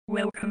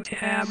Welcome to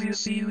Have You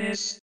Seen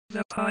This?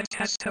 The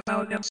podcast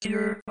about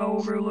obscure,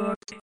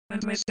 overlooked,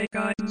 and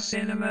misbegotten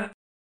cinema.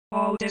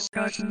 All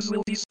discussions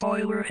will be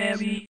spoiler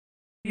heavy.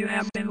 You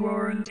have been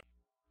warned.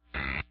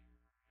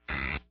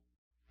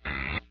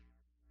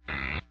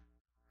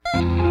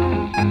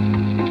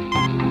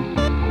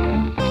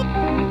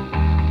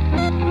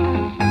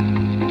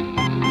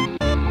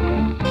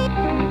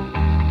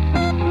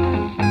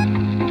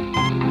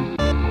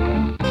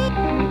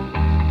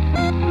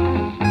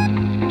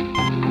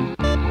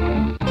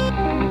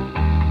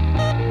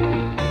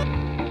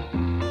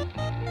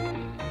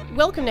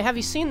 Welcome to Have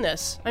You Seen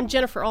This? I'm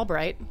Jennifer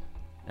Albright.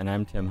 And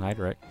I'm Tim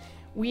Heidrich.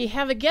 We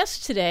have a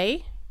guest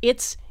today.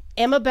 It's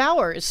Emma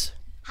Bowers.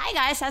 Hi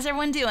guys, how's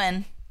everyone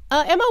doing?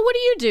 Emma, what do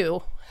you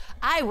do?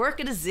 I work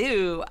at a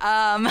zoo.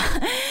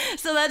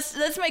 So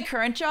that's my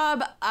current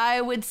job. I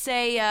would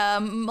say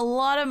a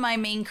lot of my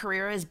main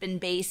career has been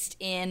based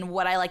in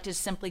what I like to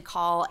simply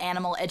call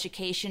animal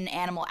education,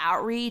 animal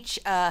outreach.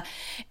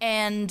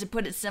 And to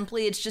put it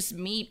simply, it's just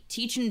me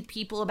teaching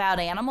people about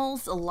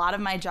animals. A lot of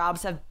my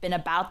jobs have been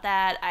about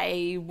that.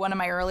 One of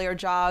my earlier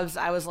jobs,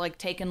 I was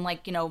taking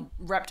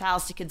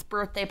reptiles to kids'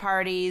 birthday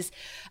parties.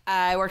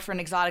 I worked for an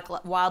exotic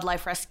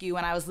wildlife rescue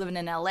when I was living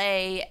in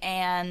LA,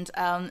 and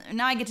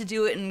now I get to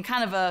do it in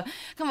kind of a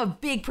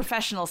big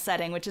professional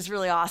setting, which is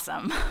really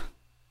awesome.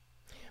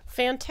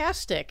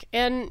 Fantastic.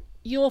 And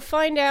you'll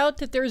find out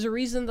that there's a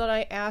reason that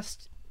I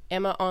asked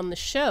Emma on the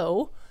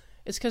show.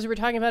 It's because we're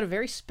talking about a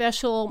very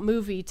special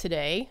movie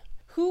today.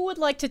 Who would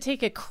like to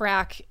take a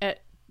crack at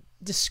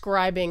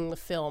describing the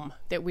film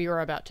that we are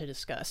about to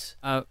discuss?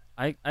 I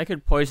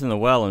could poison the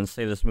well and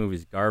say this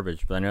movie's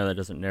garbage, but I know that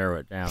doesn't narrow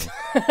it down.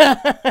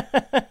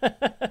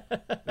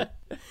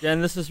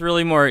 Jen, this is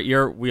really more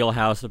your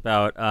wheelhouse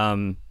about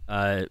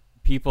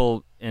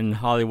people in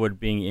Hollywood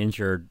being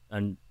injured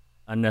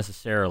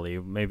unnecessarily.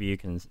 Maybe you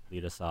can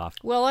lead us off.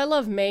 Well, I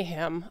love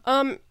mayhem.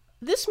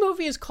 This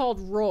movie is called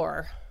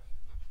Roar.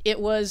 It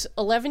was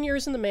 11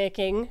 years in the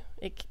making.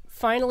 It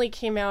finally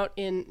came out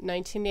in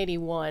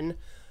 1981.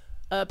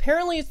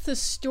 Apparently, it's the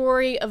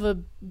story of a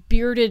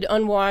bearded,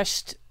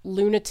 unwashed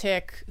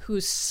lunatic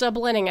who's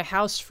subletting a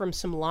house from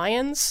some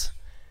lions.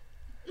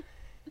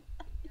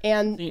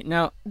 And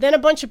then a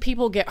bunch of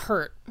people get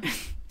hurt.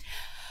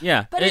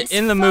 Yeah, but it's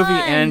in the movie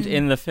and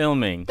in the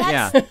filming.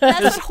 That's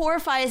what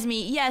horrifies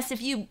me. Yes,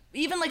 if you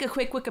even a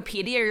quick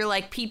Wikipedia, you're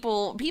like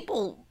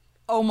people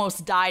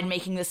almost died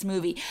making this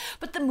movie,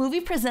 but the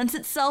movie presents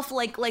itself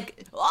like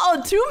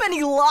oh, too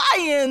many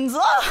lions,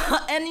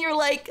 and you're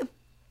like,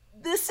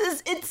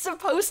 it's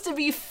supposed to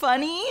be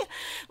funny.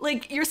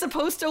 You're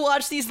supposed to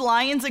watch these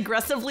lions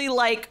aggressively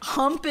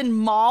hump and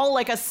maul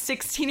like a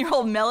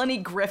 16-year-old Melanie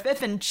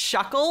Griffith and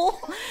chuckle.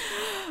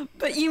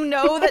 But you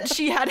know that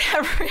she had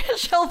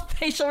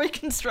facial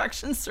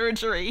reconstruction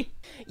surgery.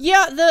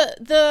 Yeah,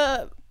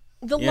 the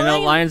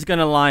lion... lion's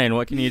gonna lion.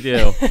 What can you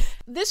do?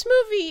 This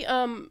movie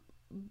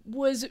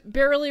was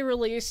barely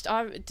released.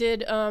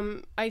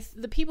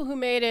 The people who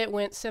made it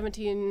went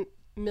 $17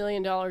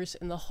 million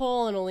in the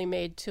hole and only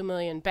made $2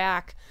 million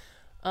back.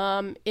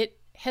 It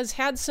has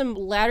had some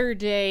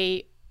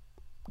latter-day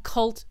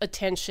cult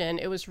attention.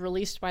 It was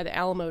released by the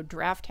Alamo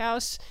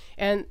Drafthouse,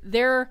 and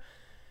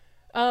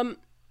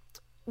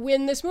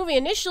when this movie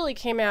initially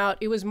came out,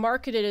 it was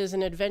marketed as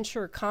an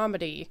adventure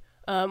comedy.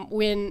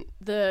 When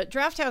the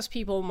Drafthouse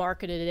people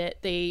marketed it,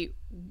 they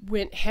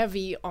went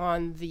heavy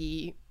on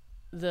the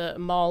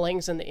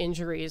maulings and the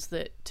injuries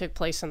that took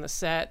place on the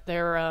set. They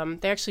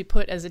actually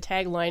put as a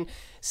tagline,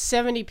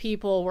 70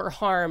 people were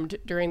harmed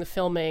during the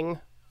filming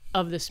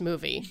of this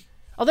movie.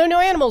 Although no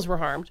animals were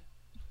harmed.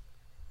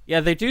 Yeah,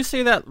 they do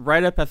say that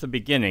right up at the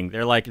beginning.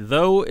 They're like,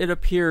 though it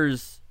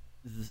appears,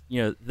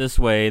 this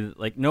way,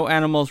 no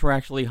animals were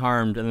actually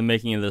harmed in the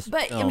making of this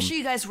film. But I'm sure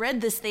you guys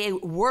read this, they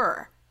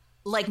were.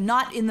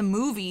 Not in the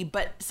movie,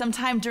 but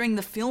sometime during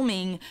the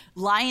filming,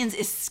 lions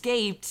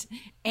escaped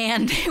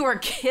and they were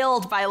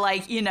killed by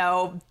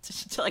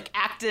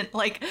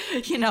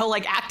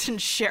Acton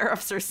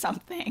sheriffs or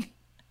something.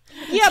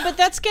 Yeah, but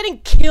that's getting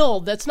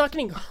killed. That's not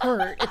getting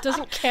hurt. It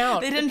doesn't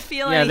count. They didn't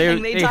feel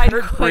anything. They died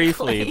hurt quickly.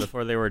 Briefly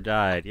before they were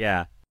died.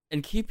 Yeah.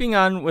 And keeping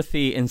on with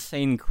the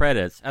insane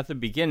credits, at the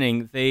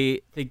beginning,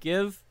 they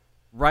give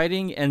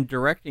writing and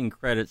directing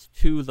credits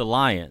to the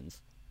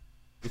lions.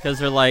 Because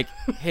they're like,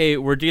 hey,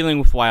 we're dealing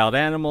with wild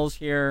animals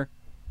here.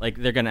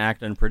 They're going to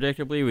act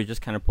unpredictably. We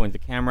just kind of point the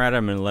camera at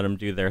them and let them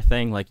do their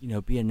thing.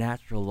 Be a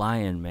natural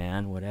lion,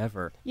 man,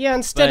 whatever. Yeah,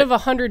 instead of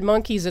 100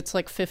 monkeys, it's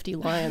 50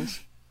 lions.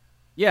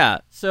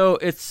 Yeah, so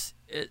it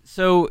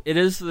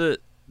is the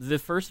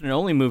first and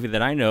only movie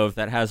that I know of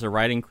that has a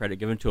writing credit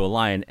given to a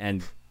lion,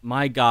 and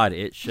my God,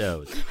 it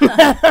shows.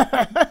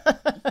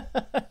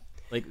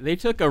 They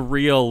took a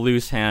real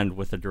loose hand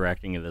with the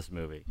directing of this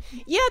movie.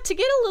 Yeah, to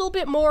get a little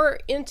bit more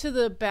into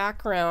the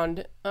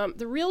background,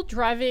 the real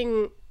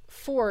driving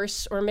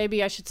force, or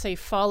maybe I should say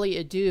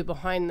folie à deux,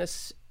 behind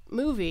this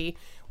movie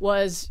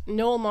was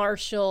Noel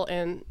Marshall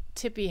and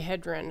Tippi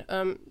Hedren.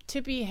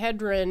 Tippi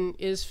Hedren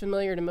is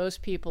familiar to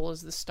most people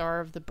as the star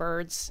of The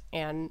Birds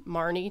and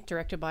Marnie,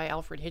 directed by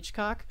Alfred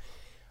Hitchcock.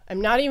 I'm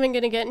not even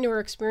going to get into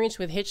her experience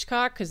with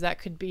Hitchcock because that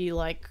could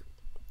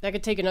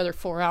take another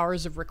 4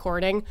 hours of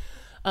recording.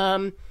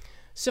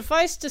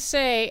 Suffice to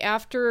say,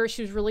 after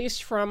she was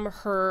released from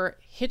her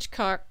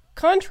Hitchcock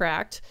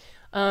contract,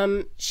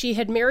 she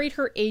had married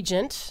her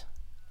agent.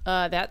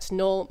 That's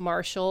Noel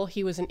Marshall.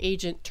 He was an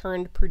agent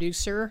turned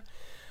producer.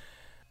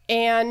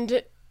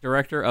 And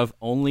director of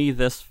only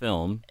this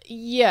film.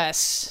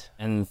 Yes.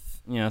 And,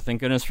 thank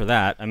goodness for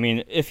that. I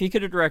mean, if he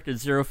could have directed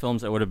 0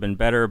 films, that would have been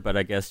better, but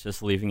I guess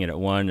just leaving it at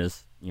 1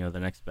 is, the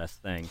next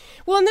best thing.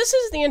 Well, and this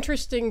is the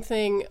interesting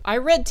thing. I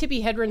read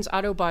Tippi Hedren's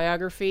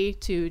autobiography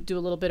to do a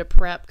little bit of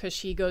prep because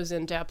she goes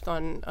in depth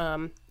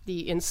on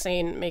the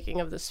insane making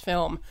of this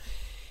film.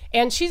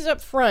 And she's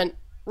up front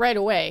right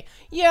away.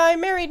 Yeah, I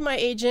married my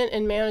agent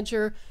and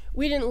manager.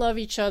 We didn't love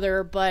each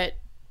other, but,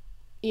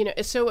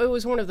 so it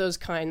was one of those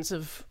kinds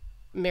of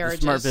marriages.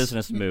 A smart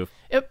business move.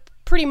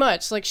 Pretty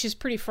much. Like, she's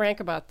pretty frank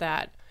about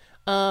that.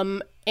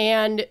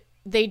 And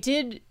they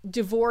did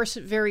divorce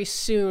very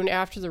soon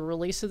after the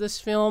release of this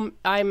film.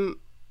 I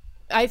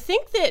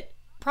think that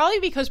probably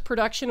because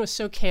production was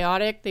so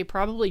chaotic, they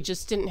probably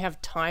just didn't have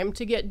time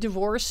to get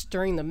divorced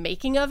during the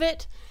making of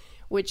it,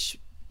 which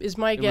is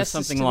my guess. It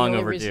was something long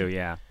overdue,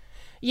 yeah.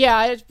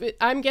 Yeah,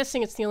 I'm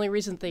guessing it's the only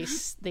reason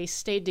they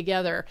stayed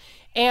together.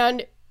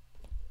 And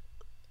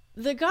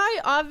the guy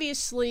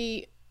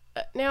obviously...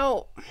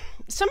 Now,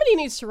 somebody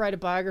needs to write a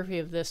biography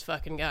of this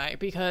fucking guy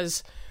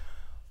because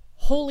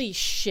holy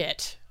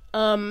shit.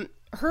 The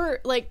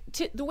way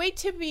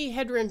Tippi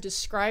Hedren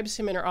describes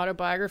him in her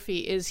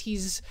autobiography is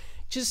he's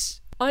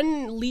just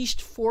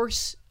unleashed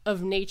force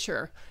of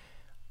nature.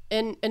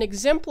 And an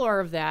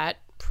exemplar of that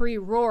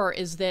pre-Roar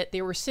is that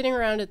they were sitting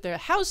around at the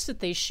house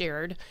that they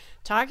shared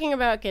talking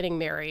about getting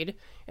married,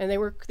 and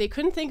they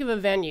couldn't think of a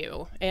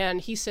venue,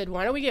 and he said,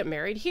 why don't we get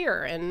married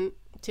here? And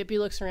Tippi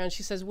looks around,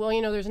 she says, well,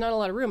 there's not a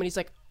lot of room. And he's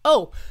like,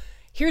 oh,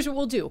 here's what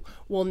we'll do.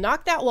 We'll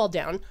knock that wall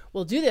down.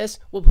 We'll do this.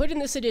 We'll put in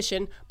this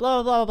addition,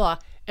 blah, blah, blah, blah.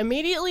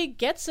 Immediately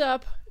gets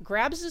up,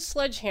 grabs his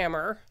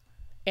sledgehammer,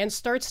 and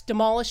starts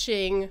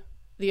demolishing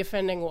the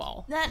offending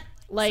wall.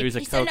 So he's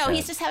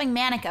he's just having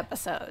manic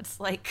episodes.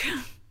 Like,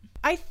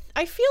 I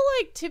feel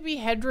like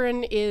Tippi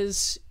Hedren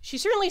she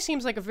certainly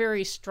seems like a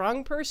very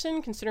strong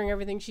person considering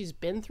everything she's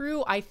been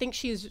through. I think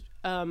she's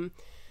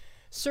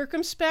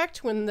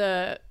circumspect when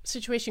the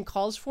situation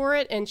calls for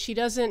it, and she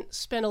doesn't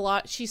spend a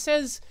lot. She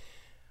says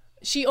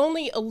she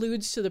only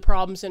alludes to the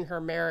problems in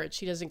her marriage.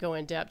 She doesn't go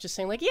in depth, just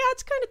saying like, yeah,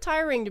 it's kind of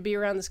tiring to be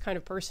around this kind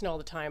of person all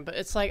the time. But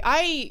it's like,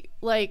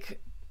 yeah,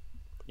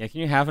 can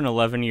you have an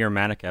 11-year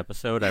manic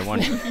episode? I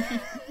wonder.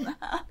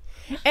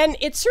 And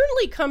it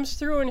certainly comes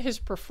through in his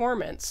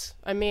performance.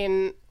 I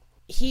mean,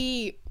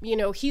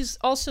 he's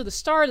also the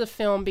star of the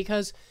film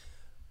because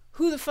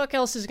who the fuck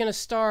else is going to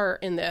star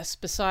in this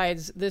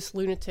besides this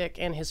lunatic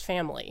and his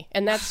family?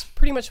 And that's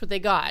pretty much what they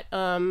got.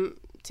 Tippi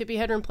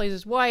Hedren plays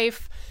his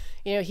wife.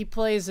 He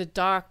plays a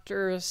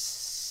doctor,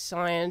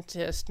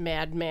 scientist,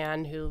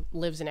 madman who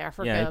lives in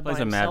Africa. Yeah, he plays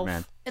a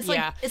madman. It's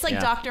like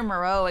Dr.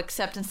 Moreau,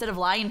 except instead of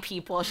lion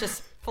people, it's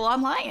just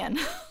full-on lion.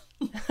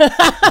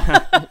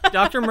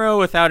 Dr. Moreau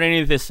without any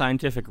of this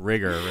scientific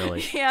rigor,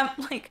 really. Yeah,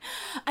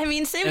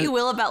 say what you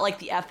will about,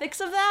 the ethics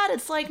of that.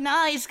 It's like,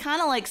 nah, he's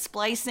kind of,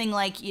 splicing,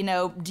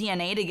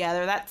 DNA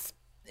together. That's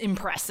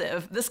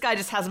impressive. This guy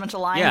just has a bunch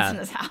of lions in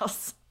his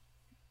house.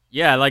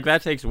 Yeah,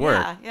 that takes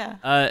work.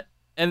 Yeah.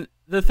 And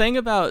the thing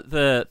about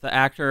the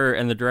actor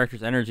and the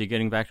director's energy,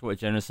 getting back to what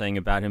Jen was saying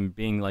about him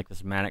being,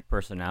 this manic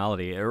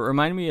personality, it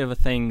reminded me of a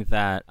thing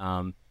that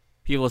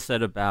people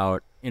said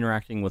about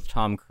interacting with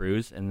Tom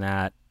Cruise, and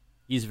that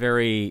he's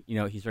very,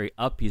 he's very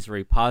up, he's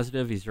very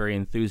positive, he's very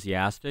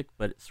enthusiastic,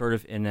 but sort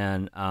of in a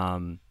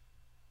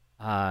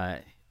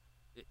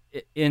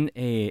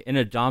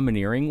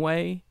domineering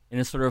way, in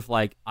a sort of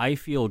I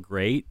feel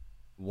great.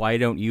 Why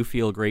don't you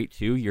feel great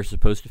too? You're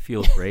supposed to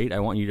feel great. I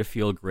want you to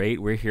feel great.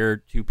 We're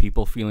here, two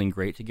people feeling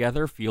great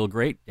together. Feel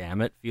great,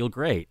 damn it, feel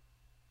great.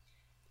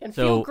 And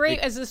feel great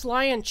as this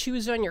lion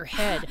chews on your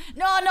head.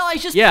 No,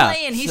 he's just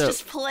playing. He's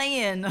just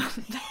playing.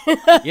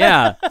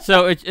 Yeah,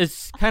 so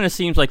it kind of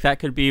seems like that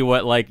could be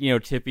what,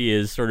 Tippi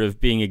is sort of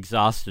being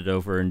exhausted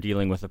over and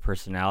dealing with a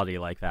personality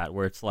like that,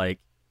 where it's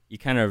you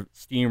kind of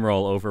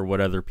steamroll over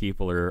what other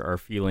people are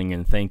feeling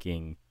and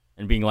thinking,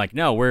 and being like,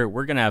 no, we're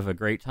going to have a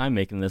great time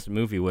making this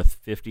movie with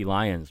 50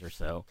 lions or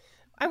so.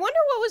 I wonder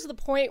what was the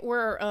point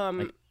where...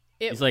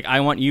 he's like, I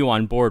want you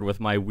on board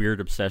with my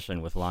weird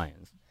obsession with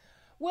lions.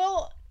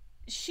 Well...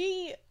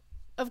 She,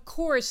 of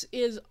course,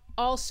 is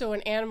also an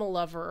animal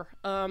lover.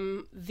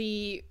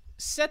 The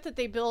set that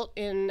they built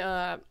in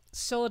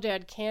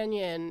Soledad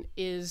Canyon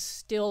is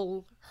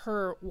still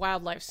her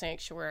wildlife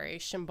sanctuary,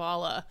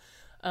 Shambhala.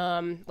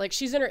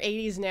 She's in her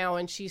 80s now,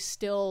 and she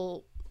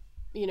still,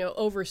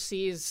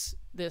 oversees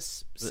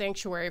this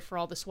sanctuary for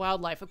all this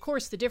wildlife. Of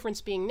course, the difference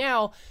being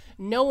now,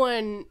 no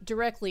one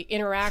directly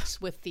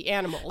interacts with the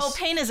animals. Oh,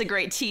 Payne is a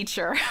great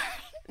teacher.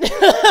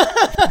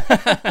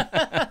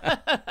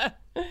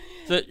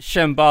 So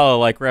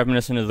Shambhala,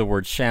 reminiscent of the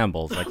word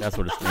shambles, that's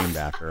what it's named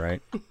after,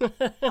 right?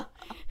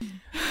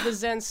 the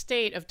Zen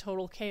state of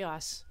total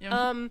chaos.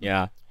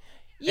 Yeah.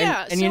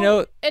 Yeah, and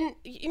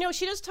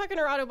she does talk in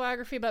her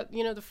autobiography about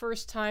the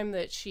first time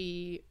that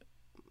she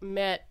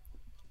met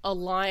a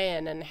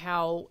lion and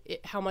how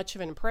much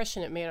of an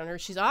impression it made on her.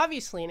 She's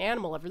obviously an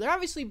animal lover. They're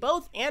obviously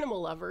both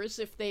animal lovers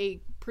if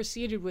they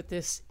proceeded with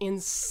this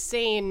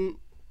insane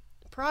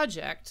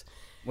project.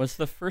 Was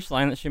the first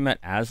lion that she met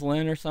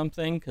Aslan or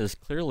something? Because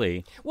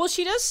clearly... Well,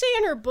 she does say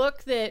in her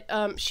book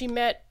that she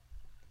met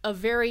a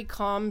very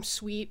calm,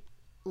 sweet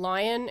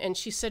lion, and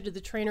she said to the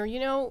trainer,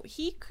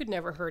 he could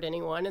never hurt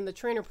anyone. And the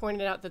trainer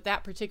pointed out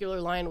that particular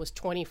lion was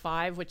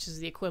 25, which is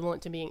the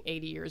equivalent to being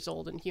 80 years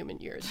old in human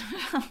years.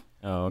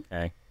 Oh,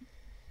 okay.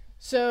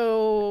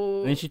 So...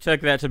 And then she took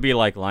that to be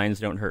like,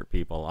 lions don't hurt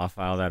people. I'll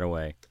file that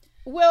away.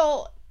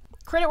 Well,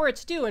 credit where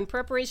it's due. In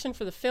preparation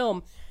for the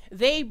film,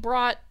 they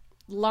brought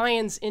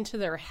lions into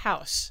their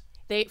house.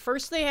 They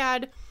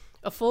had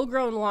a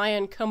full-grown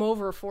lion come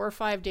over 4 or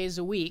 5 days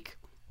a week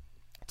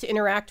to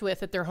interact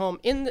with at their home.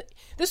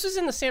 This was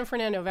in the San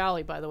Fernando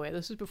Valley, by the way.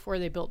 This was before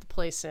they built the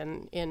place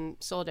in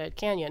Soledad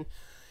Canyon.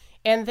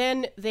 And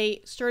then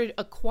they started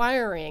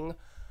acquiring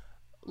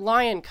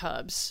lion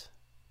cubs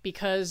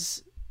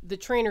because the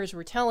trainers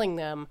were telling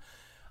them,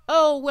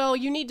 oh, well,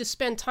 you need to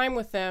spend time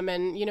with them,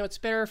 and, it's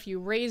better if you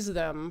raise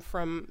them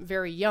from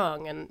very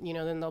young, and,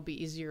 then they'll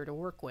be easier to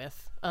work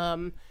with.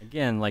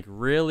 Again, like,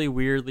 really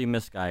weirdly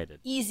misguided.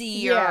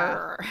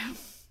 Easier.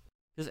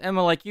 Because,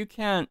 Emma, you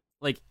can't,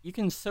 you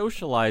can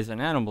socialize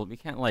an animal, but you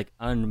can't,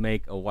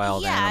 unmake a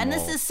wild animal. Yeah, and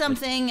this is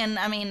something, and,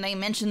 they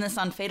mention this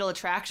on Fatal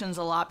Attractions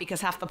a lot,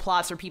 because half the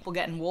plots are people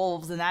getting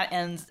wolves, and that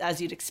ends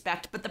as you'd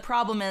expect. But the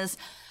problem is,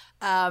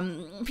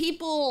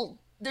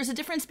 there's a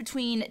difference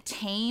between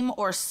tame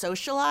or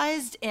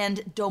socialized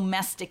and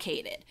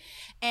domesticated.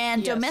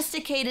 And yes.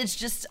 Domesticated is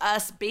just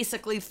us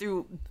basically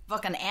through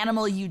fucking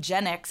animal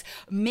eugenics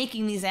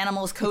making these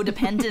animals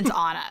codependent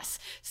on us.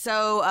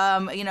 So,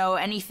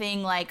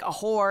 anything like a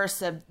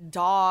horse, a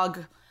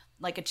dog,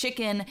 like a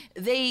chicken,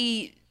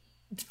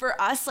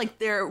 for us,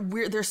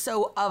 they're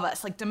so of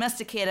us.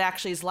 Domesticated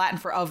actually is Latin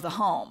for of the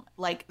home.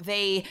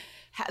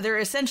 They're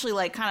essentially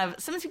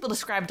some people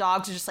describe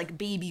dogs as just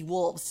baby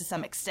wolves to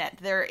some extent.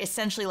 They're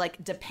essentially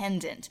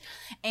dependent.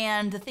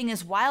 And the thing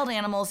is, wild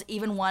animals,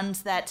 even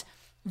ones that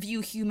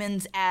view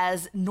humans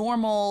as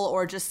normal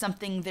or just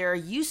something they're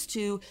used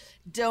to,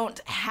 don't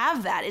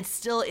have that. It's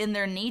still in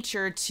their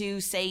nature to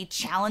say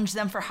challenge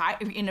them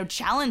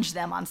challenge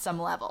them on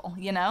some level,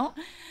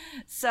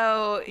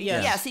 So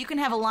yes. Yeah, so you can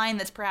have a lion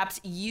that's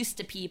perhaps used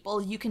to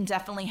people. You can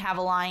definitely have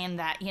a lion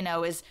that,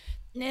 is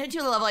to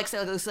the level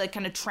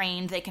kind of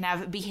trained. They can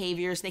have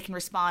behaviors, they can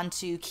respond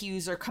to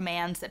cues or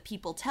commands that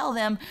people tell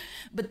them,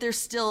 but they're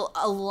still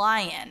a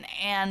lion,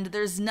 and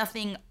there's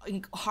nothing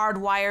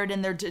hardwired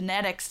in their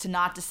genetics to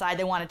not decide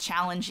they want to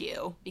challenge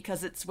you,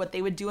 because it's what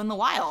they would do in the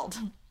wild.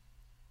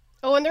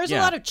 Oh, and there's a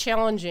lot of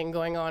challenging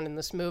going on in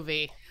this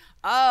movie.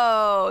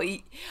 Oh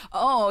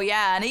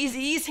yeah, and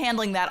he's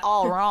handling that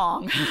all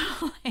wrong.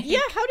 Yeah,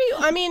 how do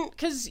you,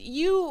 because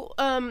you,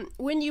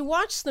 when you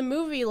watch the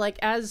movie,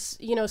 as,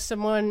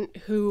 someone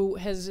who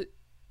has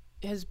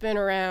been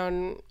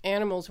around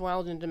animals,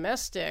 wild and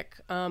domestic,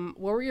 what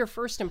were your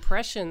first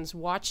impressions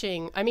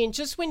watching?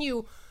 Just when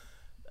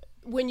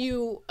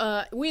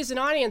we as an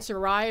audience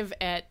arrive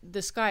at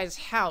this guy's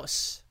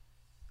house,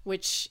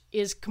 which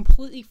is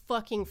completely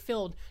fucking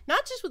filled,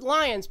 not just with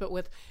lions, but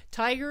with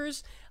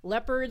tigers,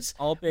 leopards,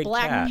 all big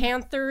black cat.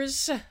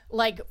 panthers,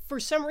 for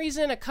some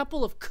reason, a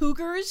couple of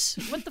cougars.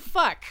 What the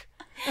fuck?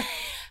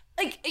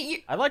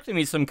 I'd like to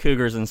meet some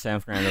cougars in San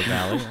Fernando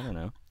Valley. I don't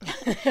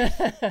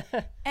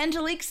know.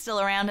 Angelique's still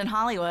around in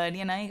Hollywood.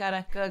 You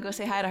gotta go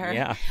say hi to her.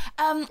 Yeah.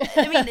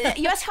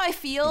 You ask how I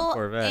feel,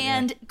 Corvette,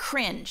 and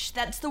cringe.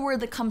 That's the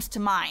word that comes to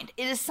mind.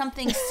 It is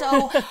something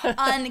so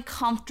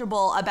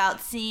uncomfortable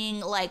about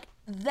seeing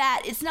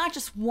that. It's not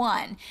just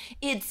one,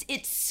 it's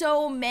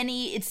so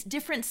many, it's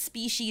different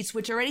species,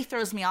 which already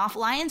throws me off.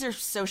 Lions are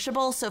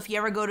sociable, so if you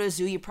ever go to a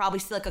zoo, you probably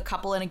see a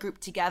couple in a group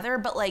together,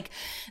 but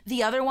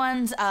the other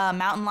ones,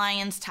 mountain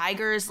lions,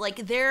 tigers,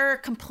 they're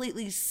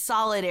completely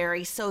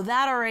solitary, so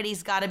that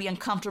already's got to be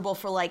uncomfortable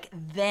for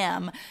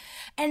them.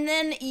 And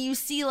then you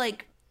see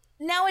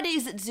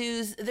nowadays at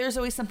zoos, there's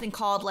always something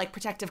called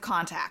protective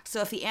contact.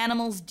 So if the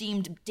animal's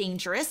deemed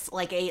dangerous,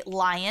 like a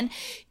lion,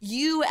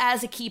 you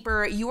as a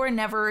keeper, you are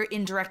never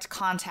in direct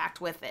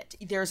contact with it.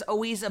 There's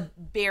always a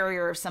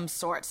barrier of some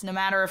sorts, no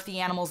matter if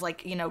the animal's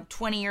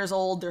 20 years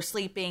old, they're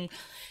sleeping.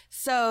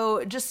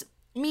 So just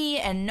me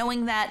and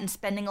knowing that and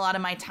spending a lot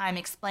of my time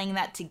explaining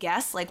that to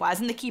guests, why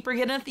isn't the keeper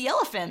getting at the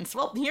elephants?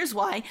 Well, here's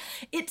why.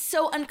 It's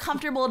so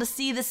uncomfortable to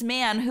see this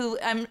man who,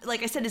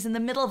 like I said, is in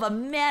the middle of a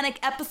manic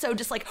episode,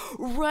 just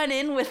run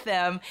in with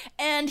them.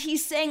 And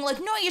he's saying no,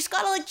 you just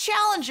gotta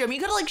challenge him.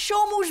 You gotta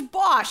show him who's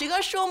boss. You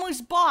gotta show him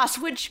who's boss,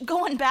 which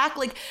going back,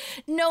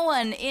 no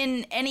one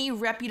in any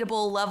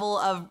reputable level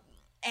of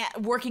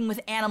working with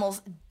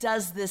animals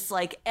does this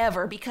like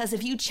ever, because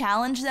if you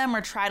challenge them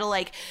or try to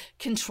like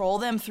control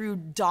them through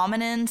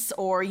dominance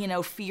or, you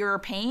know, fear or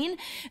pain,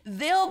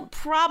 they'll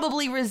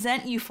probably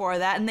resent you for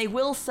that, and they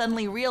will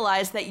suddenly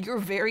realize that you're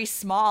very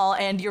small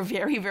and you're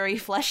very, very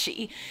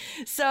fleshy.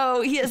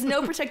 So he has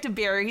no protective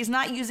barrier. He's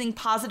not using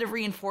positive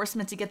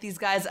reinforcement to get these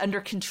guys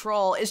under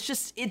control. It's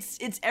just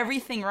it's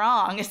everything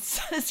wrong.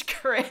 It's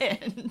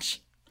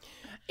cringe.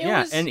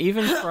 And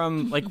even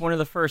from like one of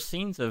the first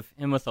scenes of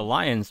him with the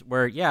lions,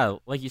 where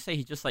like you say,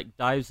 he just like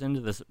dives into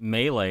this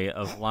melee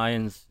of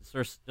lions,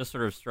 just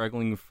sort of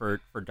struggling for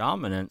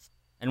dominance,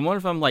 and one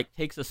of them like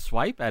takes a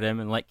swipe at him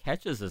and like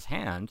catches his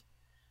hand,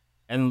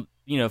 and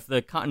you know, if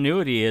the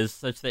continuity is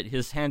such that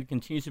his hand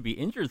continues to be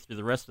injured through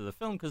the rest of the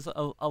film because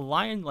a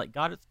lion like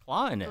got its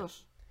claw in it. Ugh.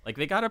 Like,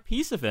 they got a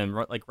piece of him,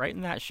 like, right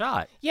in that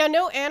shot. Yeah,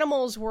 no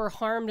animals were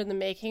harmed in the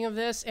making of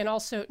this, and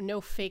also no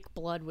fake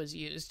blood was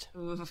used.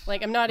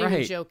 Like, I'm not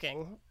even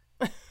joking.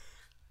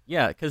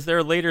 Yeah, because there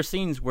are later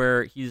scenes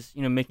where he's,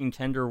 you know, making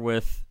tender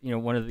with, you know,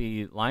 one of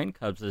the lion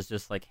cubs is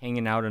just, like,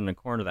 hanging out in the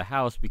corner of the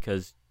house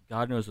because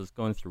God knows what's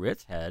going through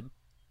its head.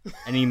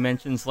 And he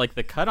mentions, like,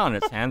 the cut on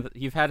its hand that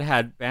you've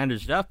had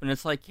bandaged up, and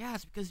it's like, yeah,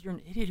 it's because you're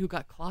an idiot who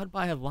got clawed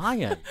by a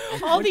lion.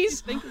 Like, what do you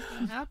think is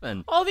going to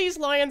happen? All these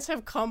lions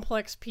have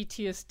complex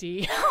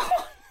PTSD.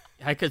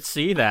 I could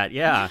see that,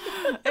 yeah.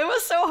 It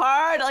was so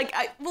hard. Like,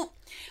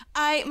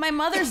 my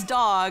mother's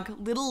dog,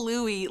 little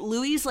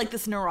Louie's like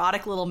this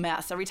neurotic little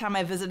mess. Every time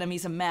I visit him,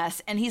 he's a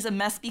mess. And he's a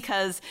mess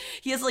because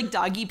he has like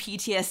doggy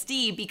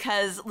PTSD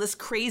because this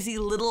crazy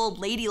little old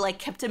lady like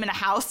kept him in a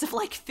house of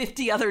like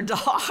 50 other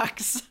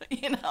dogs,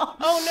 you know?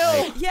 Oh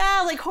no.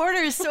 Yeah, like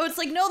hoarders. So it's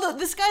like, no,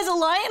 this guy's a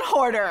lion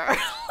hoarder.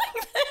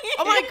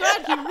 Oh my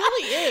God, he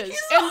really is.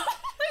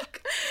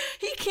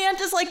 He can't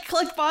just like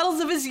collect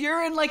bottles of his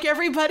urine like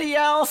everybody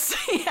else.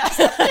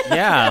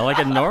 Yeah, like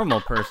a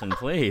normal person,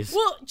 please.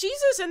 Well,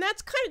 Jesus, and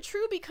that's kind of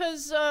true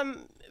because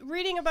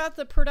reading about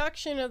the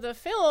production of the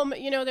film,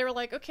 you know, they were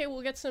like, okay,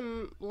 we'll get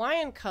some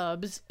lion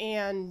cubs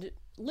and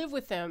live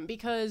with them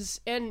because,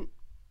 and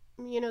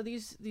you know,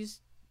 these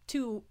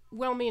two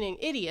well-meaning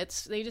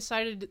idiots, they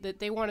decided that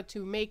they wanted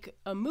to make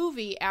a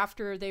movie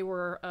after they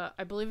were,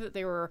 I believe that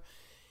they were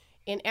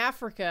in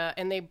Africa,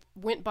 and they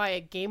went by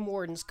a game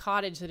warden's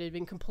cottage that had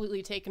been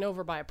completely taken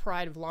over by a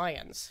pride of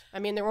lions. I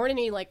mean, there weren't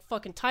any, like,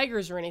 fucking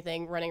tigers or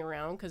anything running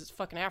around, because it's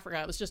fucking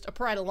Africa. It was just a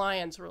pride of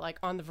lions were, like,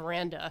 on the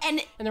veranda.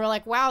 And they were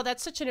like, wow,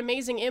 that's such an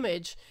amazing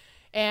image.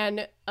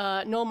 And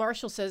Noel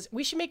Marshall says,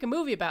 we should make a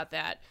movie about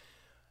that.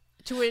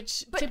 To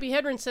which Tippi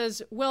Hedren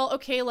says, well,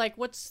 okay, like,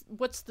 what's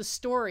the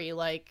story?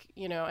 Like,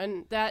 you know,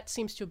 and that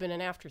seems to have been an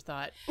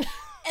afterthought.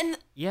 And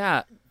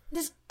yeah.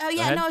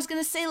 I was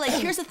gonna say, like,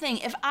 here's the thing.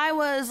 If I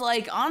was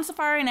like on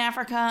safari in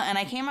Africa and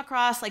I came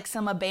across like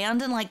some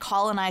abandoned like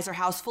colonizer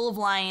house full of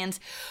lions,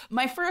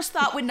 my first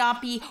thought would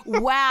not be,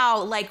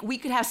 wow, like we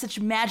could have such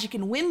magic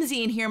and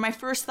whimsy in here. My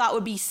first thought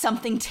would be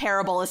something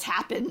terrible has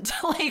happened.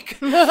 Like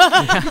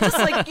just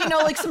like, you know,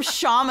 like some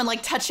shaman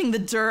like touching the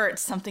dirt,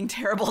 something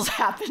terrible's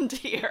happened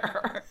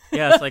here.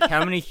 Yeah, it's like,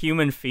 how many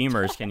human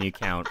femurs can you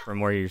count from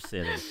where you're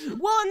sitting?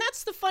 Well, and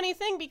that's the funny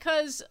thing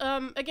because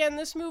again,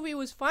 this movie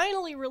was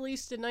finally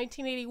released in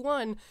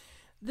 1981,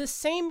 the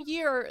same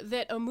year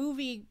that a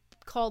movie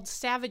called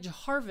Savage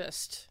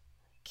Harvest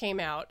came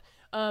out,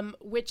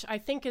 which I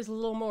think is a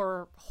little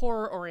more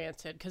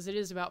horror-oriented because it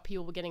is about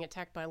people getting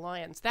attacked by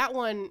lions. That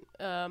one,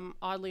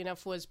 oddly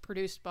enough, was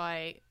produced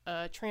by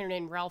a trainer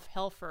named Ralph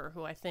Helfer,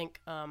 who I think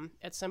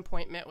at some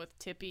point met with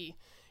Tippi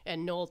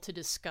and Noel to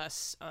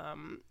discuss,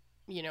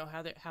 you know,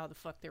 how the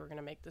fuck they were going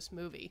to make this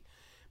movie.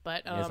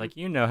 But it's like,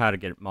 you know how to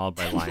get mauled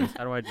by lions.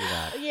 How do I do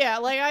that? Yeah,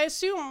 like I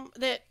assume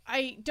that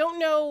I don't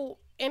know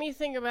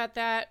anything about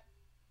that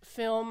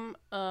film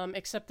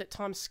except that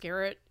Tom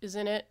Skerritt is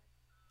in it.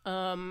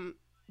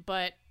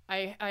 But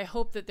I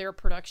hope that their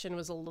production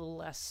was a little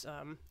less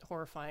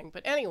horrifying.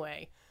 But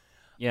anyway.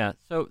 Yeah,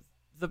 so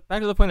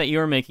back to the point that you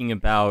were making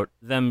about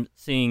them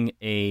seeing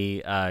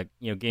a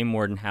game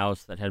warden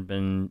house that had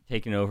been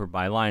taken over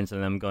by lions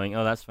and them going,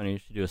 oh, that's funny, you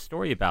should do a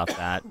story about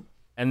that.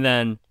 And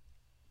then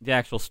the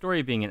actual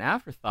story being an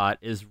afterthought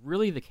is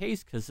really the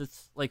case because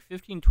it's like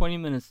 15, 20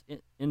 minutes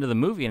into the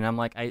movie, and I'm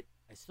like, I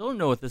still don't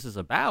know what this is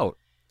about.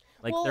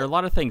 Like, there are a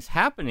lot of things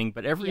happening,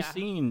 but every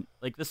scene,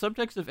 like, the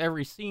subtext of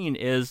every scene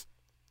is,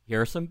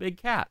 here are some big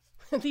cats.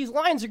 These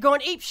lions are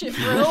going apeshit,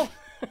 bro.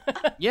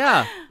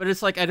 Yeah, but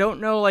it's like, I don't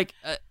know, like,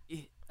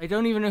 I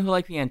don't even know who,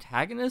 like, the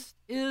antagonist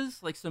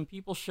is. Like, some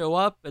people show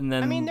up and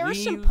then I mean, there leave.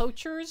 are some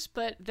poachers,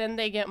 but then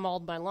they get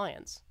mauled by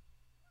lions.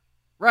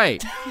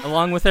 Right,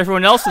 along with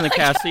everyone else in the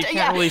cast, so you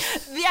can't really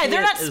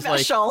they're not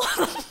special.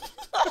 Like,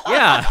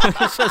 yeah,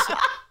 it's just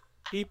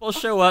people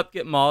show up,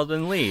 get mauled,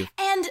 and leave.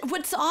 And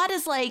what's odd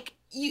is, like,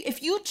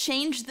 if you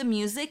change the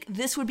music,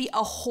 this would be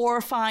a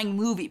horrifying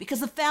movie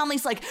because the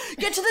family's like,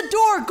 get to the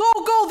door,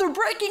 go, they're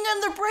breaking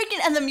in,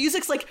 and the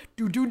music's like,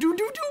 do do do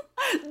do do,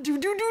 do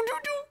do do do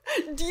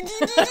do, dee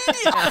dee dee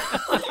dee.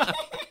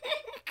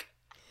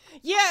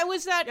 Yeah, it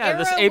was that era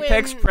this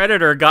apex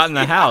predator got in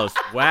the house.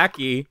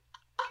 Wacky.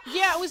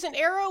 Yeah, it was an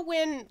era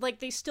when like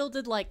they still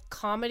did like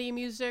comedy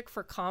music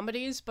for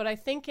comedies, but I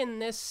think in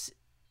this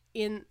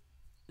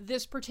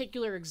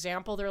particular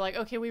example, they're like,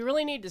 okay, we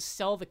really need to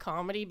sell the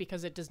comedy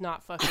because it does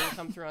not fucking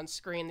come through on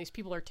screen. These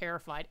people are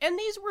terrified. And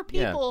these were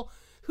people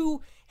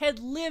who had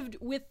lived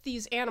with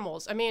these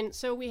animals. I mean,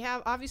 so we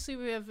have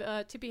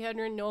Tippi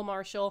Hedren, Noel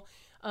Marshall.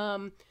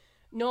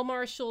 Noel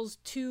Marshall's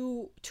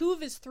two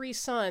of his three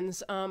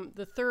sons,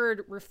 the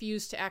third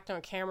refused to act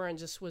on camera and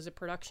just was a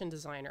production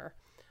designer.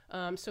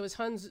 So his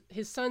sons,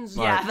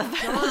 Yeah,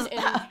 John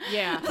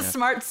and the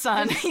smart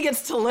son. He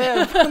gets to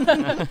live.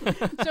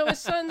 So his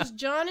sons,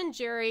 John and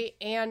Jerry,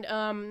 and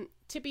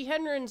Tippi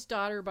Hedren's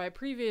daughter by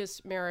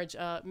previous marriage,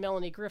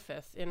 Melanie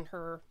Griffith, in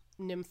her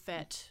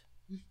nymphette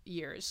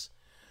years.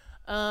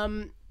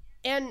 And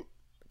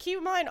keep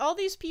in mind, all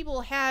these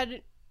people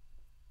had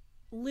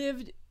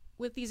lived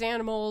with these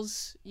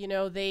animals. You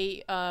know,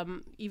 they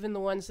even the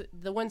ones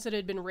that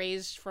had been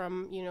raised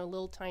from, you know,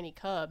 little tiny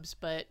cubs,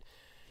 but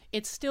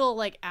it's still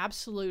like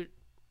absolute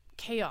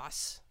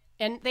chaos.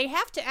 And they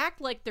have to act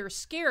like they're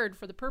scared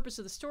for the purpose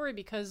of the story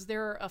because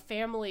they're a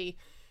family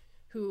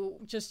who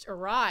just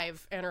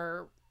arrive and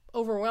are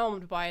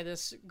overwhelmed by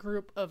this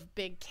group of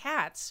big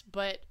cats.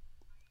 But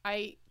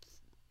I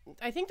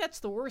think that's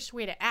the worst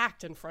way to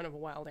act in front of a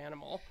wild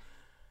animal.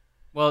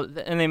 Well,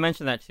 and they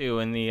mentioned that too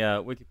in the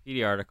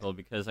Wikipedia article,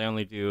 because I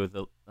only do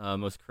the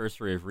most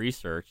cursory of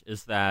research,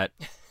 is that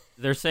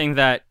they're saying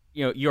that,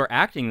 you know, you're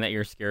acting that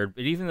you're scared,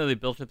 but even though they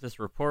built up this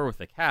rapport with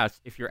the cats,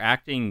 if you're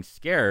acting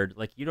scared,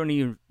 like you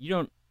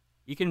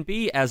can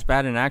be as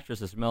bad an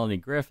actress as Melanie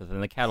Griffith,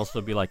 and the cat will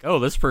still be like, oh,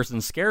 this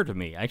person's scared of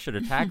me, I should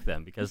attack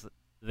them, because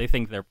they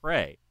think they're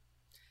prey.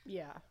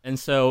 Yeah. And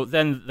so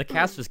then the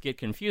cats just get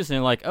confused and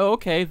they're like, oh,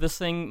 okay, this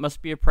thing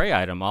must be a prey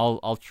item.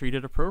 I'll treat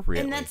it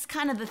appropriately. And that's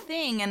kind of the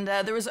thing. And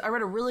I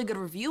read a really good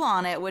review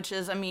on it, which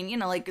is, I mean, you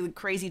know, like the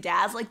crazy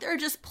dads, like they're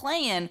just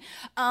playing.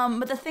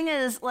 But the thing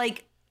is,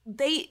 like,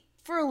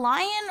 for a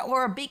lion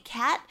or a big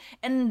cat,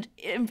 and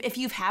if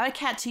you've had a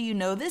cat too, you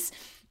know this,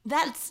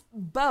 that's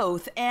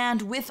both.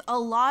 And with a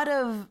lot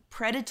of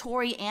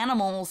predatory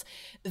animals,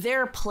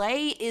 their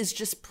play is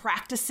just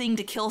practicing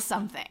to kill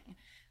something.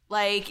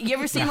 Like, you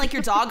ever seen, like,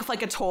 your dog with,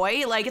 like, a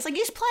toy? Like, it's like,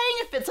 he's playing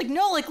if it's like,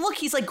 no, like, look,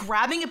 he's, like,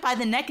 grabbing it by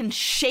the neck and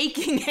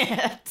shaking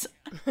it.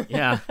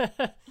 Yeah.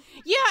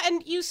 Yeah,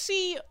 and you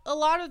see a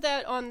lot of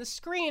that on the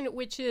screen,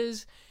 which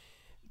is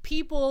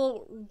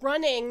people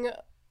running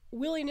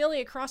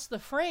willy-nilly across the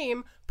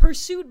frame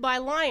pursued by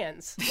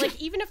lions. Like,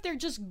 even if they're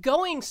just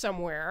going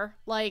somewhere,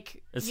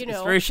 like, It's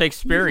know. very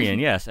Shakespearean,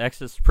 yes.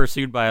 X is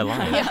pursued by a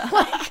lion. Yeah,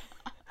 like,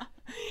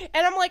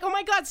 and I'm like, oh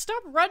my God,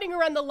 stop running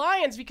around the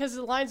lions, because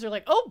the lions are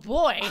like, oh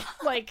boy.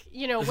 Like,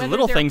 you know, There's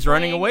little things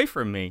running away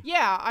from me.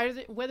 Yeah,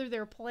 whether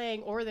they're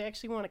playing or they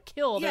actually want to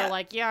kill, they're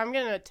like, yeah, I'm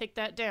going to take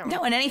that down.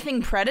 No, and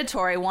anything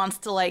predatory wants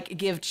to, like,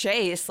 give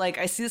chase. Like,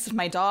 I see this with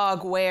my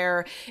dog,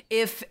 where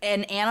if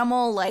an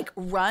animal, like,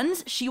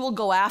 runs, she will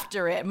go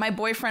after it. My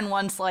boyfriend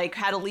once, like,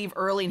 had to leave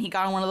early, and he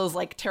got on one of those,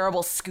 like,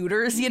 terrible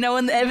scooters, you know,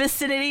 in the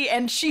vicinity,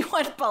 and she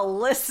went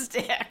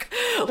ballistic.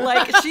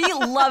 Like, she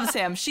loves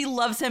him. She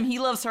loves him. He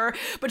loves her.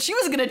 But she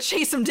was going to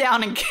chase him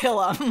down and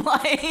kill him.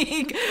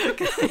 Like...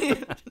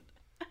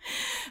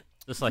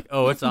 Just like,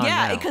 oh, it's on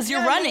now. Because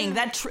you're running.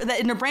 That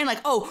in your brain, like,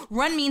 oh,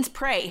 run means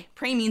prey.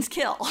 Prey means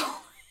kill.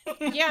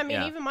 Yeah, I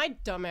mean, even my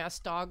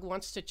dumbass dog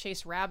wants to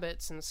chase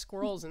rabbits and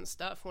squirrels and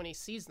stuff when he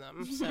sees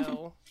them.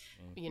 So,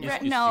 you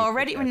know.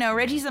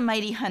 Reggie's a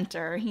mighty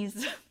hunter.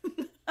 He's...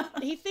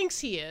 He thinks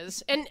he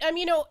is. And,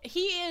 you know,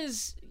 he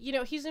is, you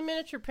know, he's a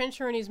miniature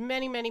pinscher, and he's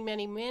many, many,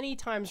 many, many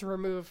times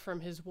removed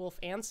from his wolf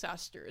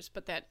ancestors,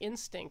 but that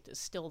instinct is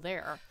still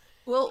there.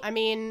 Well, I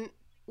mean,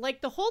 like,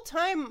 the whole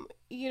time,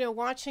 you know,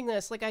 watching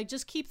this, like, I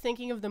just keep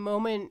thinking of the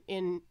moment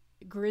in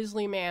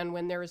Grizzly Man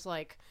when there's,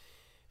 like,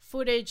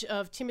 footage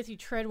of Timothy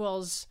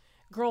Treadwell's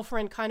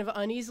girlfriend kind of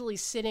uneasily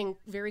sitting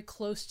very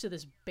close to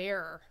this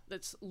bear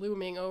that's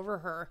looming over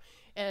her,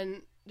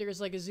 and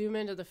there's like a zoom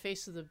into the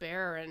face of the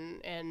bear,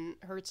 and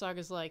Herzog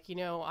is like, you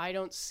know, I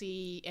don't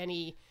see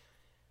any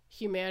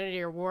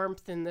humanity or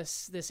warmth in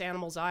this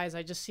animal's eyes.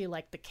 I just see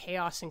like the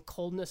chaos and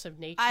coldness of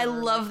nature. I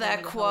love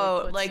that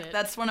quote. Like,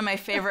 that's one of my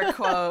favorite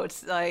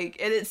quotes. Like,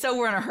 it's so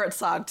Werner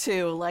Herzog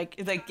too.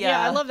 Like yeah.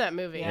 I love that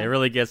movie. Yeah, it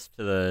really gets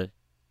to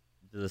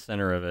the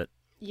center of it.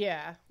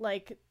 Yeah,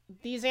 like,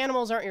 these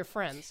animals aren't your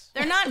friends.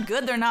 They're not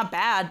good, they're not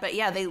bad, but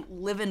yeah, they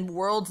live in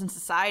worlds and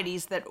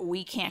societies that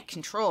we can't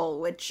control,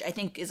 which I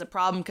think is a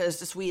problem, because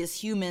just we as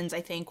humans,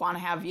 I think, want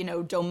to have, you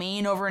know,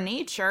 domain over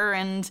nature,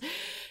 and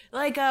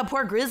like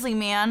poor Grizzly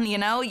Man, you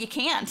know, you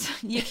can't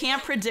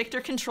predict or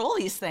control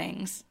these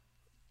things.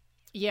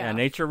 Yeah,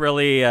 nature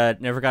really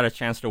never got a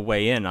chance to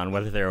weigh in on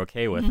whether they're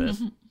okay with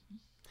this.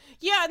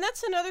 Yeah, and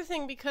that's another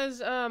thing, because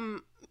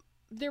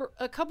there were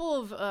a couple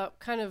of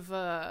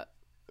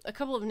a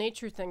couple of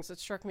nature things that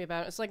struck me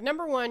about it. It's like,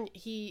 number one,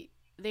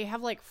 they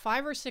have like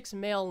 5 or 6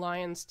 male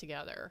lions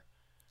together,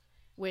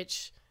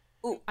 which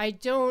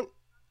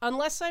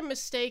unless I'm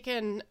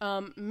mistaken,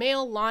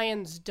 male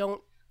lions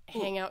don't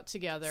hang out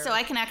together. So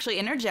I can actually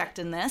interject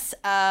in this.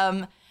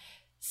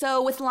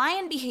 So with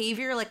lion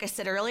behavior, like I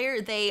said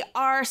earlier, they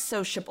are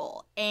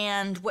sociable.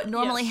 And what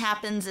normally Yes.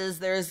 happens is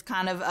there's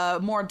kind of a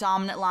more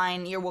dominant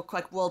lion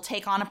will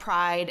take on a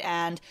pride.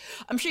 And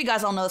I'm sure you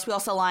guys all know this. We all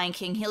saw Lion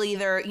King. He'll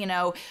either,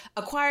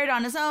 acquire it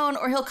on his own,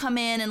 or he'll come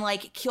in and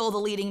like kill the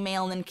leading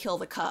male and then kill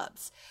the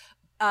cubs.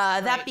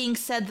 That being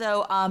said,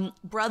 though,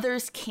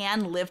 brothers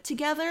can live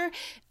together.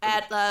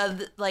 I've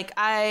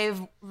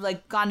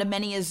gone to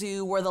many a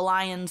zoo where the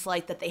lions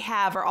that they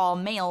have are all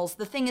males.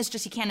 The thing is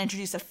just you can't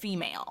introduce a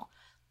female.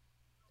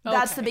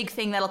 That's the big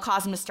thing that'll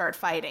cause them to start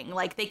fighting.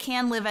 Like they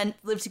can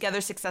live together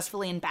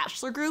successfully in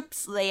bachelor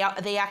groups.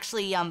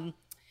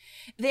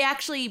 They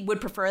actually would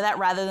prefer that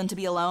rather than to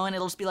be alone.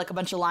 It'll just be like a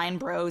bunch of lion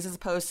bros as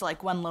opposed to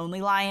like one lonely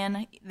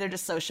lion. They're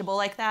just sociable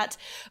like that.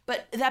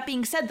 But that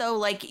being said, though,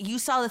 like you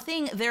saw the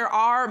thing, there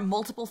are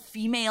multiple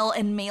female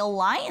and male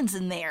lions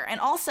in there. And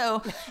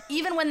also,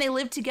 even when they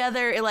live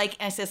together, like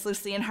I said,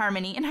 Lucy and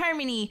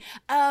Harmony,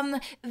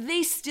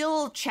 they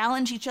still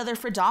challenge each other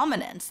for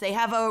dominance. They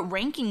have a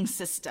ranking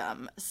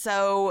system.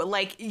 So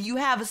like you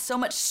have so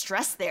much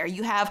stress there.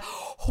 You have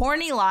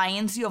horny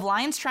lions. You have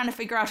lions trying to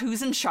figure out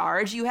who's in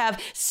charge. You have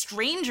stranger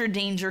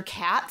danger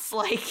cats,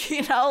 like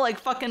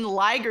fucking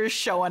ligers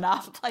showing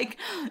up. Like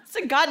it's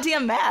a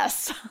goddamn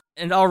mess.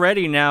 And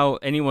already now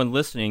anyone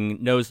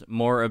listening knows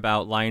more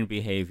about lion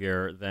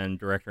behavior than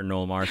director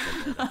Noel Marshall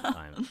did at the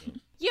time, it seems.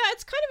 Yeah,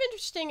 it's kind of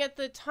interesting at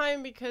the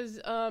time because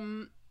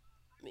I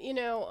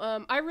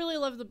really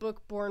loved the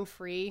book Born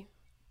Free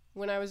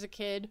when I was a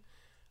kid.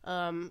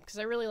 Because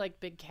I really like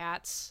big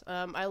cats.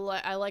 I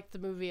like the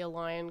movie A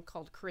Lion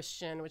Called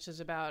Christian, which is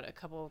about a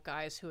couple of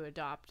guys who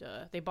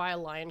they buy a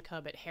lion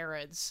cub at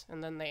Harrods,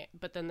 and then they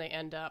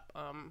end up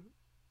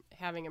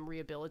having him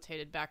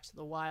rehabilitated back to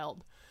the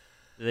wild.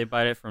 Did they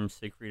buy it from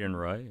Siegfried and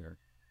Roy? Or?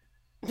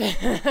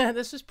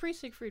 This was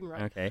pre-Siegfried and Roy.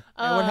 Okay.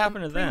 And what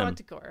happened to them?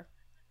 Pre-Montecore.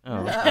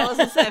 Oh. I was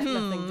gonna say,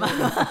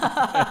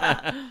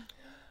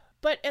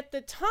 But at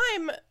the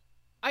time,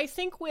 I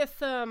think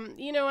with, and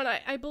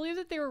I believe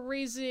that they were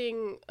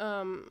raising,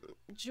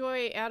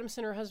 Joy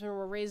Adamson, her husband,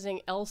 were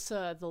raising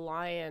Elsa the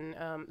lion.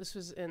 This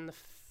was in the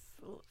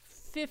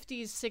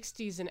 50s,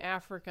 60s in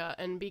Africa.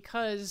 And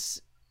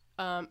because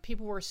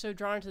people were so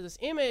drawn to this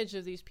image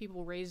of these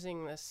people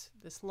raising this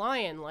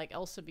lion, like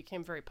Elsa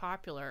became very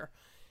popular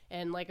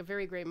and like a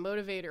very great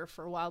motivator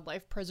for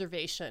wildlife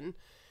preservation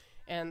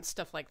and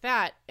stuff like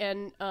that.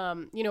 And,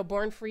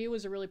 Born Free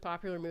was a really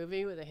popular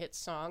movie with a hit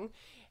song.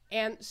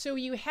 And so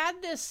you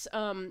had this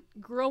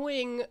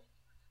growing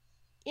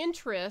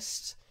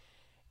interest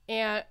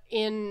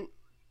in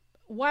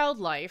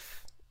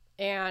wildlife,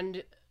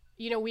 and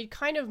we'd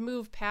kind of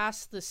moved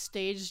past the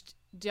staged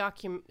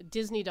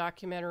Disney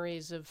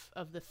documentaries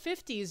of the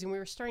 50s, and we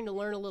were starting to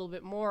learn a little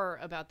bit more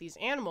about these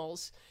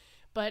animals.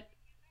 But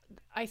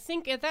I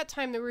think at that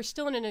time they were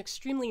still in an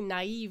extremely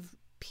naive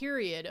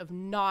period of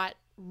not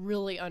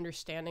really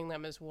understanding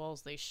them as well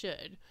as they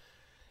should,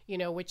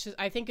 which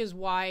I think is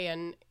why.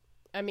 And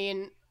I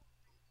mean,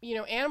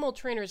 animal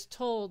trainers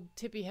told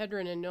Tippi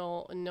Hedren and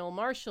Noel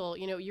Marshall,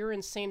 you're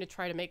insane to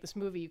try to make this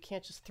movie. You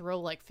can't just throw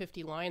like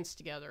 50 lions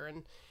together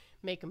and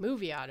make a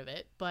movie out of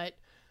it. But,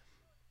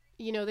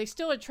 they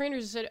still had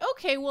trainers who said,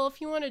 okay, well,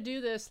 if you want to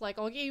do this, like,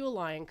 I'll get you a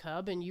lion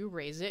cub and you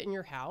raise it in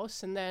your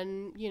house. And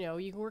then,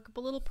 you can work up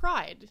a little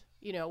pride,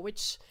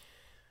 which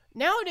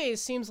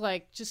nowadays seems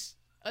like just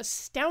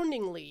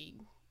astoundingly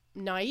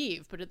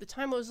naive. But at the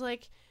time I was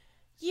like,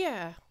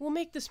 yeah, we'll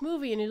make this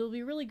movie and it'll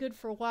be really good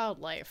for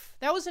wildlife.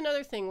 That was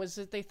another thing, was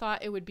that they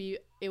thought it would be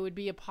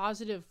a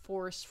positive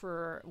force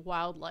for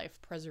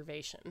wildlife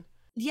preservation.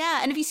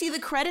 Yeah, and if you see the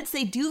credits,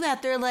 they do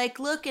that. They're like,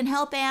 look and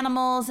help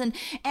animals, and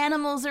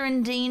animals are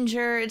in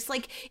danger. It's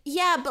like,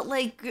 yeah, but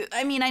like,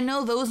 I mean, I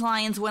know those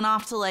lions went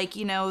off to like,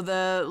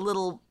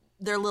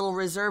 their little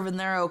reserve and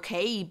they're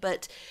okay,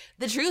 but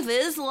the truth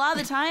is, a lot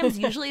of the times,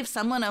 usually if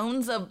someone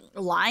owns a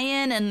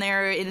lion and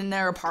they're in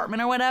their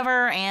apartment or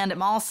whatever and it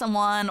mauls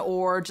someone,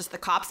 or just the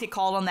cops get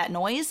called on that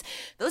noise,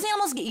 those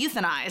animals get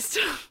euthanized.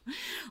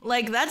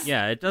 Like that's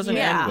it doesn't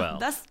end well.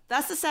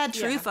 That's the sad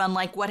truth on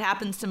like what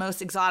happens to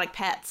most exotic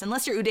pets.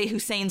 Unless you're Uday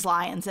Hussein's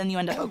lions, then you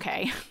end up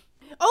okay.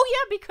 Oh,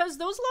 yeah, because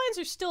those lions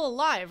are still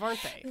alive,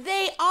 aren't they?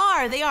 They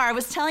are. I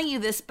was telling you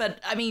this, but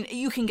I mean,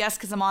 you can guess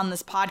because I'm on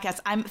this podcast.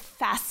 I'm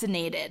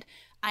fascinated.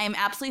 I am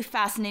absolutely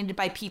fascinated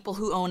by people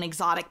who own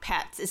exotic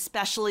pets,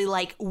 especially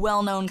like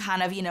well-known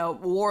kind of,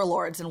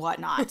 warlords and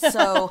whatnot.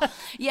 So,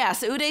 yeah,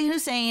 so Uday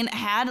Hussein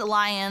had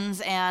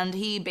lions, and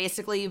he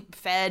basically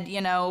fed,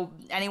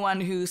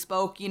 anyone who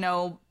spoke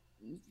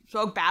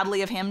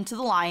badly of him to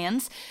the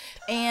lions.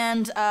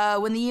 And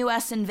when the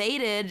U.S.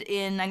 invaded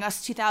in, I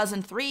guess,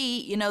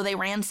 2003, they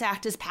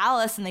ransacked his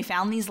palace and they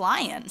found these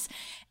lions.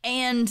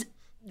 And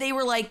they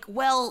were like,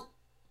 well,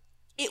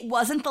 it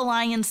wasn't the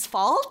lions'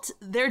 fault.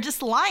 They're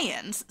just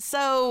lions.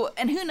 So,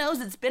 and who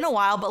knows, it's been a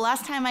while, but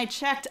last time I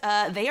checked,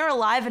 they are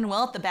alive and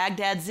well at the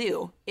Baghdad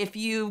Zoo. If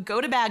you go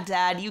to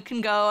Baghdad, you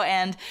can go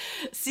and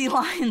see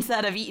lions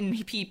that have eaten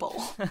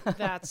people.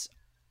 That's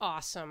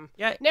awesome.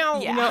 Yeah.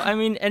 Now, you know, I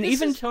mean, and This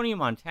even is- Tony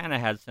Montana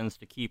had sense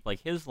to keep like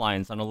his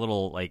lines on a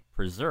little like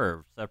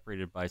preserve,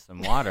 separated by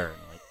some water.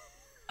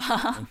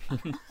 And,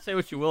 like, say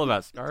what you will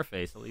about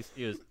Scarface, at least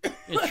he was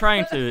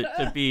trying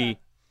to be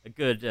a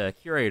good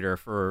curator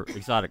for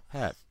exotic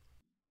pets,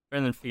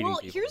 rather than feeding well,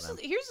 people. here's them.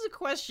 the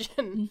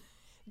question: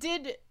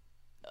 Did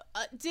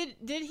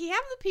he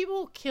have the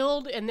people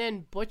killed and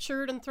then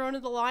butchered and thrown to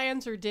the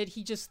lions, or did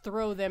he just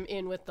throw them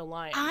in with the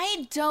lions?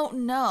 I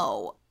don't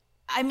know.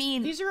 I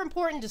mean, These are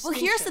important well,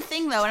 distinctions. here's the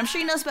thing, though, and I'm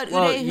sure he knows about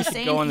Well, Uday you should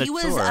Hussein. go on the he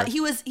was tour.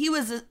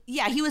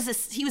 he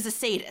was a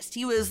sadist.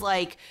 He was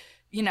like,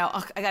 you know,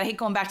 ugh, I hate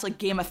going back to like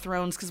Game of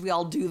Thrones because we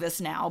all do this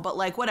now, but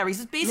like whatever.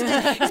 He's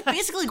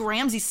basically like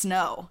Ramsay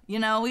Snow. You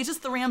know, he's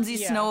just the Ramsay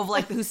Yeah. Snow of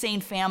like the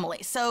Hussein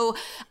family. So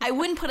I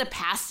wouldn't put it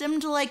past him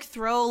to like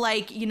throw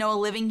like, you know, a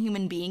living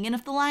human being in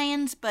with the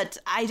lions, but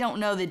I don't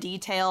know the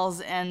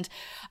details, and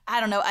I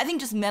don't know. I think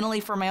just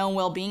mentally for my own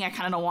well-being, I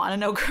kind of don't want to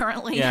know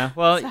currently. Yeah,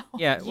 well, So-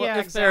 yeah. Well, Yeah,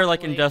 if their like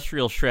exactly.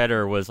 industrial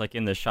shredder was like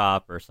in the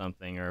shop or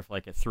something, or if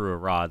like it threw a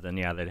rod, then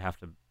yeah, they'd have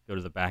to go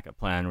to the backup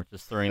plan, which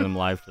is throwing them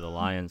live to the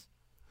lions.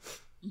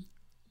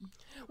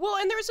 Well,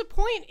 and there's a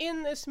point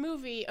in this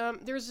movie.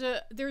 There's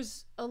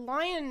a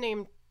lion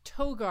named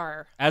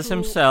Togar As who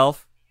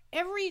himself,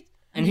 Every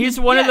and he's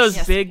one of Yes, those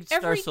yes. big star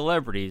Every-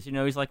 celebrities. You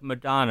know, he's like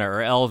Madonna or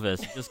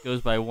Elvis. He just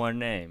goes by one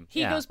name.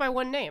 he yeah. goes by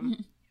one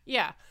name.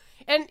 Yeah,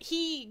 and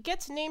he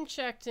gets name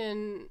checked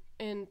in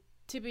Tippi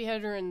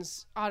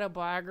Hedren's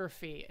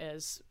autobiography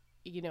as,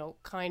 you know,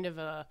 kind of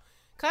a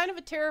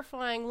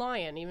terrifying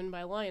lion, even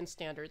by lion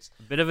standards.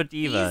 a bit of a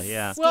diva. He's-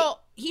 Yeah.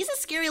 Well, he's a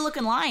scary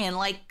looking lion.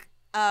 Like,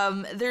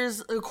 there's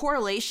a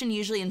correlation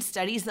usually in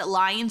studies that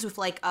lions with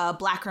like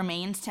black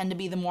remains tend to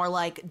be the more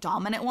like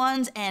dominant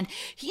ones, and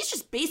he's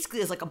just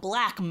basically has like a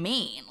black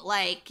mane.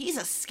 Like, he's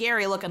a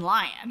scary looking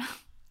lion.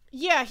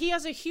 yeah, he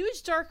has a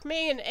huge dark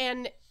mane,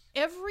 and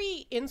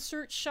every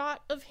insert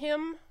shot of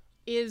him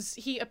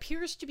he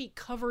appears to be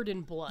covered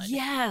in blood.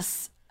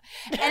 Yes.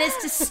 And it's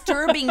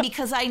disturbing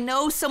because I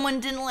know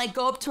someone didn't like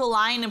go up to a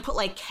lion and put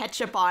like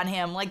ketchup on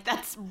him. Like,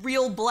 that's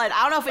real blood.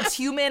 I don't know if it's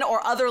human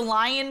or other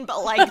lion,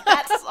 but like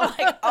that's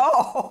like,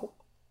 oh.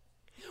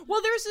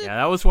 Well, there's a Yeah,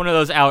 that was one of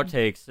those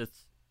outtakes.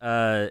 It's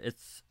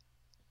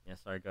yeah,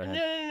 sorry, go ahead.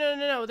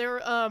 No.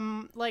 There,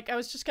 like I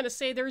was just gonna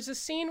say, there's a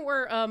scene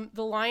where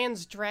the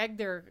lions drag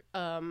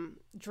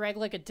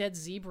like a dead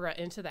zebra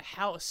into the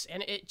house,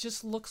 and it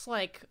just looks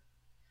like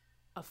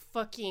a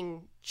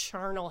fucking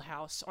charnel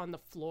house on the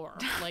floor,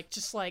 like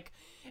just like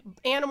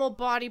animal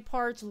body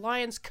parts,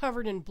 lions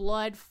covered in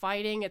blood,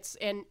 fighting. It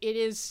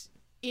is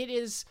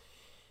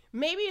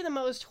maybe the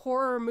most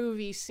horror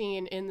movie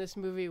scene in this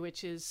movie,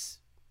 which is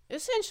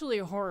essentially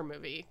a horror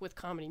movie with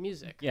comedy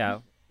music. Yeah.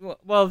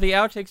 Well, the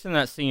outtakes in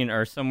that scene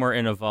are somewhere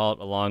in a vault,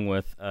 along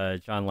with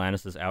John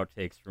Lannis's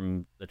outtakes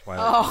from the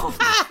Twilight.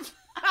 Zone.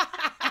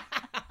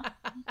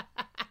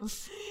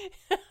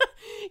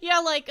 Yeah,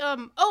 like,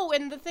 oh,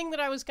 and the thing that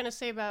I was going to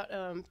say about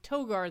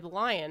Togar the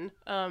lion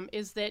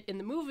is that in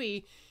the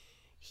movie,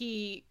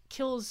 he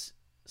kills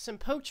some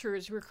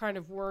poachers who are kind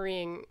of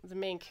worrying the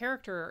main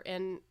character,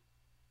 and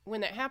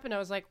when that happened, I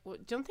was like, well,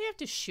 don't they have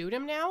to shoot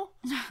him now?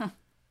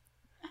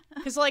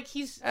 Because, like,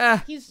 he's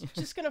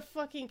just going to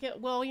fucking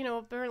get, well, you know,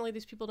 apparently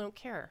these people don't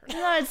care.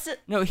 No, it's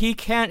No, he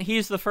can't.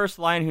 He's the first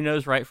lion who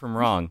knows right from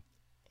wrong.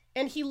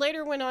 And he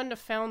later went on to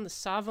found the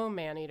Savo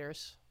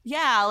man-eaters.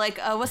 yeah, like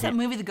what's that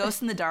movie, The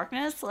Ghost in the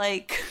Darkness?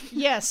 Like,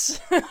 Yes.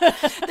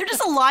 they're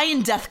just a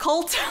lion death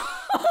cult.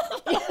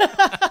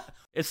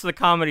 It's the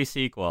comedy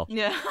sequel.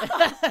 Yeah.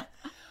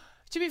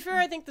 To be fair,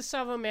 I think the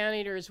Savo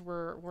man-eaters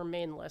were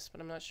mainless, but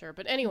I'm not sure.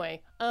 But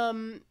anyway,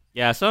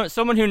 Yeah, so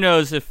someone who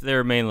knows if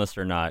they're mainless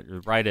or not,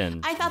 write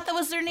in. I thought that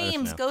was their us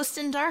names, know. Ghost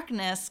in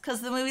Darkness,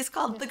 because the movie's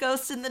called The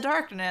Ghost in the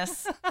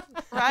Darkness.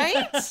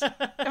 Right?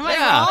 Am I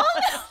Yeah.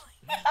 wrong?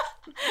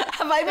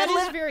 Have I that been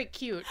is very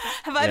cute.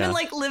 have I Yeah. been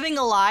like living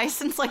a lie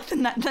since like the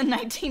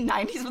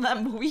 1990s when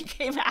that movie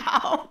came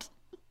out?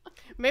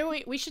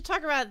 Maybe we should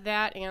talk about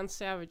that and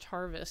Savage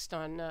Harvest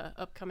on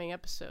upcoming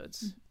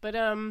episodes. But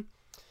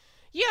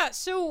yeah.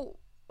 So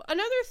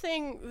another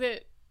thing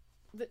that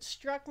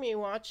struck me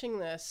watching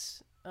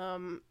this,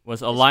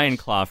 Was a lion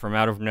claw from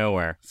out of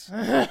nowhere.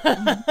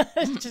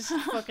 just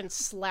fucking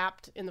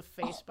slapped in the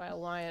face by a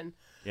lion.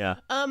 Yeah.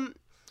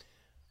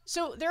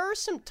 So there are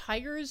some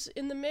tigers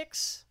in the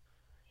mix,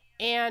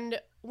 and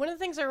one of the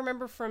things I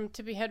remember from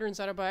Tippi Hedren's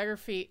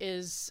autobiography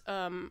is,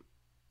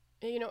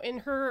 you know, in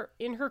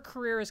her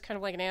career as kind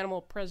of like an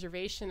animal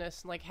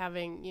preservationist, like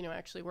having, you know,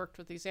 actually worked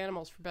with these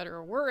animals for better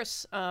or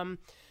worse,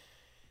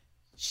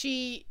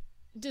 she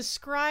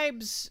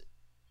describes,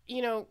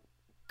 you know,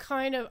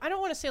 kind of, I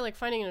don't want to say like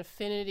finding an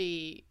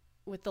affinity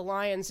with the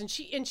lions, and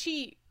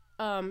she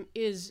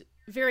is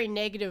very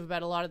negative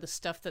about a lot of the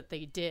stuff that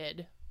they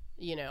did,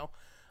 you know.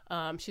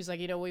 She's like,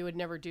 you know, we would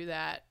never do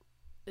that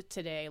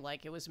today.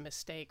 Like, it was a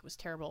mistake. It was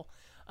terrible.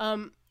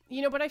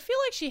 You know, but I feel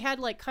like she had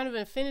like kind of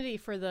an affinity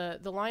for the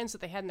lions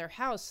that they had in their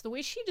house. The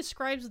way she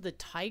describes the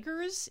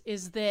tigers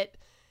is that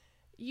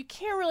you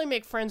can't really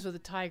make friends with a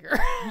tiger.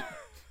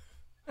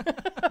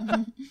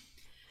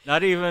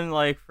 Not even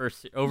like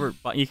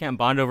you can't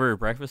bond over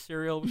breakfast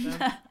cereal with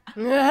them?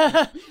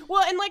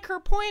 Well, and like her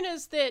point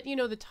is that,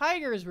 the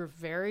tigers were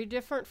very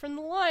different from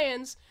the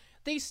lions.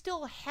 They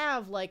still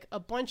have like a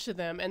bunch of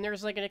them, and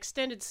there's like an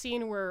extended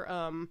scene where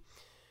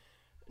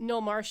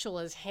Noel Marshall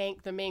as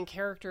Hank, the main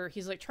character,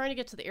 he's like trying to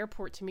get to the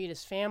airport to meet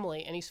his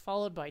family, and he's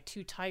followed by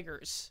 2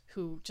 tigers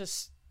who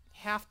just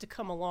have to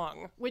come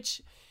along,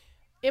 which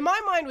in my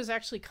mind was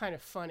actually kind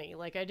of funny.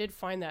 Like, I did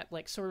find that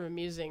like sort of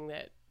amusing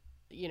that,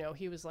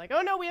 he was like,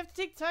 oh no, we have to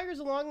take the tigers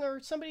along or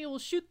somebody will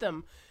shoot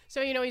them.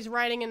 So, he's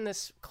riding in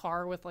this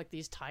car with like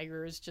these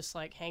tigers just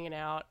like hanging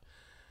out.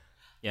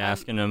 Yeah,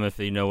 asking them if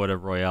they know what a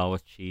Royale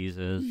with cheese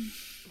is.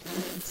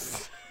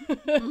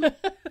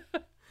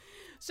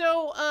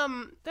 So,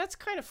 that's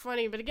kind of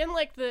funny. But again,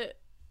 like the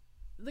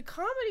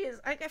comedy is,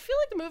 I feel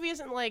like the movie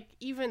isn't like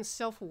even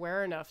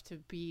self-aware enough to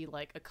be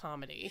like a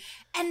comedy.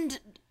 And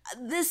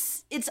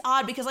it's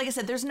odd because, like I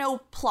said, there's no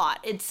plot.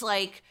 It's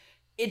like,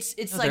 it's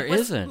like, there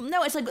isn't.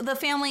 No, it's like the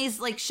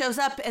family's like shows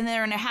up and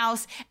they're in a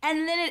house,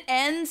 and then it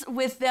ends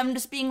with them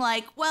just being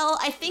like, well,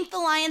 I think the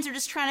lions are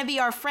just trying to be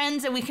our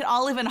friends and we can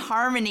all live in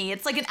harmony.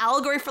 It's like an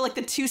allegory for like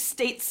the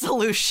 2-state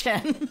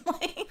solution.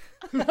 Like,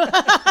 no, they're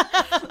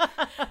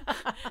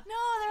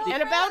all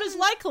And about as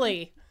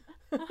likely.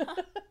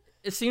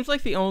 It seems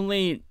like the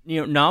only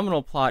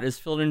nominal plot is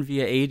filled in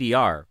via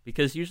ADR,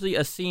 because usually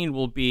a scene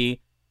will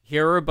be,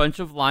 here are a bunch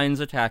of lions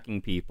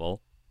attacking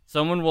people,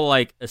 someone will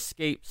like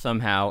escape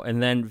somehow,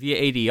 and then via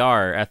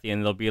ADR at the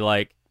end they'll be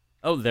like,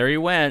 oh, there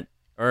you went,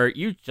 or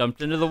you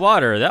jumped into the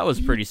water, that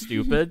was pretty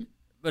stupid.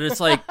 But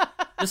it's like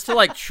just to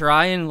like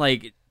try and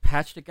like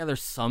patch together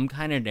some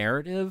kind of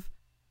narrative.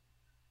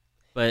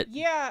 But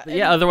yeah,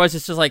 otherwise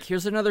it's just like,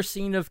 here's another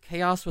scene of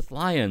chaos with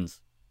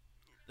lions.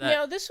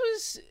 Now this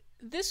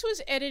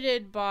was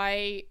edited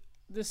by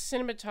the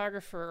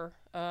cinematographer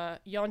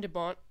Jan de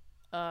Bont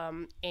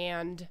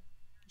and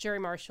Jerry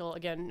Marshall,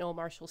 again Noel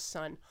Marshall's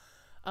son.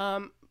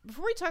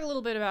 Before we talk a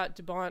little bit about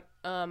de Bont,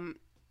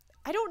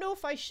 I don't know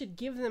if I should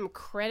give them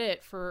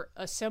credit for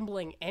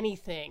assembling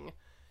anything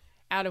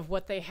out of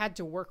what they had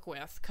to work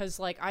with, because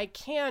like I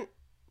can't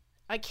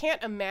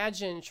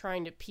imagine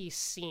trying to piece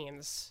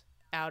scenes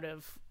out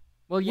of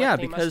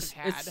because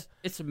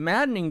it's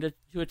maddening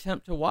to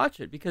attempt to watch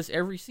it, because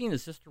every scene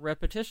is just a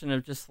repetition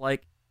of just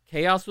like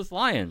chaos with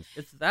lions.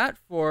 It's that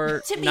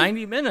for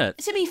 90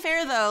 minutes. To be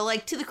fair, though,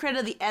 like, to the credit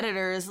of the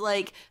editors,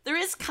 like, there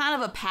is kind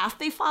of a path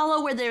they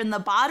follow where they're in the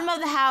bottom of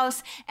the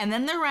house, and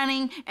then they're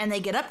running, and they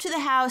get up to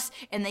the house,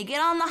 and they get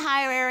on the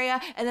higher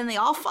area, and then they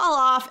all fall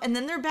off, and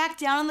then they're back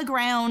down on the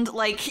ground.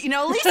 Like,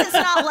 at least it's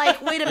not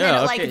like, wait a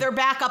minute, like, they're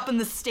back up in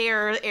the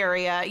stair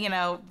area,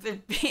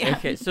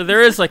 Okay, so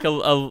there is like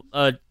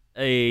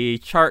a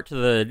chart to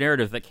the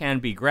narrative that can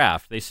be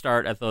graphed. They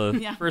start at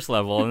the first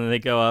level and then they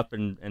go up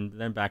and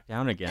then back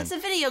down again. It's a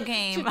video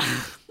game.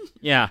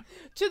 Yeah.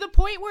 To the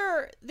point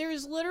where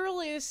there's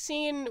literally a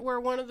scene where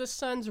one of the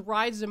sons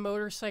rides a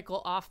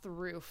motorcycle off the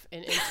roof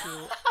and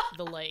into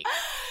the lake.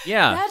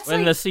 Yeah, that's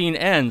when the scene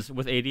ends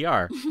with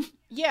ADR.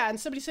 Yeah, and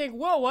somebody's saying,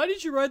 whoa, why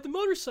did you ride the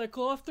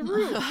motorcycle off the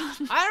roof?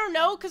 I don't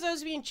know, because I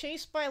was being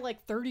chased by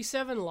like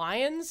 37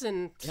 lions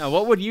and... Yeah,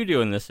 what would you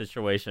do in this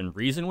situation?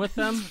 Reason with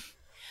them?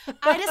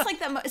 I just like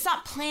that it's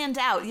not planned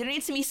out. There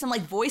needs to be some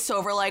like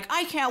voiceover, like,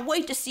 I can't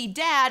wait to see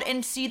Dad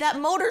and see that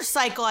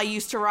motorcycle I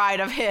used to ride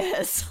of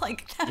his.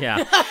 Like,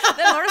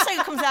 that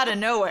motorcycle comes out of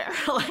nowhere.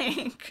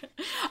 Like,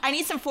 I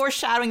need some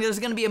foreshadowing that there's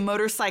going to be a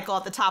motorcycle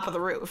at the top of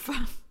the roof.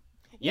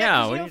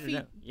 Yeah,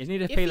 you need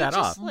to pay that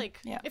off.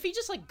 If he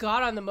just like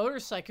got on the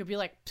motorcycle, it'd be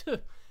like,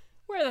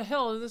 where the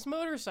hell did this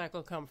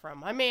motorcycle come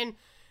from? I mean,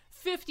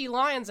 50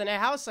 lions in a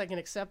house I can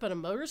accept, but a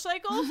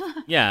motorcycle?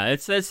 Yeah,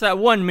 it's that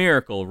one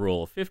miracle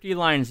rule. 50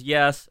 lions,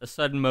 yes. A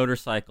sudden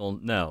motorcycle,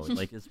 no.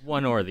 Like, it's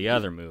one or the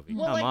other movie.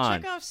 Well, Come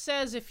on. Chekhov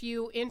says if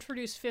you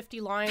introduce 50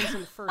 lions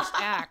in the first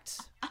act,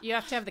 you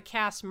have to have the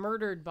cast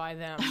murdered by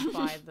them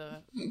by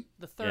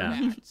the third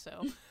act.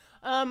 So,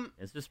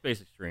 it's just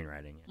basic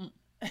screenwriting.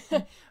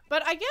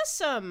 But I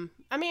guess,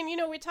 I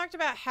mean, we talked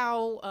about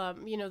how,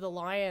 the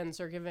lions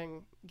are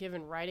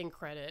given writing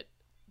credit,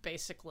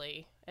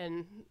 basically,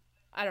 and...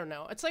 I don't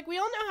know. It's like we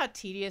all know how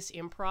tedious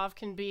improv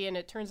can be, and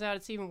it turns out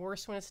it's even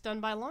worse when it's done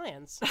by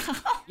lions.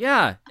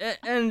 Yeah,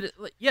 and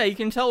you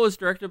can tell it was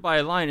directed by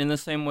a lion in the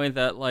same way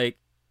that, like,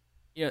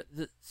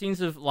 the scenes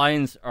of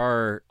lions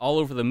are all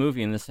over the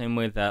movie in the same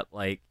way that,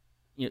 like,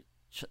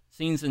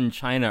 scenes in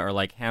China are,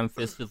 like,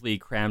 ham-fistedly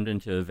crammed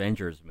into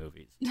Avengers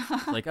movies.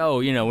 It's like, oh,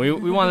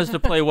 we want this to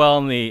play well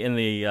in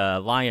the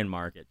lion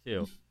market,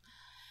 too.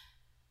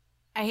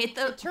 I hate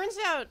the...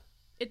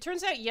 It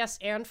turns out yes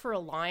and for a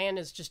lion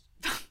is just...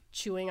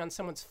 chewing on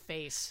someone's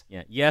face.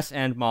 Yeah, yes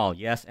and Maul,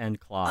 yes and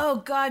Claw. Oh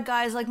God,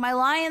 guys, like my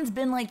lion's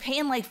been like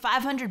paying like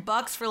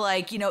 $500 for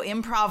like,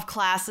 improv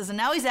classes, and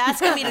now he's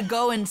asking me to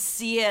go and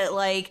see it.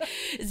 Like,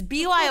 it's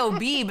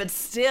BYOB, but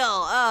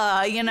still, but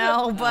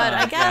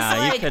I guess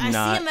I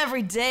see him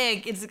every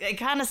day.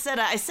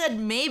 I said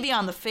maybe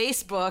on the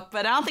Facebook,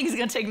 but I don't think he's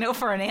gonna take no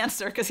for an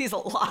answer because he's a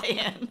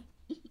lion.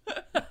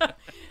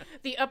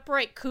 The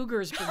Upright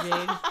Cougars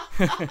Brigade.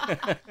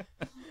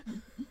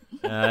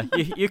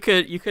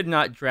 You could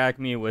not drag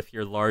me with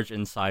your large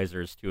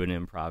incisors to an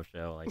improv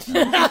show like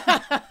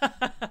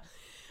that.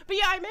 But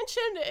yeah, I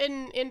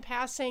mentioned in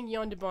passing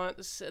Jan de Bont,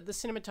 the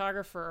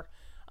cinematographer.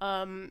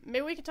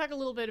 Maybe we can talk a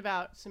little bit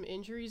about some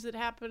injuries that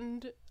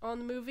happened on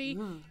the movie.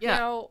 Yeah.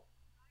 Now,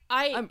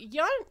 Jan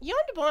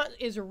de Bont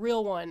is a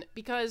real one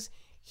because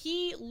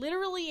he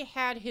literally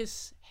had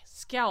his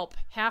scalp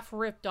half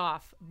ripped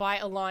off by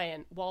a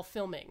lion while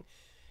filming.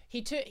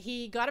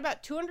 He got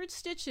about 200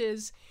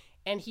 stitches,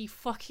 and he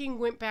fucking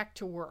went back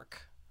to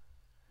work.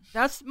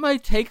 That's my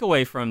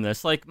takeaway from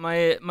this. Like,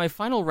 my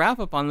final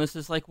wrap-up on this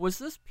is, like, was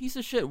this piece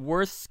of shit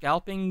worth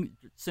scalping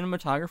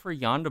cinematographer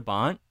Jan de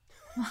Bont?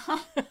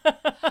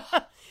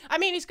 I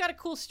mean, he's got a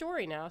cool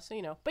story now, so,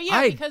 you know. But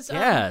yeah, because,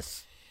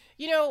 yes.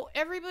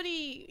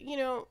 Everybody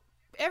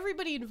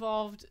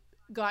involved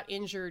got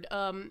injured.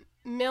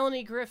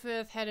 Melanie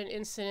Griffith had an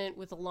incident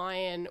with a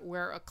lion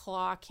where a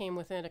claw came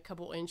within a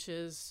couple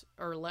inches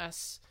or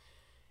less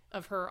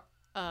of her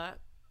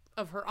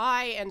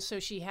eye, and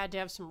so she had to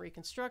have some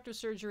reconstructive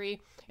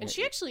surgery. And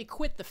she actually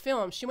quit the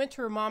film. She went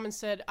to her mom and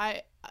said,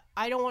 I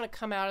don't want to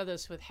come out of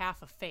this with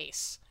half a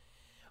face.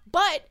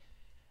 But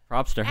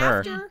props to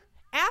her.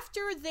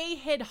 After they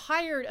had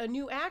hired a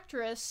new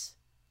actress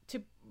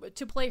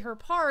to play her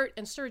part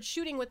and started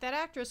shooting with that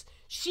actress,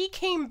 she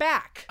came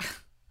back.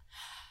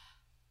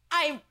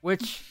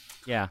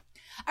 Yeah.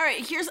 All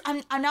right,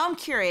 I'm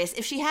curious.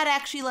 If she had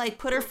actually, like,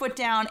 put her foot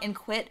down and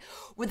quit,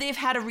 would they have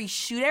had to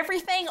reshoot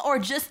everything? Or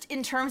just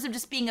in terms of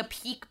just being a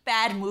peak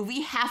bad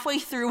movie, halfway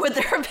through, would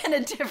there have been a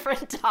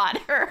different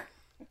daughter?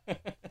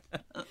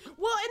 Well,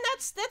 and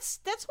that's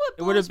what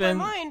blows my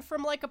mind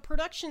from, like, a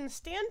production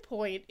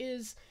standpoint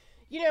is,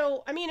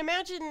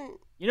 imagine...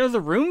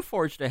 The Room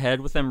forged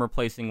ahead with them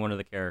replacing one of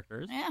the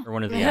characters. Yeah. Or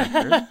one of the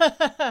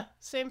actors.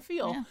 Same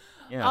feel.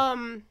 Yeah.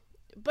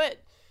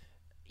 But...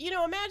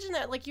 imagine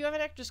that, like, you have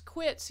an actress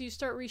quit, so you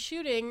start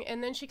reshooting,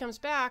 and then she comes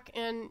back,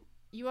 and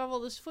you have all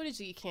this footage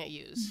that you can't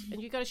use,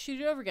 and you got to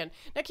shoot it over again.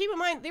 Now, keep in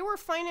mind, they were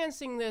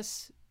financing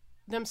this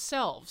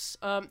themselves.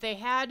 They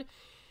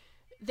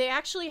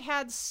actually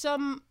had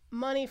some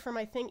money from,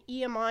 I think,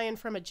 EMI and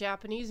from a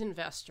Japanese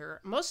investor.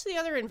 Most of the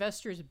other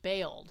investors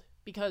bailed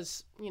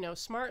because,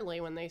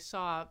 smartly, when they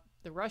saw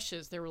the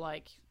rushes, they were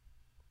like,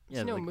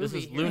 "There's no movie this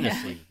is here.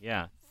 lunacy."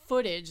 Yeah.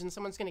 Footage, and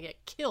someone's going to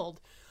get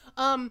killed.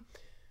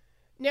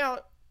 Now,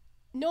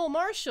 Noel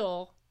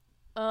Marshall,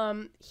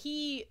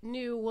 he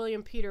knew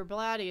William Peter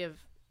Blatty of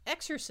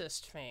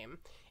Exorcist fame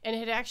and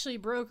had actually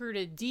brokered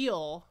a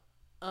deal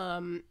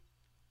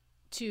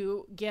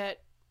to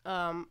get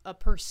a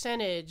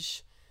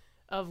percentage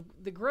of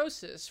the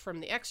grosses from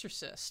The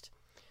Exorcist.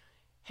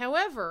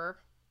 However,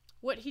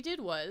 what he did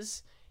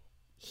was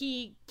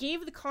he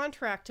gave the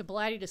contract to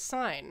Blatty to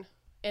sign,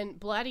 and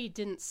Blatty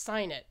didn't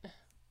sign it.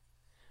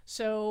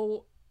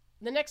 So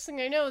the next thing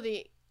I know,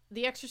 The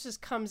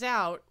Exorcist comes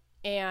out,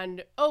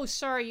 and, oh,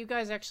 sorry, you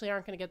guys actually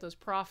aren't going to get those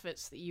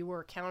profits that you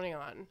were counting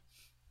on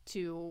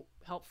to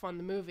help fund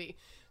the movie.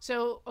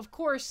 So, of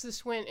course,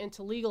 this went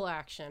into legal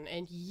action,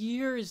 and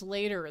years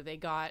later they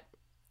got,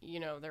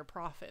 their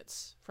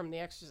profits from The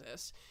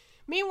Exorcist.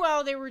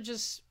 Meanwhile, they were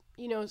just,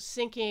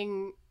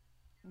 sinking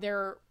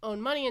their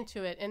own money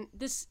into it, and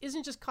this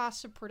isn't just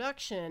costs of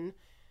production,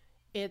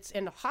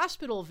 and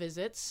hospital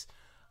visits.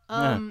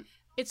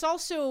 It's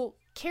also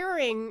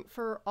caring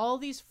for all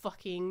these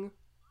fucking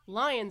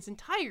lions and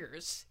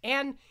tigers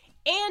and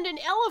an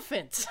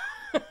elephant.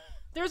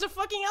 There's a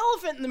fucking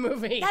elephant in the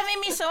movie. That made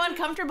me so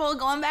uncomfortable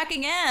going back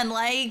again.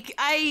 Like,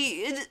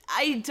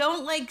 I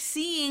don't like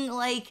seeing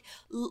like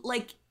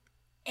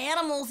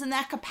animals in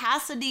that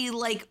capacity,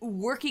 like,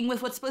 working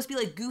with what's supposed to be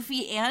like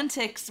goofy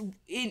antics.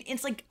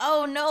 It's like,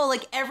 oh no,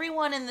 like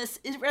everyone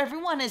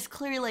is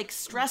clearly like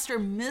stressed or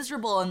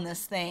miserable in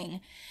this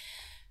thing.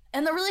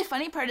 And the really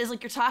funny part is,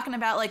 like, you're talking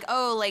about, like,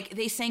 oh, like,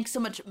 they sank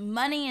so much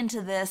money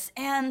into this,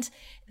 and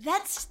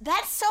that's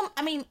so,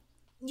 I mean,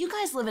 you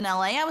guys live in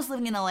LA. I was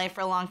living in LA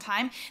for a long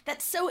time.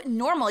 That's so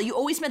normal. You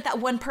always met that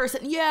one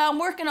person. Yeah, I'm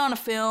working on a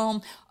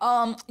film.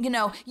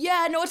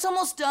 Yeah, no, it's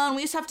almost done.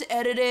 We just have to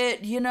edit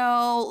it,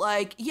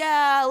 like,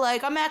 yeah,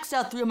 like, I maxed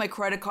out 3 of my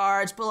credit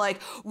cards, but, like,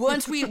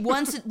 once we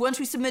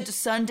submit to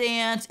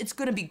Sundance, it's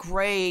going to be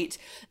great.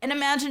 And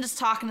imagine just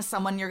talking to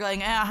someone, you're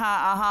going,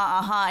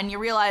 and you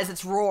realize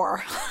it's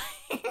Roar.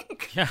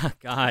 Yeah,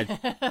 God.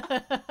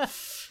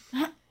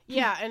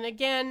 Yeah, and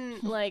again,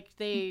 like,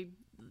 they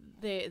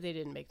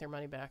didn't make their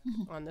money back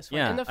on this one.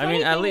 Yeah, And the funny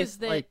thing at least, is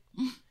that, like,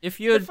 if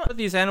you had put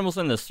these animals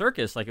in the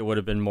circus, like, it would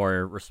have been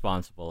more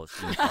responsible, it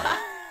seems like.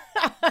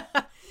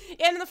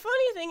 And the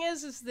funny thing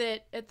is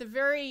that at the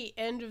very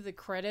end of the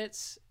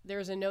credits,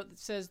 there's a note that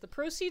says, "The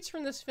proceeds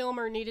from this film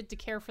are needed to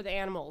care for the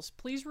animals.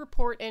 Please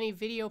report any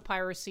video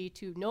piracy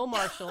to Noel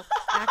Marshall,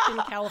 Acton,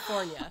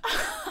 California."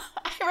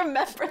 I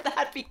remember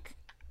that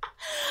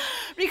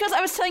because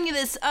I was telling you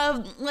this,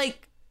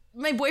 like,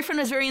 my boyfriend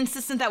was very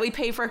insistent that we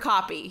pay for a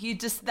copy.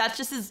 That's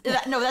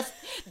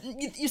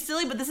you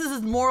silly, but this is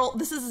his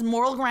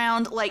moral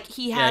ground. Like,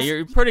 he has. Yeah,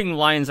 you're putting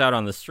lions out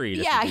on the street.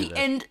 Yeah,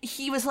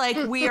 he was like,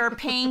 we are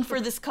paying for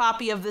this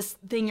copy of this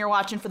thing you're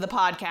watching for the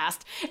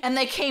podcast. And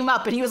they came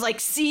up and he was like,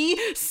 see,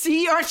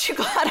 aren't you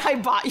glad I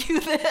bought you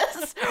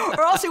this?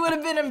 Or else you would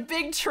have been in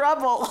big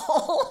trouble.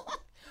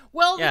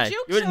 Well, yeah, the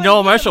joke's on Noel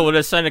him. Marshall would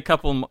have sent a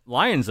couple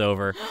lions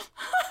over.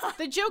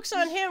 The joke's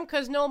on him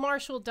because Noel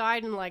Marshall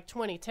died in like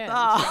 2010.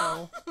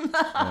 Oh. So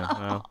Yeah,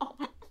 well,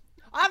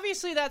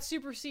 obviously that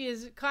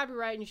supersedes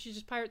copyright, and you should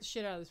just pirate the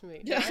shit out of this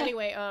movie. But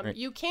anyway, Right.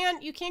 you can't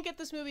get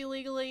this movie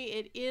legally.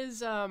 It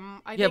is I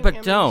Yeah, think but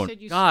Emily don't.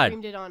 said you God.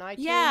 streamed it on iTunes.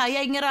 Yeah, you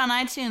can get it on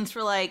iTunes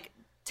for like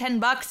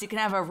 $10. You can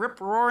have a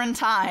rip-roaring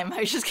time.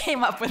 I just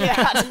came up with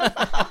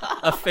that.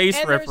 a face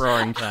And rip there's-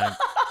 roaring time.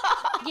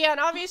 Yeah,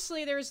 and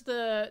obviously there's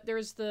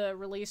the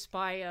release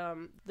by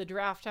the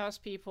Draft House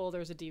people.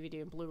 There's a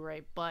DVD and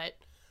Blu-ray, but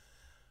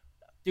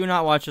Do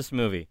not watch this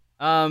movie.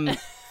 The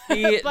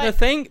But-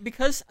 thing,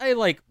 because I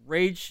like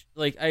rage,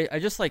 like I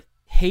just like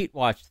hate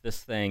watched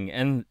this thing,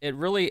 and it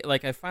really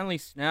like I finally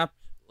snapped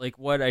like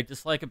what I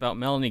dislike about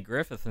Melanie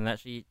Griffith, and that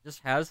she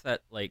just has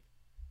that like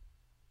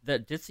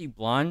that ditzy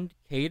blonde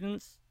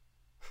cadence.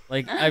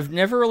 Like I've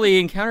never really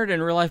encountered it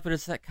in real life, but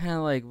it's that kind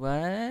of like,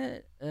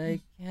 what?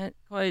 I can't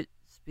quite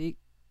speak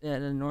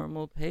at a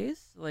normal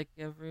pace like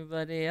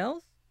everybody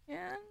else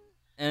can,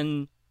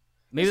 and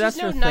maybe this that's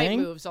is no her night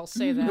thing. moves. I'll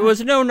say that. It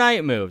was no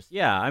night moves.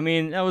 Yeah, I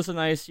mean that was a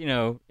nice,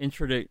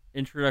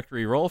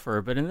 introductory role for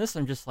her. But in this,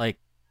 I'm just like,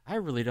 I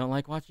really don't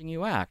like watching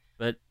you act.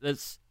 But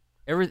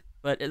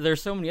But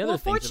there's so many other well,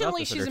 things about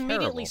fortunately, this that she's are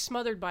immediately terrible.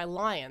 smothered by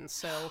lions.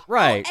 So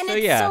Right. And so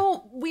it's yeah.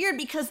 so weird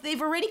because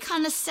they've already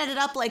kind of set it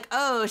up like,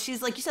 oh,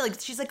 she's like you said, like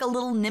she's like a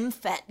little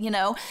nymphette, you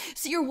know?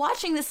 So you're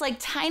watching this like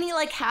tiny,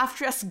 like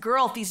half-dressed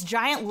girl with these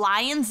giant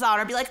lions on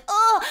her be like,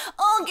 oh,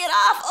 get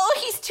off.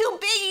 Oh, he's too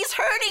big. He's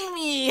hurting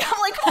me. I'm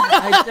like, what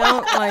I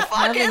don't the like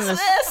fuck having is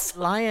this?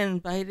 lion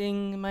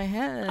biting my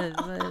head.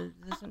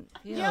 It doesn't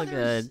feel yeah,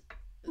 good.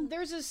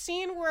 there's a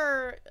scene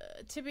where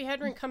Tippi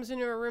Hedren comes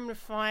into a room to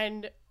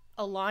find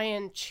a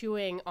lion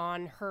chewing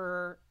on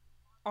her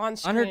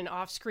on-screen and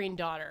off-screen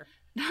daughter.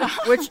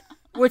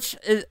 Which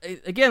is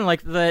again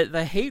like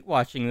the hate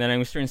watching that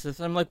I'm experiencing.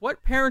 I'm like,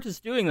 what parent is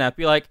doing that?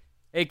 Be like,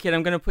 hey kid,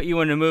 I'm gonna put you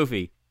in a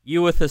movie.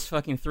 You with this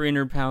fucking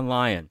 300-pound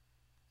lion,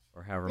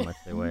 or however much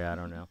they weigh. I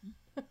don't know.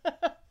 I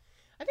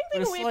think they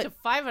But can weigh up to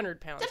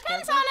 500 pounds.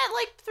 Depends can't on it.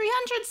 Like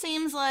 300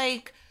 seems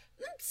like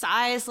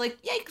size. Like,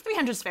 yeah,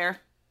 300's fair.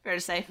 Fair to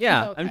say.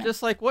 Yeah, Okay. I'm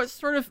just like, what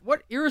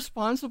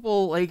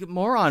irresponsible like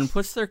moron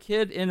puts their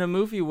kid in a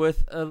movie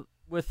with a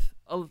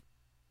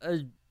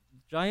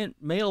giant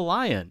male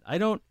lion?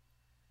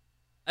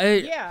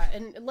 Yeah,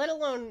 and let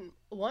alone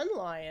one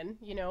lion,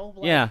 you know.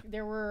 Like, Yeah.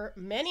 There were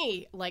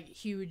many like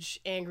huge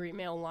angry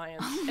male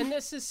lions, and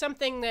this is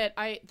something that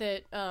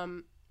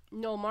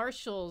Noel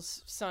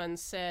Marshall's son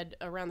said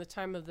around the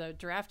time of the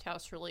Draft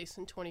House release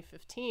in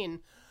 2015.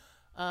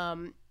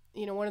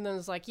 You know, one of them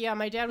was like, "Yeah,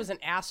 my dad was an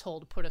asshole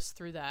to put us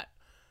through that."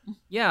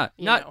 Yeah,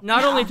 You not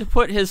know. only to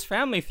put his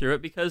family through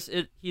it because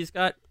he's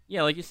got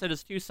like you said,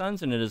 his two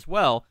sons in it as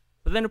well,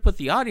 but then to put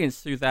the audience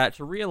through that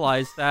to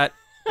realize that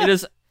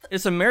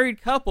it's a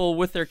married couple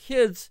with their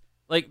kids,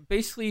 like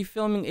basically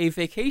filming a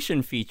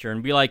vacation feature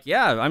and be like,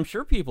 yeah, I'm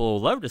sure people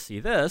will love to see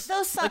this.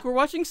 Like we're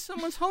watching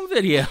someone's home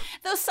video.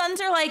 Those sons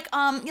are like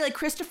like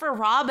Christopher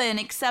Robin,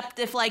 except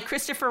if like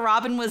Christopher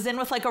Robin was in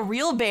with like a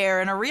real bear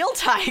and a real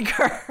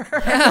tiger.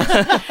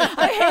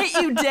 I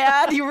hate you,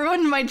 Dad. You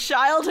ruined my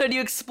childhood.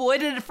 You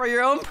exploited it for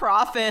your own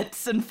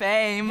profits and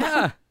fame.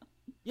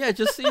 Yeah,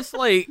 just these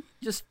like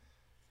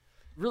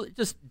really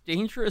just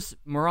dangerous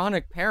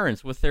moronic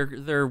parents with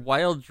their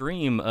wild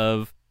dream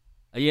of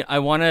I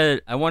want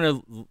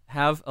to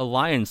have a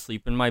lion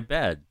sleep in my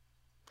bed.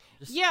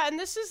 Yeah, and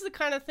this is the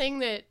kind of thing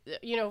that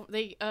you know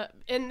they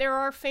and there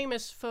are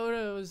famous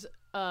photos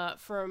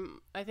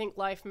from I think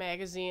Life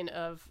magazine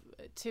of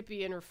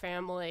Tippi and her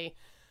family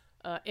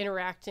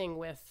interacting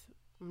with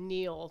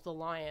Neil the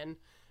lion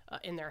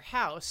in their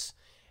house.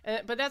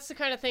 But that's the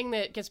kind of thing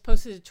that gets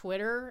posted to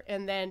Twitter,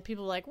 and then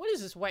people are like, "What is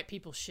this white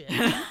people shit?"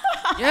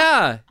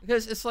 Yeah,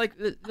 because it's like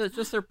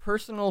just their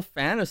personal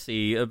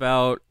fantasy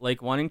about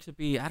like wanting to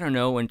be, I don't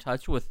know, in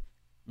touch with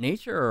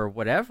nature or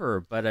whatever.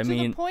 But I to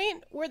mean, the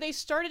point where they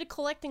started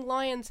collecting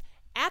lions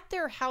at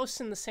their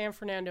house in the San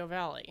Fernando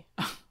Valley.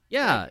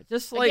 yeah,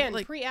 just like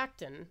Again,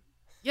 pre-Acton.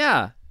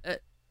 yeah.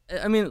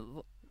 I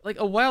mean, like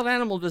a wild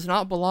animal does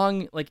not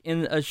belong like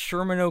in a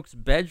Sherman Oaks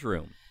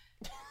bedroom.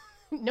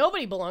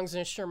 Nobody belongs in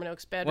a Sherman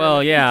Oaks bedroom.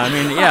 Well, yeah,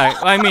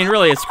 I mean,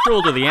 really, it's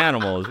cruel to the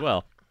animal as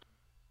well.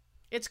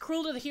 It's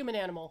cruel to the human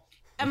animal.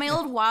 At my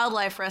old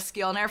wildlife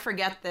rescue, I'll never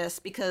forget this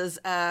because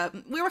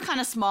we were kind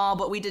of small,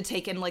 but we did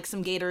take in like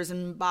some gators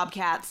and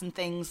bobcats and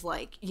things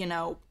like, you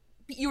know,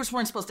 you just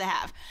weren't supposed to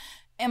have.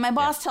 And my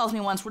boss tells me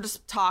once, we're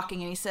just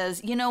talking, and he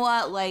says, you know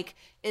what, like,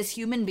 as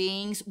human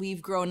beings,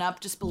 we've grown up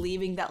just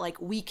believing that,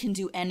 like, we can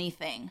do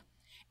anything.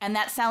 And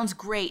that sounds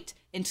great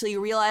until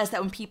you realize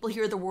that when people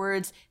hear the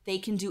words, they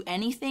can do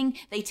anything,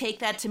 they take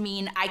that to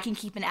mean I can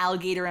keep an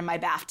alligator in my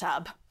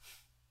bathtub.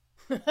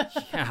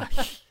 Yeah.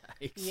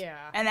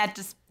 Yeah. And that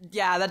just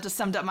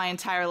summed up my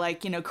entire,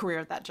 career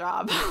at that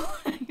job.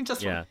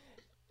 Yeah.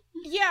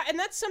 Yeah, and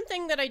that's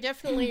something that I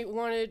definitely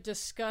want to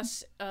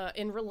discuss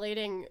in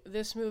relating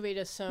this movie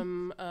to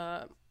some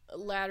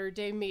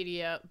latter-day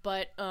media.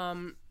 But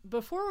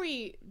before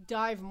we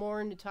dive more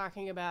into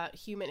talking about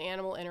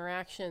human-animal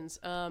interactions,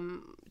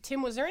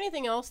 Tim, was there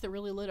anything else that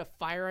really lit a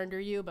fire under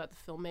you about the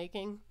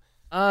filmmaking?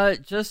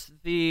 Just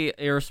the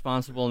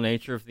irresponsible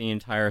nature of the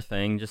entire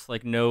thing. Just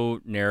like no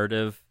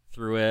narrative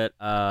through it.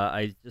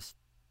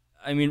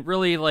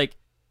 Really, like,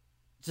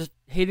 just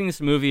hating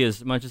this movie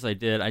as much as I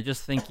did, I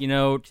just think,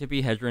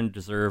 Tippi Hedren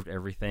deserved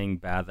everything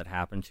bad that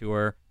happened to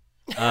her.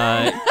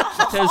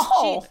 Because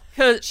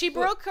she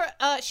broke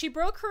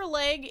her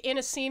leg in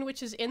a scene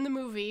which is in the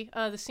movie.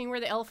 The scene where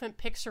the elephant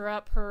picks her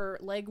up, her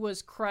leg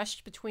was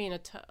crushed between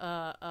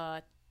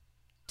a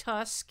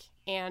tusk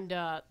and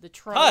the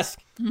trunk.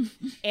 Tusk!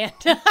 And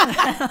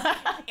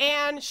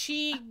and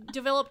she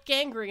developed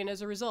gangrene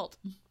as a result.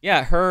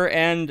 Yeah, her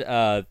and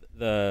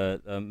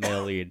the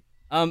male lead.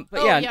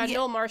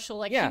 Noel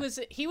Marshall. Yeah.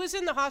 He was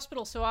in the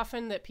hospital so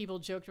often that people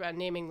joked about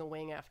naming the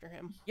wing after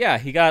him. Yeah,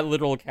 he got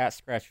literal cat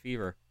scratch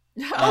fever.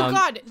 Oh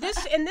God,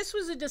 this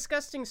was a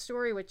disgusting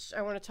story which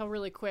I want to tell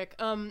really quick.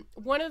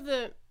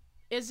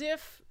 As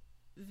if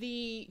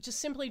just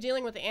simply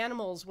dealing with the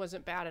animals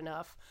wasn't bad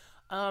enough.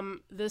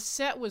 The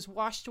set was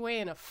washed away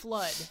in a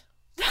flood.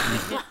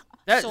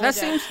 That's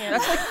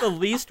like the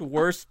least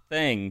worst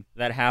thing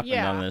that happened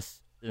on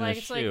this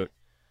shoot. Like,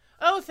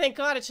 oh, thank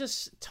God! It's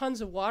just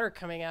tons of water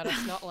coming out.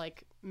 It's not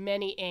like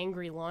many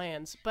angry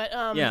lions. But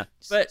So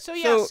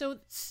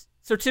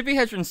Tippi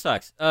Hedren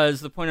sucks. Is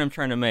the point I'm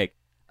trying to make?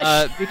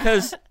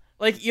 Because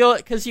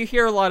you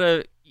hear a lot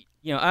of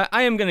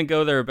I am gonna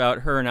go there about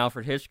her and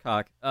Alfred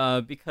Hitchcock.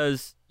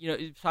 Because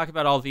you talk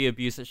about all the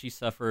abuse that she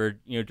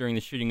suffered during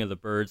the shooting of the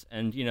birds,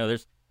 and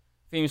there's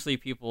famously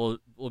people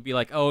will be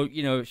like, oh,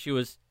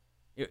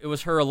 it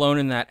was her alone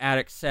in that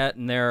attic set,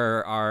 and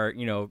there are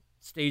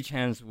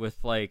stagehands with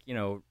like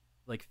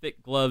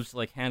thick gloves,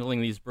 like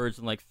handling these birds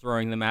and like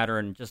throwing them at her,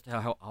 and just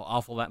how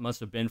awful that must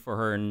have been for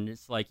her. And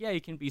it's like, yeah,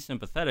 you can be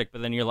sympathetic,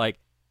 but then you're like,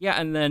 yeah,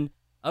 and then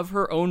of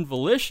her own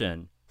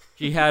volition,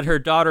 she had her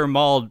daughter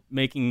mauled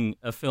making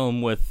a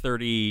film with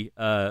 30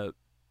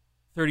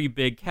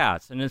 big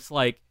cats, and it's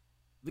like,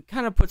 it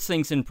kind of puts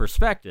things in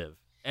perspective.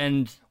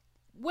 And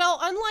well,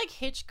 unlike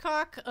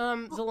Hitchcock,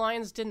 the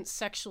lions didn't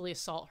sexually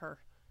assault her.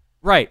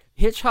 Right,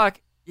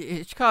 Hitchcock,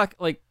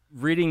 like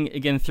reading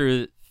again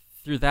through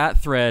that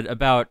thread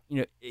about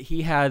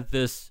he had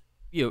this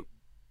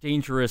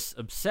dangerous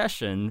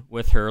obsession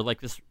with her,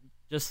 like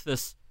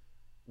this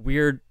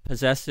weird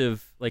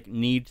possessive like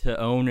need to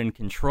own and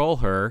control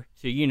her,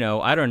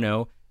 to I don't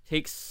know,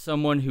 take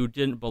someone who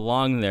didn't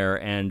belong there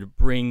and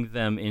bring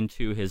them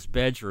into his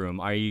bedroom.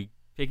 Are you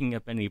picking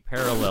up any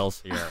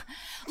parallels here?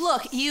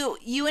 Look,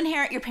 you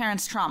inherit your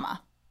parents'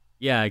 trauma.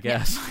 Yeah, I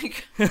guess.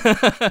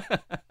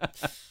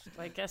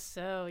 I guess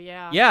so,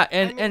 yeah. Yeah,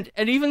 and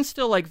even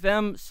still, like,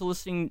 them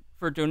soliciting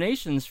for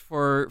donations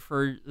for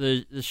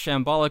the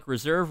Shambolic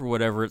Reserve or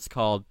whatever it's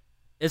called,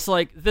 it's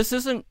like, this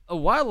isn't a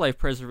wildlife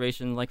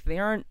preservation. Like, they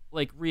aren't,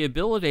 like,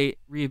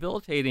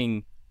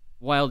 rehabilitating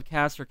wild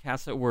cats or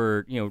cats that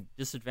were,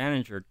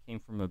 disadvantaged or came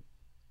from a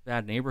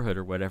bad neighborhood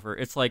or whatever.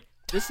 It's like,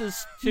 this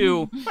is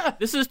to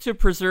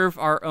preserve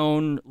our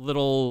own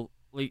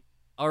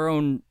our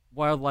own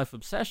wildlife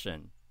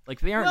obsession. Like,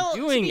 they aren't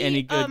doing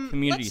any good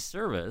community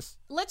service.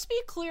 Let's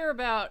be clear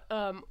about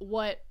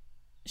what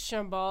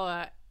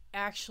Shambhala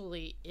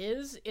actually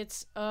is.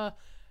 It's a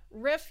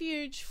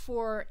refuge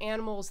for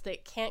animals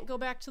that can't go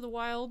back to the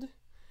wild.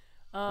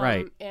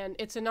 Right. And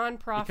it's a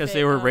nonprofit. Because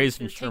they were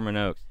raised in Sherman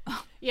Oaks.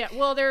 Yeah,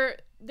 well, they're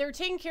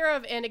taken care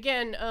of, and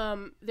again,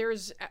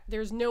 there's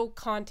no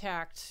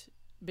contact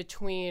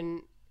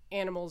between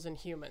animals and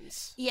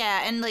humans.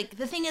 Yeah, and like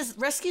the thing is,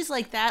 rescues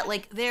like that,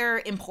 like,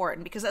 they're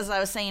important because, as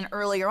I was saying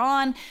earlier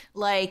on,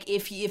 like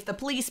if the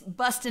police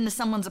bust into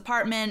someone's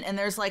apartment and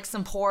there's like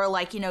some poor,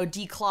 like,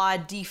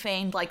 declawed,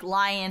 defamed like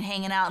lion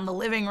hanging out in the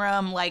living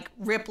room, like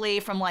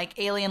Ripley from like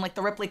Alien, like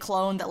the Ripley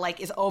clone that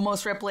like is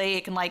almost Ripley,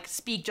 it can like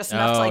speak just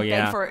enough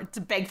to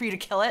beg for you to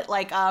kill it.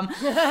 Like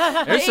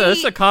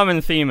it's a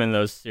common theme in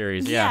those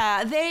series.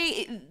 Yeah,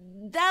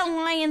 that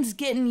lion's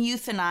getting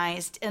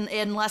euthanized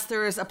unless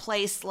there is a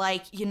place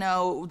like,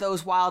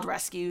 those wild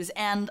rescues.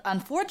 And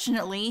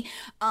unfortunately,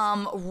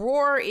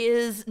 Roar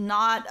is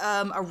not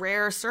a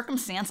rare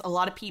circumstance. A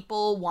lot of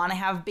people want to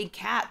have big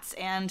cats.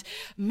 And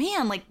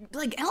man, like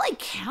LA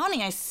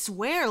County, I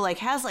swear, like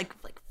has like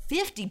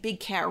 50 big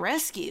cat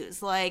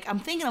rescues. Like, I'm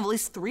thinking of at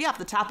least 3 off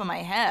the top of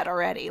my head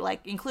already, like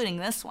including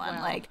this one.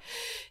 Wow. Like,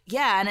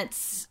 yeah, and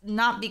it's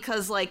not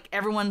because like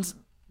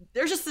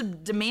there's just a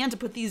demand to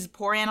put these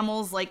poor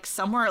animals like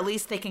somewhere at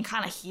least they can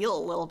kind of heal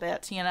a little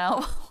bit,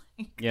 Yeah.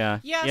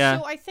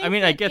 So I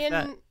think I get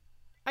that.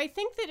 I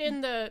think that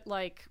in the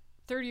like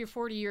 30 or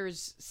 40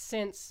 years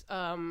since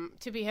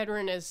Tippi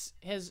Hedren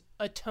has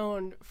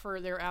atoned for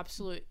their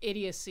absolute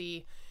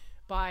idiocy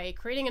by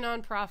creating a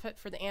nonprofit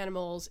for the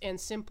animals and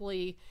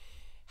simply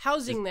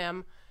housing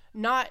them,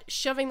 not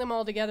shoving them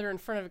all together in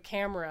front of a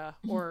camera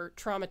or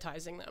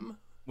traumatizing them.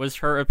 Was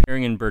her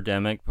appearing in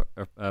Birdemic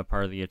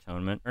part of the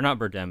atonement? Or not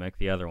Birdemic,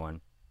 the other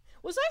one.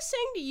 Was I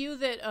saying to you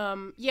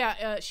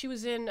that, she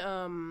was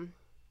in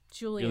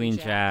Julie and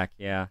Jack,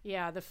 yeah.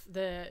 Yeah,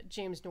 the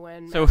James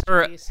Nguyen So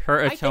masterpiece. her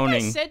atoning... I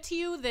think I said to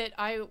you that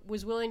I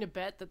was willing to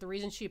bet that the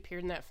reason she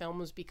appeared in that film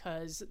was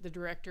because the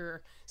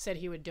director said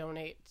he would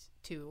donate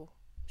to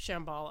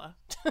Shambhala.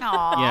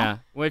 Aww. Yeah,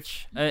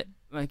 which,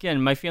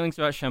 again, my feelings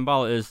about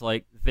Shambhala is,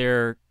 like,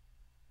 they're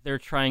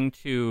trying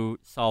to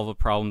solve a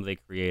problem they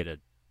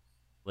created.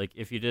 Like,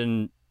 if you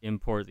didn't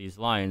import these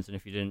lions, and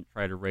if you didn't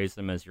try to raise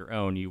them as your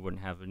own, you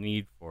wouldn't have a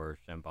need for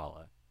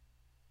Shambhala.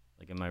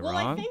 Like, am I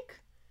wrong?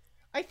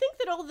 I think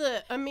that all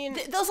the,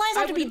 those lions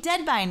have to be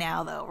dead by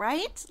now, though,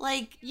 right?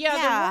 Like,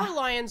 yeah, the Roar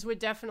lions would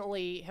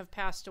definitely have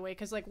passed away,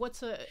 because, like, the ones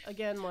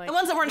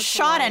that weren't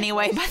shot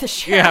anyway by the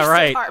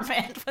sheriff's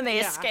department when they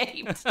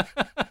escaped.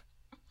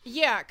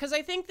 Yeah, because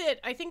I think that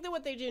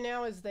what they do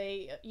now is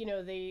they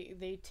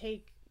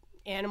take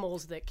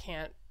animals that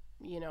can't,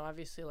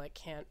 obviously, like,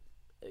 can't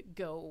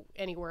go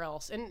anywhere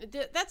else, and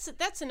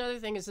that's another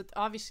thing, is that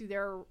obviously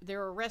there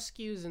are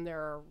rescues and there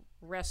are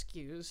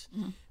rescues,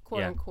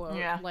 quote unquote,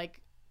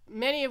 like,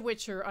 many of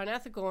which are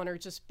unethical and are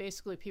just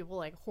basically people,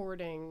 like,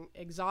 hoarding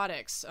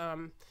exotics.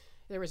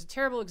 There was a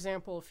terrible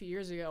example a few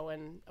years ago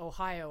in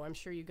Ohio, I'm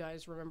sure you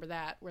guys remember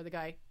that, where the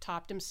guy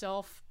topped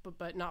himself,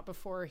 but not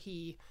before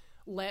he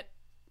let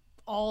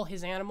all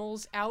his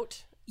animals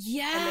out.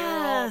 Yes. And they were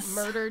all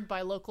murdered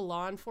by local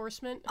law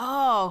enforcement.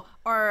 Oh,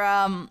 or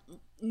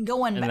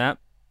going and back.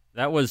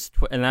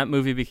 And that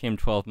movie became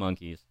 12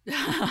 Monkeys.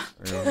 Well,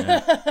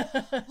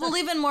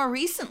 even more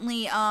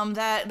recently,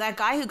 that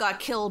guy who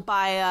got killed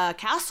by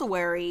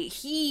cassowary,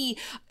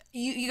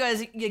 you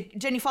guys,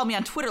 Jenny followed me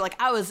on Twitter,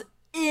 like, I was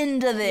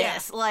into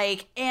this,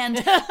 like,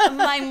 and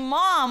my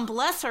mom,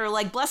 bless her,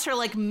 like,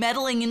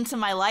 meddling into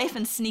my life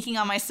and sneaking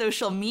on my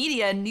social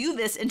media, knew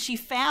this, and she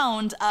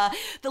found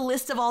the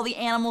list of all the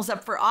animals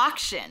up for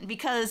auction,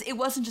 because it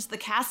wasn't just the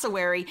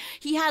cassowary.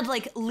 He had,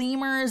 like,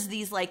 lemurs,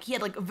 he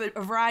had, like, a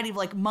variety of,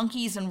 like,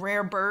 monkeys and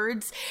rare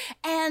birds,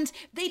 and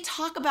they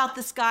talk about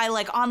this guy,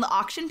 like, on the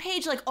auction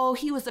page, like, oh,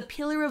 he was a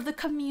pillar of the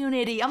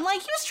community. I'm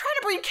like, he was trying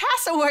to breed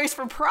cassowaries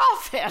for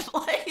profit.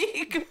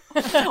 Like,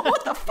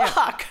 what the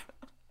fuck?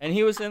 And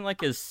he was in,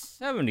 like, his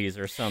 70s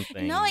or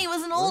something. No, he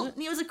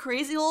was a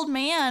crazy old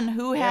man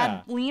who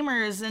had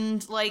lemurs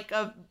and, like,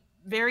 a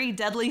very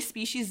deadly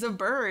species of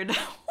bird.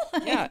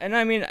 Yeah,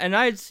 and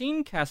I'd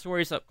seen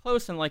cassowaries up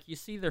close, and, like, you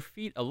see their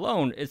feet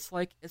alone, it's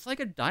like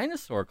a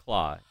dinosaur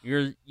claw.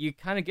 You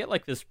kind of get,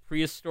 like, this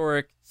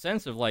prehistoric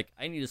sense of, like,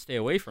 I need to stay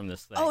away from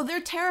this thing. Oh,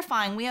 they're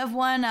terrifying. We have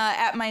one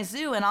at my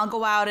zoo, and I'll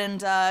go out and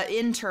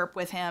interp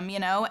with him,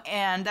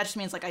 and that just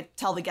means, like, I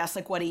tell the guests,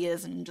 like, what he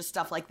is and just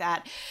stuff like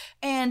that.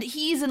 And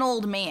he's an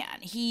old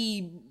man.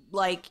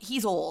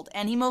 He's old,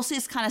 and he mostly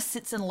just kind of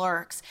sits and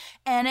lurks.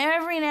 And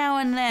every now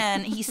and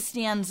then he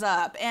stands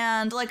up.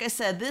 And like I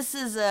said, this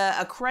is a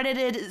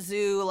accredited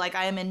zoo. Like,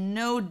 I am in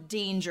no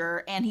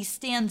danger. And he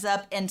stands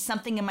up, and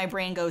something in my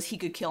brain goes, he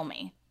could kill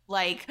me.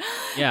 Like,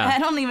 I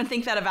don't even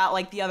think that about,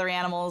 like, the other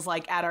animals,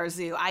 like, at our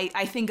zoo.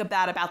 I think of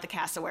that about the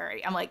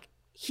cassowary. I'm like,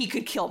 he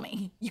could kill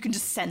me. You can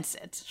just sense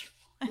it.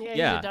 Yeah,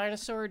 you're a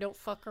dinosaur. Don't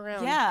fuck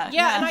around.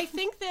 Yeah. And I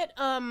think that,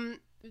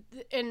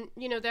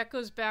 that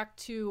goes back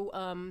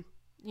to,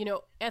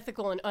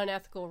 ethical and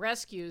unethical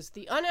rescues.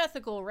 The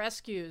unethical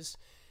rescues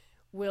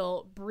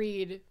will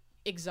breed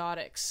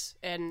exotics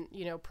and,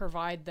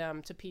 provide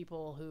them to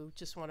people who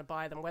just want to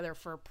buy them, whether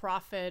for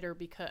profit or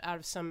because out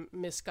of some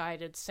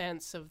misguided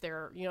sense of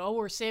their,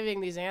 we're saving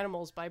these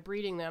animals by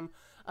breeding them.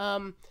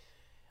 I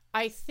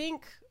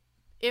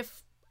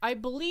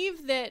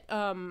believe that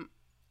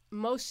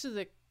most of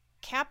the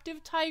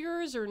captive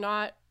tigers are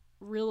not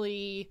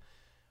really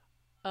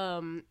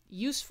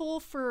useful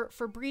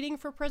for breeding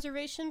for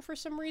preservation for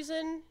some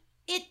reason.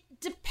 It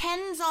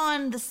depends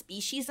on the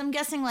species, I'm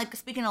guessing. Like,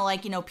 speaking of,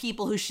 like,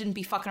 people who shouldn't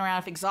be fucking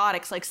around with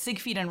exotics, like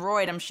Siegfried and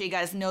Roy, I'm sure you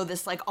guys know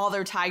this, like, all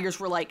their tigers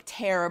were, like,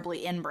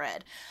 terribly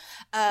inbred.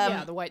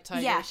 The white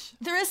tigers. Yeah,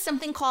 there is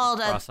something called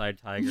cross-eyed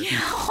tiger. Yeah,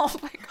 oh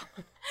my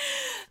god.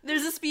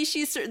 There's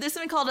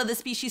something called the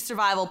species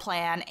survival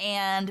plan,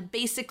 and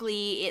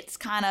basically it's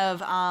kind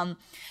of I'd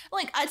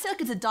say,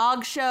 like, it's a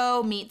dog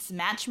show meets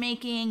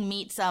matchmaking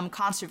meets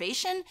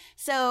conservation.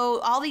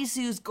 So all these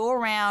zoos go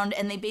around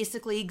and they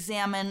basically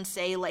examine,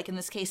 say, like in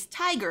this case,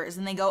 tigers,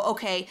 and they go,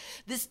 okay,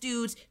 this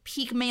dude's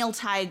peak male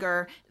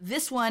tiger,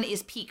 this one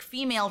is peak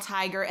female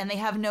tiger, and they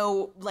have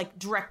no, like,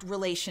 direct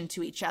relation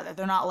to each other.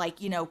 They're not like,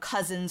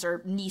 cousins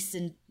or niece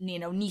and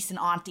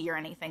auntie or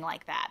anything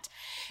like that.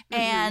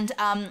 Mm-hmm. And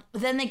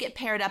then they get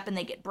paired up and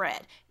they get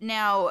bred.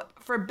 Now,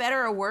 for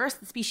better or worse,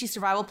 the species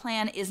survival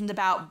plan isn't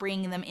about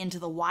bringing them into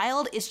the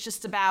wild. It's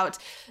just about,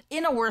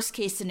 in a worst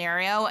case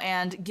scenario,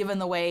 and given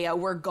the way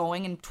we're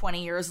going in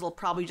 20 years, it'll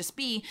probably just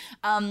be,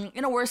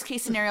 in a worst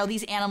case scenario,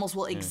 these animals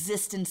will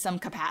exist in some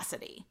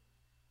capacity.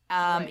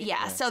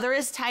 So there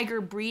is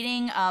tiger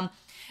breeding.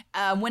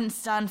 When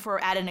it's done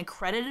at an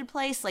accredited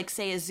place, like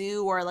say a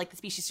zoo or like the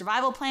species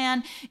survival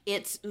plan,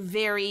 it's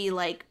very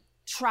like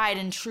tried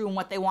and true in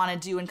what they want to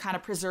do and kind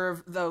of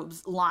preserve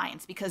those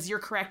lines, because you're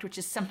correct, which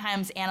is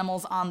sometimes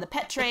animals on the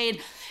pet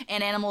trade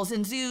and animals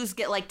in zoos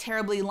get like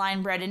terribly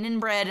line bred and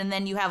inbred, and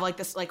then you have like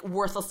this like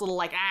worthless little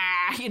like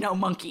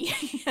monkey.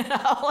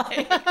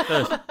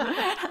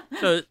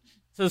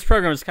 So this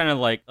program is kind of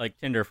like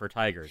Tinder for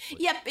tigers.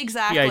 Yep,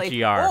 exactly.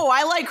 TIGR. Oh,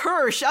 I like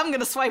her. I'm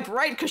gonna swipe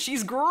right because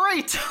she's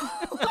great.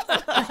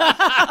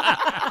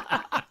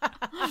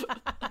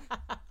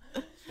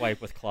 Swipe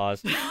with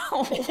claws. Like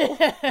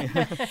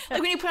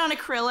when you put on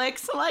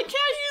acrylics, I'm like,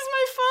 can't use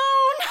my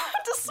phone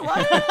to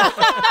swipe.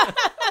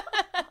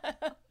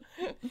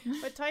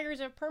 But tigers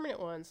have permanent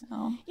ones.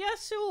 Oh. Yeah,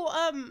 so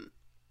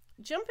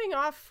jumping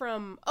off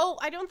from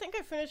I don't think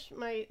I finished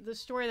the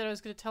story that I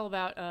was going to tell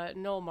about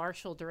Noel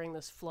Marshall during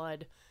this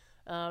flood.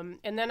 And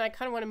then I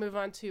kind of want to move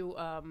on to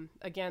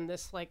again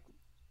this like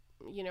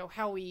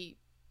how we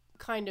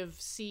kind of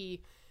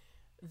see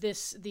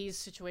these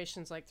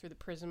situations like through the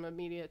prism of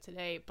media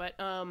today. But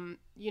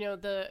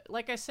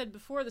like I said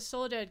before, the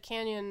Soledad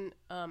Canyon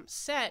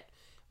set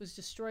was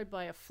destroyed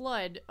by a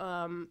flood,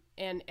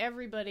 and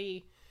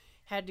everybody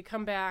had to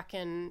come back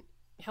and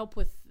help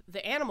with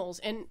the animals.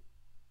 And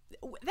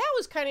that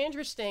was kind of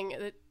interesting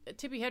that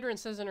Tippi Hedren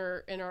says in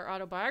her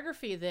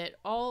autobiography that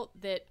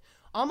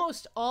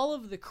almost all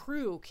of the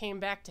crew came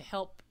back to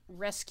help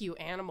rescue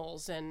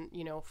animals and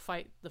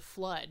fight the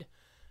flood,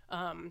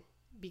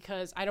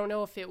 because I don't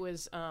know if it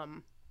was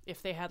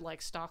if they had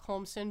like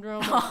Stockholm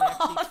syndrome, or if they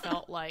actually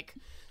felt like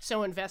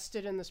so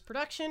invested in this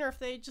production, or if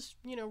they just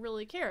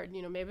really cared.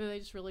 Maybe they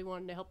just really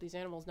wanted to help these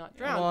animals not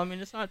drown. Well, I mean,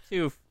 it's not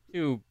too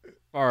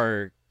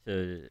far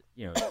to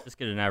just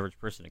get an average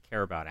person to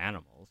care about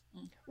animals.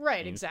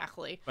 Right,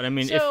 exactly. But I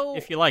mean, so,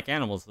 if you like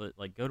animals,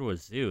 like go to a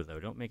zoo though.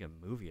 Don't make a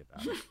movie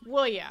about it.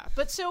 Well, yeah,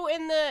 but so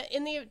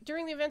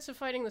during the events of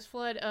fighting this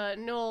flood,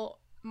 Noel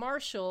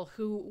Marshall,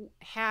 who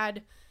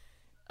had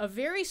a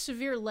very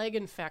severe leg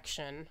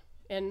infection,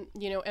 and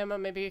Emma,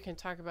 maybe you can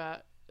talk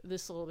about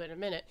this a little bit in a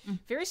minute.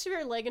 Very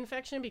severe leg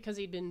infection because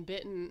he'd been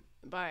bitten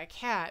by a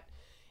cat,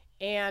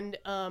 and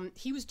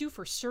he was due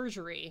for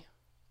surgery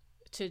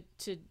to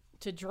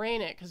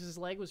drain it because his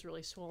leg was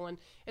really swollen.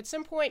 At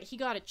some point, he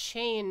got a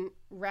chain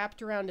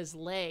wrapped around his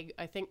leg,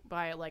 I think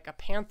by like a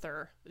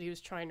panther that he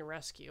was trying to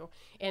rescue,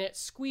 and it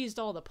squeezed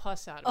all the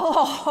pus out of him.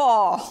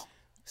 Oh.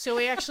 So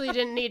he actually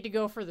didn't need to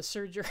go for the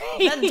surgery.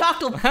 That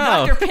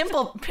Dr.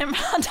 Pimple people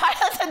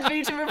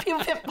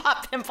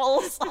pop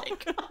pimples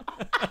like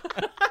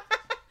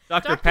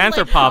Dr.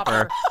 Panther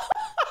Popper.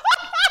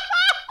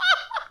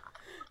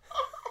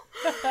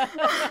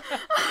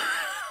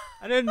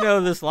 I didn't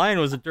know this lion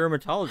was a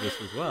dermatologist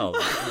as well.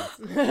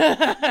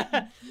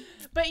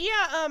 But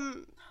yeah,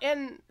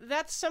 and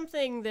that's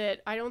something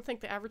that I don't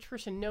think the average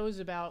person knows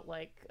about,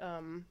 like,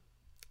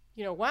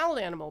 wild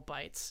animal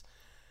bites.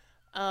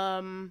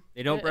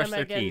 They don't brush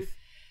their teeth.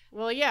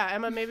 Well, yeah,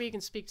 Emma, maybe you can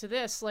speak to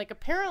this. Like,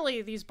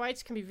 apparently these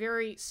bites can be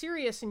very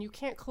serious, and you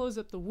can't close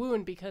up the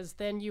wound because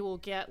then you will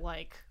get,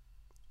 like,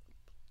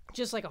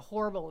 just like a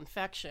horrible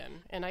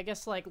infection. And I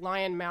guess like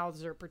lion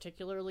mouths are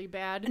particularly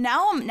bad.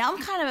 Now I'm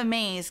kind of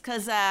amazed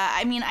because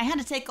I had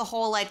to take a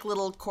whole like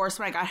little course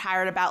when I got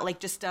hired about like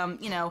just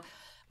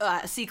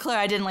see, Claire,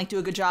 I didn't like do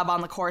a good job on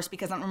the course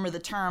because I don't remember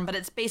the term, but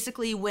it's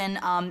basically when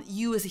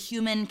you as a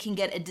human can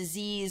get a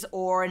disease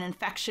or an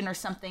infection or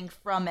something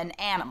from an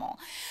animal.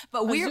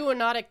 But we're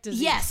zoonotic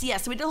disease.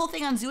 Yes. So we did a whole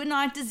thing on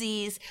zoonotic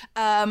disease.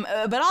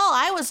 But all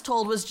I was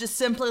told was just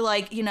simply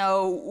like,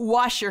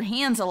 wash your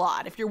hands a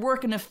lot. If you're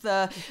working with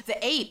the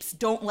apes,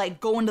 don't like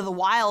go into the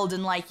wild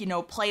and like,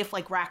 play with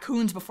like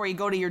raccoons before you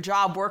go to your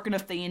job working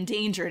with the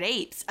endangered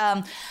apes.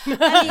 I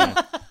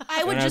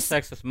would have just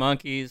sex with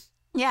monkeys.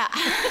 Yeah.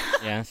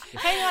 Yes.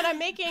 Hang on, I'm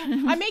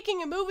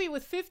making a movie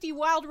with 50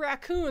 wild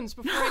raccoons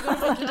before I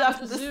go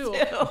to the zoo.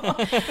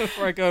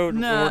 Before I go to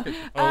work at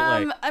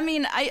Chipotle.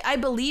 I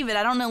believe it.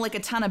 I don't know like a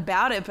ton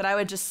about it, but I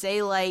would just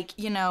say like,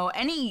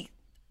 any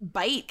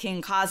bite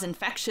can cause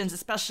infections,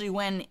 especially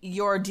when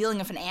you're dealing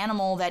with an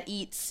animal that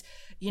eats,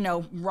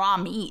 raw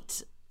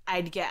meat.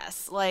 I'd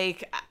guess.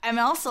 Like, I'm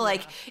also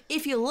like,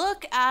 if you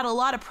look at a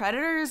lot of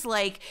predators,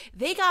 like,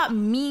 they got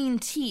mean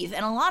teeth,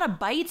 and a lot of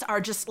bites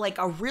are just like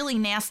a really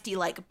nasty,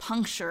 like,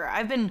 puncture.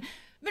 I've been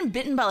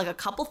bitten by like a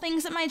couple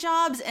things at my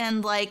jobs,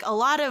 and like a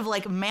lot of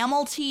like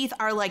mammal teeth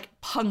are like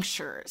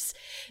punctures.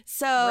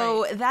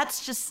 So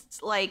that's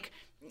just like,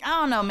 I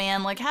don't know,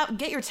 man. Like,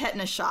 get your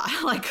tetanus shot.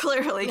 Like,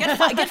 clearly, get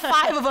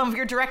 5 of them if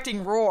you're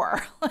directing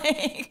Roar.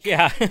 Like,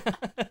 yeah.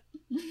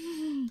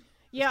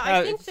 Yeah,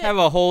 I think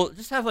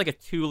just have like a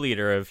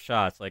 2-liter of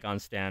shots like on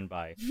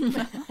standby.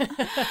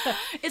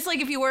 It's like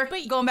if you work,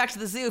 going back to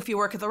the zoo, if you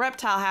work at the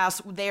reptile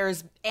house,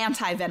 there's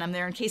anti-venom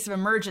there in case of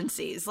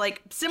emergencies.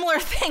 Like, similar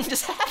thing,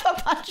 just have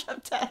a bunch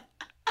of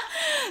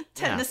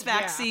tetanus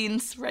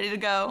vaccines ready to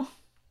go.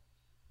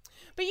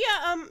 But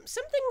yeah,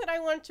 something that I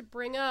wanted to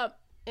bring up,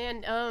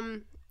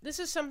 and this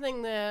is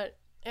something that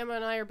Emma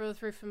and I are both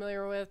very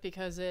familiar with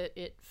because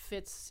it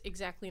fits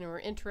exactly in our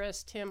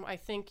interest. Tim, I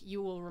think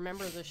you will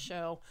remember this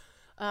show.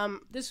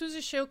 This was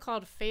a show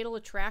called Fatal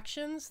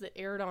Attractions that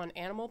aired on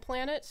Animal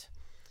Planet,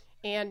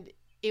 and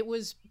it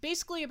was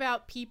basically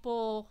about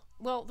people.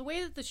 Well, the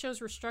way that the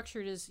shows were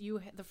structured is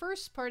the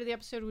first part of the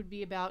episode would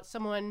be about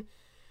someone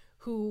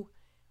who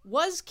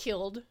was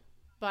killed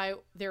by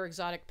their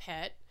exotic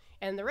pet,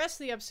 and the rest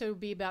of the episode would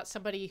be about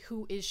somebody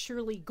who is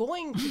surely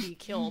going to be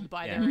killed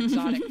by their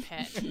exotic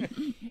pet.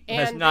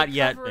 And has not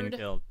yet been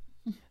killed.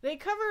 They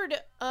covered,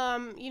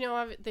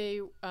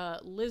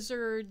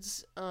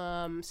 lizards,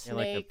 snakes,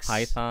 like a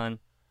python,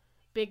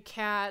 big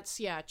cats,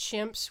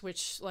 chimps.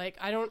 Which, like,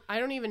 I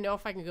don't even know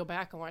if I can go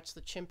back and watch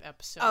the chimp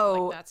episode.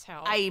 Oh, like, that's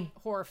how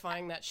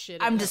horrifying that shit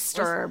is. I'm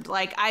disturbed.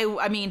 Like,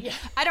 I mean,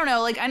 I don't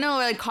know. Like, I know.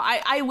 Like,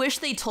 I wish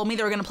they told me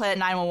they were gonna play that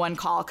 911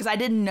 call because I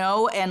didn't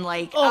know. And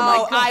like,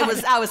 my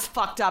God. I was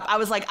fucked up. I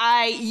was like,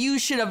 you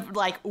should have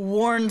like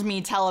warned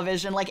me,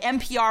 television. Like,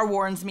 NPR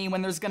warns me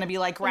when there's gonna be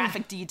like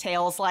graphic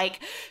details.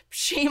 Like,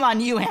 shame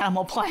on you,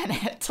 Animal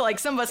Planet. Like,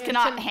 some of us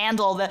cannot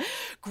handle the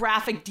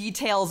graphic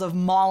details of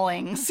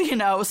maulings. You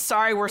know,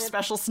 sorry, we're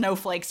special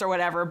snowflakes or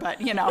whatever,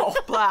 but you know,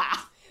 blah.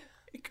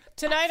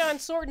 Tonight on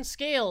Sword and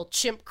Scale,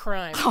 chimp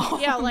crime.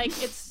 Yeah, like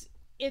it's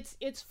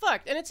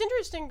fucked, and it's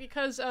interesting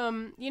because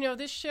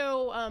this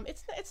show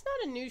it's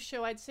not a new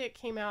show. I'd say it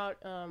came out.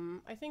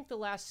 I think the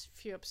last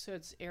few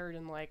episodes aired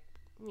in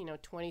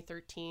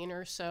 2013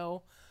 or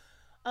so.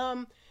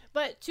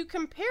 But to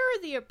compare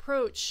the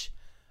approach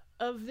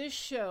of this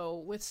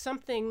show with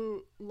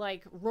something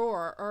like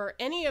Roar or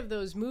any of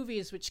those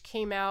movies which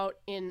came out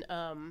in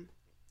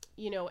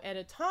at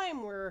a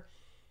time where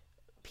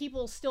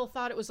people still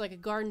thought it was like a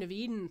Garden of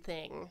Eden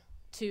thing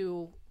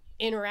to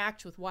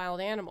interact with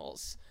wild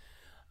animals.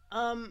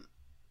 The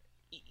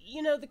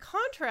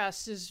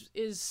contrast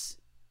is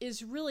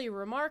really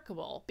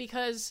remarkable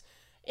because,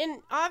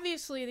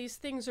 obviously these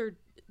things are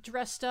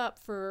dressed up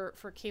for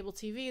cable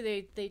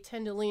TV. They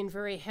tend to lean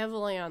very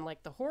heavily on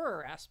like the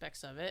horror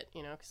aspects of it,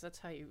 because that's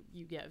how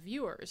you get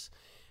viewers.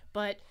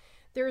 But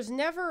there's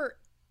never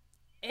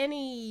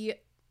any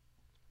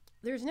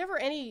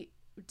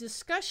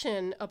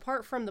discussion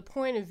apart from the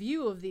point of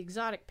view of the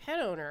exotic pet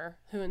owner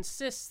who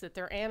insists that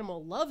their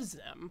animal loves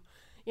them.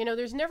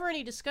 There's never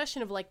any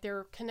discussion of like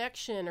their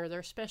connection or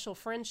their special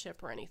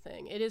friendship or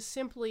anything. It is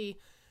simply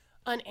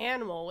an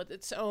animal with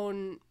its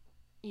own,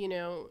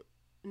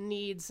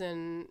 needs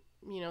and,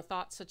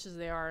 thoughts such as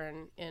they are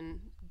and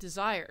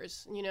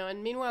desires,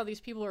 and meanwhile these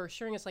people are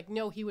assuring us like,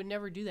 no, he would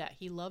never do that.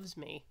 He loves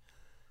me.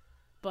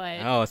 But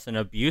it's an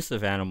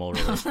abusive animal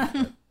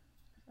relationship.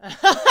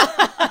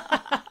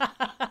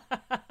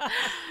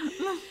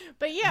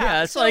 But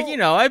yeah, it's like,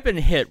 I've been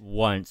hit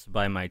once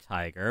by my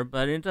tiger,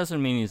 but it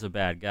doesn't mean he's a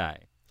bad guy.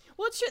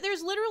 Well, it's true.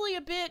 There's literally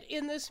a bit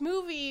in this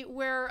movie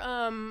where,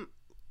 Noel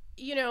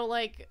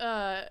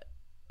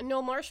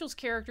Marshall's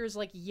character is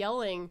like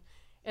yelling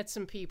at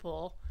some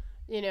people,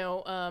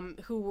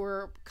 who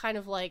were kind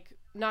of like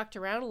knocked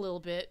around a little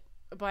bit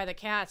by the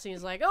cats, and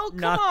he's like, "Oh, come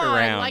knocked on,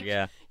 around, like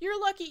yeah. you're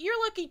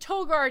lucky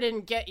Togar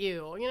didn't get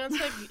you." It's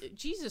like,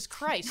 Jesus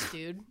Christ,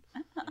 dude.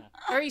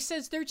 Or he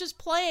says they're just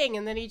playing,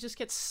 and then he just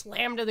gets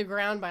slammed to the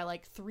ground by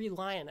like 3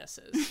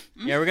 lionesses.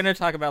 Yeah, we're gonna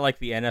talk about like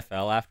the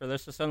NFL after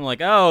this or something.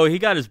 Like, oh, he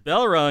got his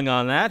bell rung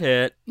on that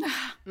hit.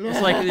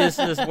 It's like this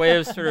way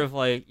of sort of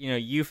like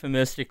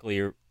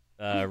euphemistically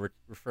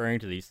referring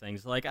to these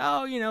things. Like,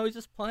 oh, he's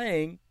just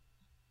playing.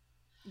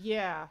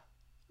 Yeah,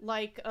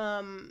 like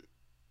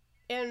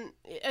and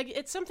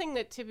it's something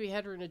that Tippi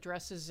Hedren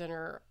addresses in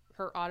her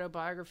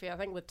autobiography. I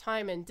think with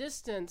Time and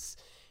Distance,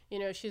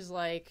 she's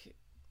like,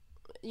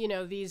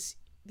 these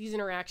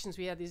interactions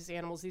we had, these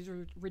animals, these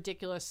were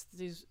ridiculous.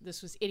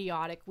 This was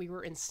idiotic. We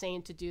were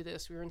insane to do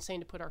this. We were insane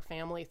to put our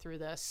family through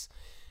this,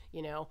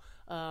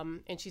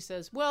 and she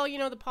says, well,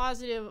 the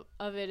positive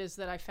of it is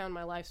that I found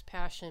my life's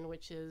passion,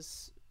 which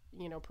is,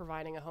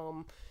 providing a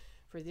home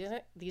for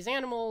these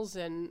animals.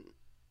 And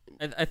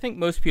I think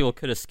most people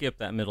could have skipped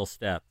that middle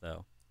step,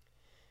 though.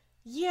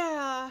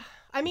 Yeah.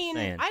 I mean,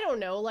 I don't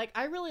know. Like,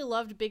 I really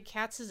loved big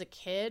cats as a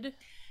kid.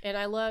 And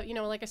I love,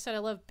 like I said, I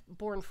love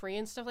Born Free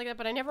and stuff like that.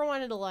 But I never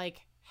wanted to,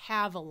 like,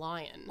 have a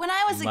lion. When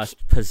I was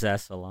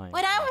possess a lion.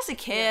 When I was a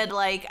kid,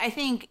 like, I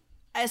think,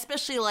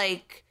 especially,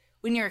 like,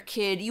 when you're a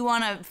kid, you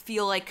want to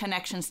feel, like,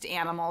 connections to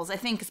animals. I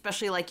think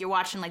especially, like, you're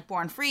watching, like,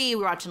 Born Free.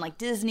 We're watching, like,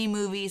 Disney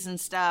movies and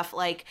stuff.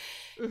 Like,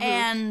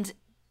 and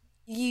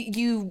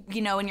you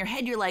in your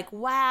head, you're like,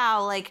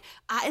 wow, like,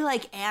 I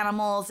like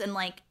animals and,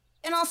 like,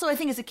 And also, I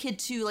think as a kid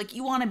too, like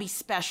you want to be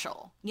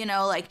special, you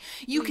know, like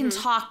you can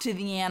talk to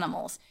the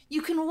animals,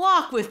 you can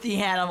walk with the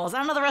animals. I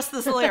don't know the rest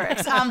of the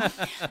lyrics.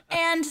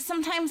 And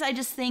sometimes I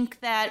just think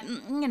that,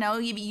 you know,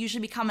 you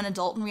usually become an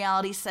adult and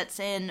reality sets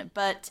in.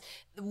 But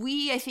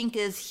we, I think,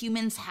 as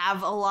humans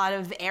have a lot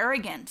of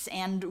arrogance,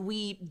 and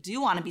we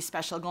do want to be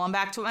special. Going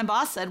back to what my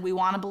boss said, we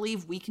want to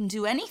believe we can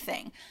do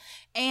anything.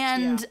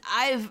 And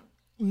I've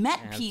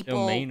met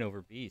people. Domain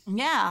over beast.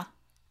 Yeah.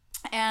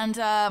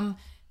 And,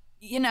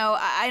 you know,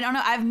 I don't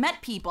know. I've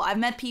met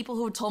people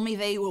who told me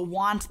they will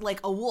want like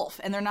a wolf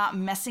and they're not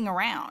messing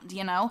around,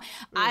 you know.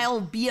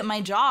 I'll be at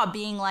my job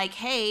being like,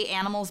 hey,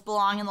 animals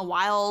belong in the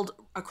wild,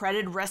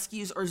 accredited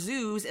rescues or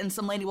zoos. And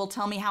some lady will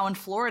tell me how in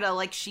Florida,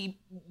 like she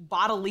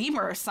bought a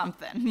lemur or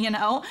something, you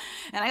know,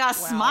 and I got to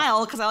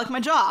smile because I like my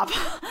job.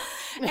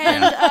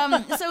 And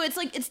so it's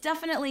like, it's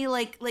definitely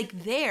like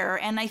there.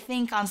 And I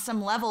think on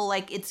some level,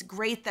 like it's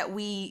great that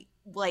we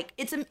like,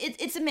 it's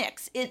a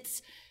mix.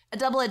 It's a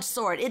double-edged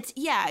sword. It's,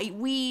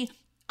 we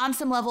on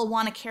some level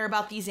want to care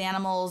about these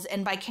animals,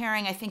 and by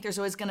caring, I think there's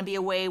always going to be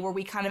a way where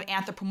we kind of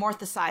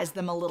anthropomorphize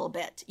them a little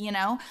bit, you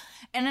know?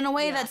 And in a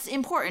way that's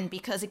important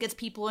because it gets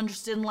people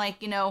interested in,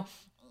 like, you know,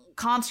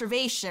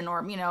 conservation,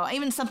 or, you know,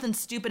 even something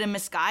stupid and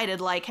misguided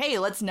like, hey,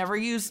 let's never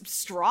use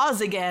straws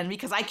again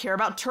because I care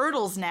about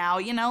turtles now,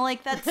 you know,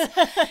 like that's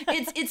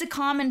it's a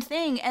common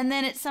thing. And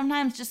then it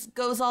sometimes just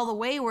goes all the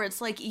way where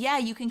it's like, yeah,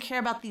 you can care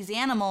about these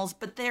animals,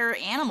 but they're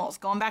animals.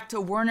 Going back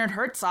to Werner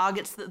Herzog,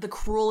 it's the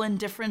cruel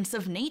indifference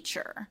of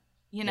nature,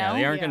 you know. Yeah,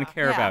 they aren't going to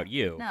care about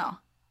you. No.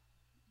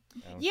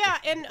 Yeah,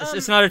 and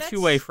it's not a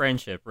two-way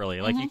friendship, really.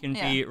 Like, you can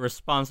be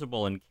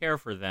responsible and care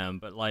for them,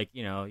 but, like,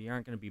 you know, you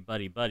aren't going to be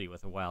buddy-buddy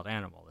with a wild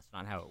animal. That's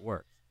not how it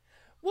works.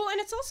 Well,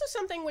 and it's also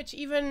something which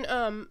even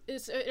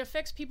it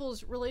affects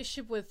people's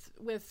relationship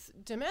with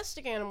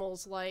domestic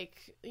animals,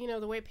 like, you know,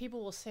 the way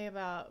people will say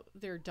about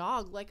their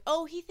dog, like,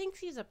 oh, he thinks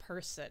he's a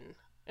person.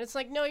 And it's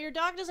like, no, your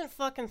dog doesn't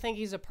fucking think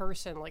he's a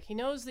person. Like, he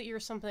knows that you're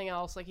something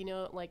else. Like, you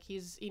know, like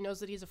he knows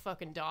that he's a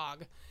fucking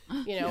dog.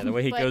 You know, yeah, the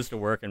way he goes to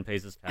work and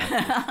pays his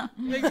taxes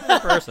makes him a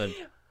person.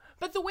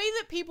 But the way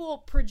that people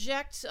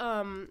project,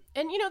 and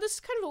you know, this is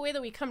kind of a way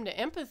that we come to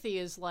empathy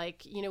is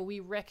like, you know,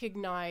 we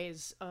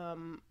recognize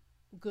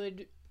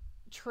good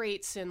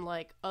traits in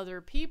like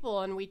other people,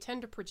 and we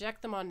tend to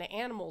project them onto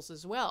animals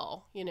as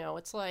well. You know,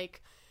 it's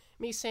like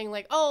me saying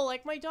like, oh,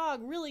 like my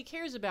dog really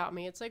cares about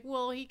me. It's like,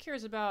 well, he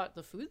cares about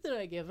the food that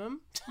I give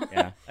him.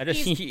 Yeah,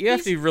 you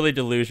have to be really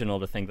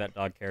delusional to think that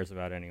dog cares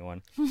about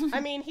anyone.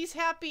 I mean, he's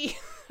happy.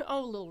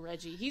 Oh, little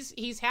Reggie,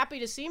 he's happy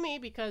to see me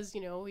because,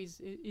 you know,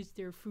 is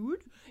there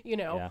food? You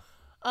know,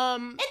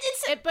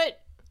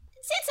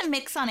 It's a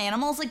mix on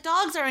animals. Like,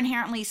 dogs are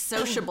inherently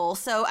sociable,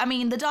 so I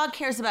mean, the dog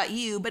cares about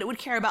you, but it would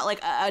care about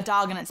like a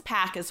dog in its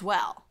pack as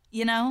well.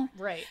 You know?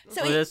 Right.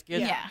 So this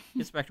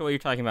gets back to what you're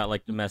talking about,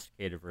 like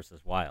domesticated versus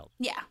wild.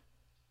 Yeah.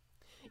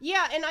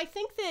 Yeah, and I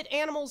think that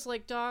animals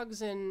like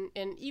dogs and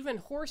even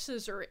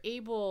horses are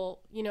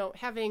able, you know,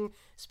 having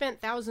spent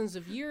thousands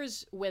of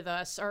years with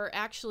us, are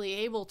actually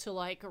able to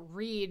like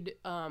read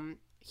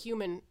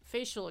human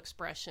facial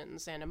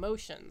expressions and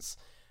emotions.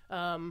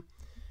 You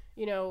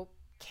know,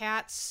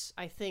 cats,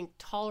 I think,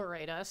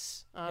 tolerate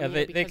us.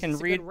 They can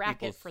read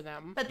racket for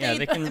them. But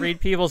they can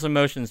read people's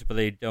emotions, but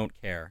they don't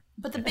care.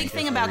 But the big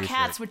thing about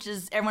cats, which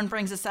is everyone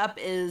brings this up,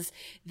 is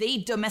they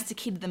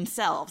domesticated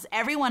themselves.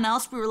 Everyone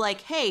else, we were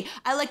like, hey,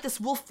 I like this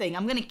wolf thing,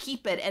 I'm gonna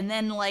keep it, and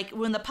then like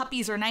when the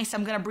puppies are nice,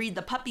 I'm gonna breed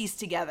the puppies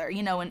together,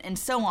 you know, and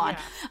so on.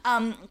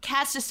 Yeah.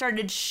 Cats just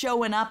started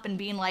showing up and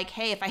being like,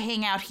 hey, if I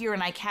hang out here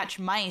and I catch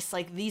mice,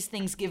 like these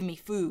things give me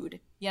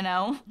food, you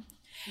know.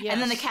 Yes.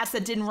 And then the cats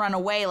that didn't run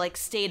away, like,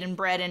 stayed and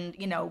bred and,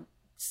 you know,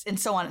 and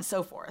so on and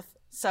so forth.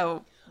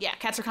 So, yeah,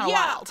 cats are kind of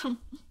wild.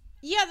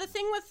 Yeah, the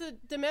thing with the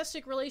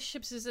domestic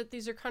relationships is that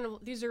these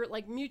are,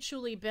 like,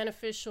 mutually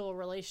beneficial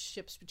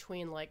relationships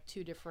between, like,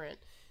 two different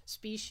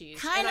species.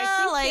 Kind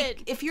of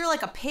like, if you're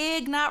like a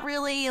pig, not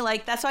really.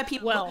 Like, that's why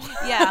people... Well.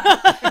 Yeah.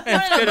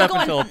 It's good up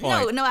until a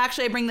point. No,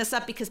 actually, I bring this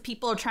up because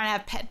people are trying to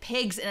have pet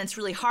pigs, and it's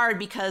really hard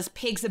because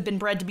pigs have been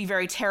bred to be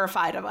very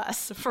terrified of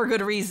us for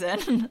good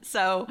reason.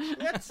 So...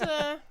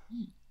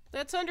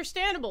 That's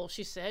understandable,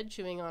 she said,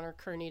 chewing on her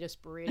carnitas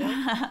burrito.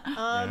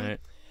 Right.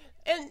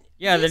 And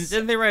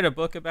didn't they write a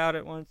book about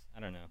it once?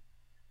 I don't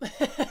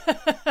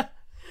know.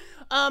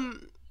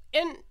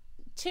 And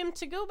Tim,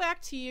 to go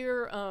back to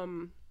your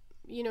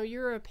you know,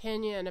 your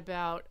opinion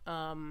about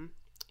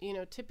you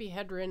know, Tippi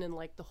Hedren and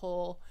like the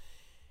whole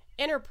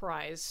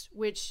enterprise,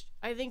 which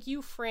I think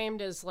you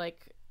framed as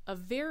like a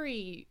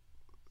very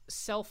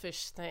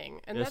selfish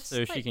thing, and just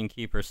that's so she can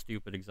keep her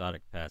stupid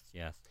exotic pets.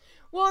 Yes.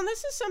 Well, and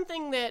this is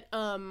something that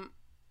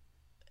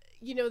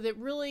you know,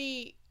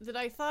 that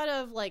I thought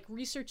of, like,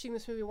 researching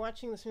this movie,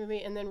 watching this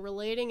movie, and then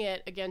relating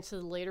it again to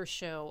the later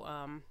show,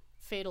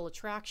 Fatal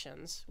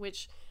Attractions,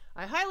 which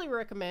I highly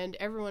recommend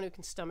everyone who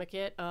can stomach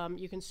it.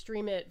 You can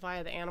stream it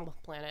via the Animal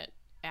Planet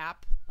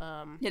app.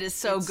 It is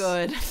so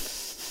good.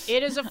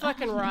 It is a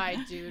fucking ride,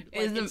 dude.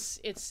 Like,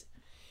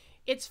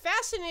 it's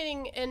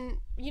fascinating, and,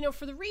 you know,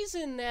 for the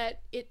reason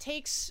that it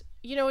takes,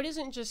 you know, it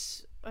isn't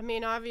just I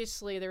mean,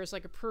 obviously there's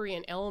like a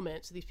prurient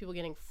element to these people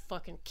getting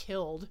fucking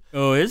killed.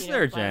 Oh, is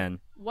there, by Jen?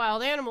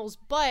 wild animals,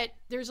 but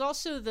there's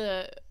also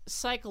the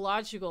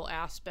psychological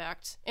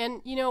aspect.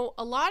 And,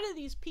 a lot of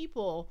these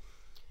people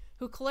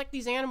who collect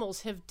these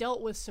animals have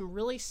dealt with some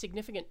really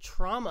significant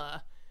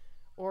trauma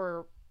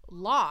or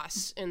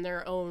loss in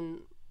their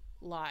own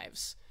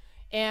lives.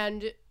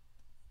 And,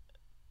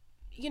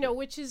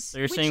 which is... So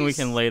you're saying we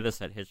can lay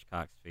this at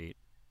Hitchcock's feet?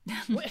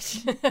 Tibby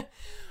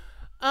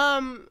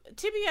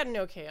had an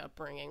okay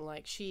upbringing.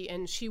 Like, she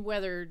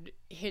weathered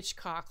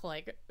Hitchcock,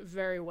 like,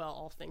 very well,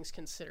 all things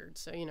considered.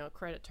 So,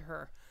 credit to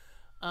her.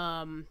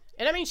 And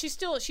I mean, she's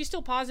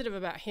still positive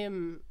about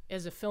him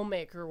as a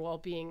filmmaker while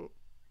being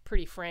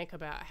pretty frank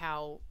about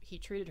how he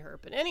treated her.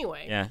 But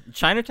anyway. Yeah.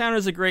 Chinatown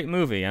is a great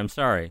movie. I'm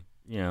sorry.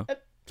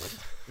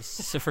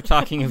 If we're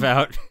talking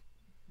about...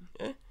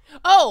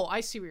 Oh,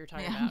 I see what you're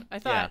talking about.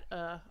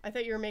 I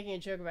thought you were making a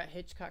joke about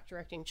Hitchcock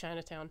directing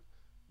Chinatown.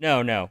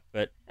 No,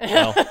 but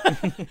well.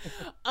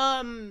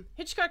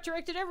 Hitchcock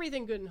directed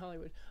everything good in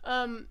Hollywood.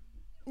 What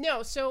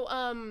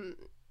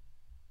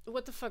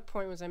the fuck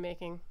point was I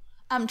making?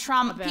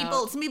 Trauma.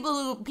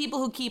 People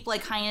who keep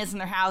like hyenas in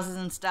their houses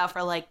and stuff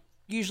are like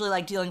usually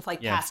like dealing with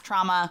like past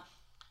trauma.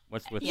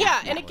 What's with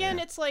that? And again,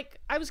 it's like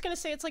I was gonna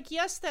say, it's like,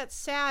 yes, that's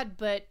sad,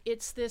 but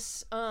it's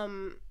this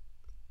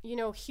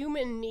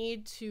human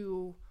need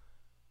to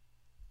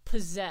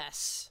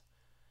possess.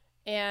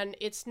 And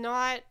it's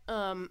not,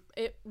 and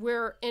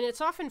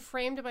it's often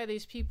framed by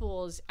these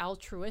people as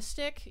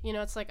altruistic.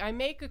 It's like, I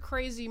make a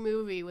crazy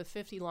movie with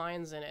 50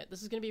 lions in it.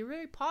 This is going to be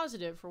really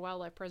positive for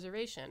wildlife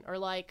preservation. Or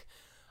like,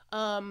 but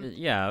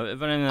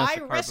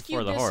I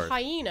rescued this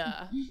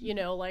hyena,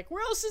 like,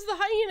 where else is the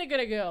hyena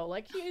going to go?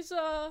 Like,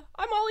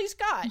 I'm all he's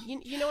got.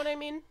 You know what I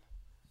mean?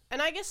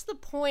 And I guess the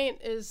point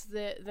is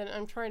that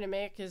I'm trying to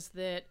make is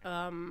that,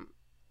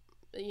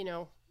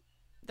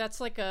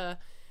 that's like the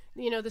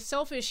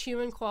selfish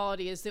human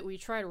quality is that we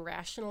try to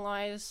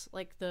rationalize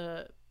like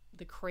the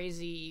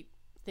crazy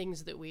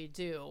things that we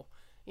do,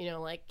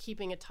 like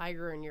keeping a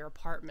tiger in your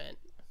apartment.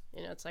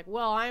 It's like,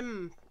 well,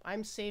 I'm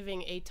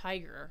saving a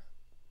tiger,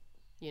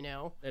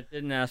 that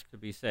didn't ask to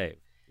be saved.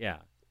 Yeah.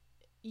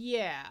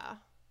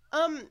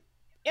 Emma,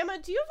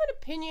 do you have an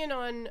opinion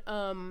on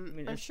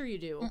I'm sure you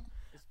do.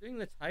 It's doing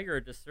the tiger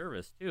a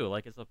disservice too.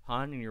 Like, it's a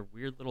pawn in your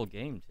weird little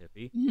game,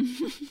 Tippy.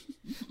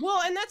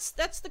 Well, and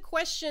that's the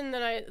question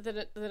that I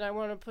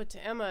want to put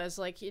to Emma is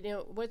like,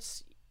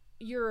 what's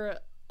your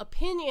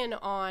opinion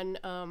on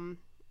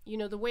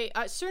the way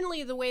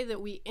certainly the way that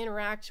we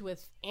interact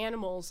with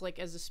animals like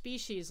as a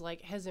species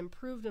like has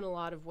improved in a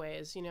lot of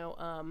ways.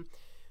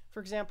 For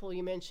example,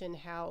 you mentioned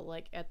how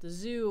like at the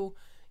zoo,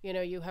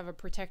 you have a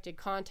protected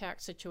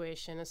contact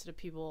situation instead of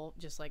people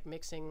just like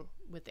mixing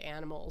with the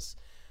animals.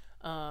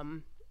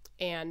 And,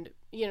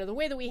 the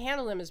way that we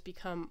handle them has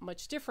become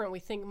much different. We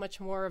think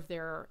much more of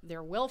their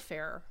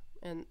welfare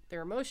and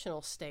their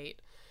emotional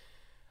state.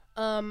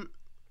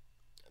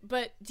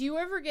 But do you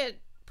ever get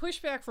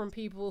pushback from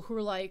people who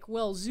are like,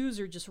 well, zoos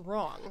are just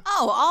wrong?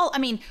 All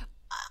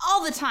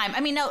the time.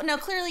 No,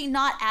 clearly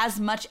not as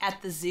much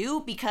at the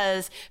zoo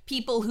because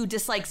people who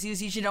dislike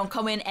zoos usually don't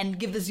come in and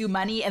give the zoo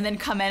money and then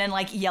come in and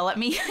like yell at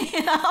me,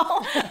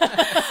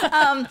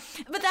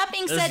 But that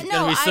being said,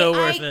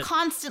 I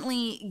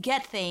constantly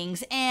get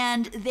things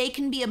and they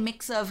can be a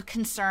mix of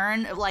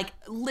concern, like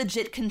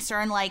legit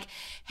concern, like,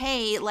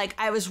 hey, like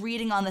I was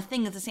reading on the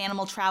thing that this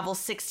animal travels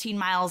 16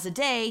 miles a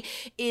day.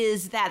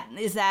 Is that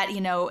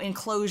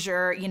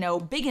enclosure,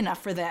 big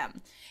enough for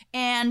them?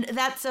 And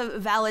that's a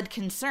valid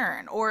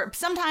concern. Or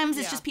sometimes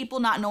it's just people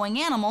not knowing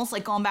animals,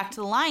 like going back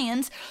to the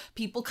lions.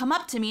 People come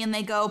up to me and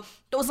they go,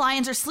 those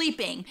lions are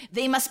sleeping.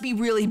 They must be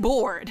really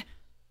bored.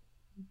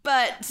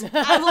 But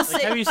I will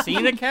say... Have you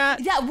seen a cat?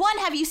 Yeah, one,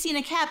 have you seen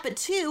a cat? But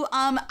two,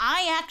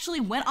 I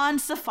actually went on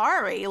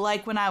safari,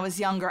 like when I was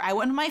younger. I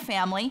went with my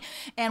family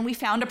and we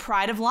found a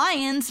pride of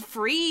lions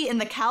free in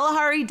the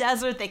Kalahari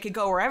Desert. They could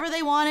go wherever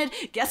they wanted.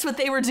 Guess what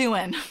they were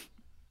doing?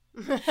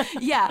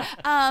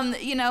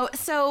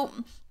 So...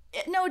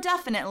 No,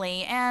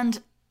 definitely.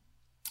 And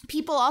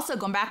people also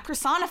going back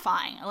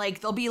personifying. Like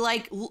they'll be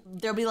like,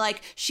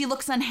 she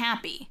looks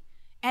unhappy.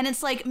 And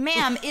it's like,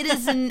 ma'am, it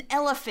is an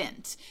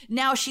elephant.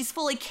 Now she's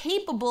fully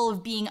capable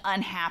of being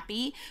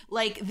unhappy.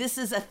 Like this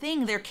is a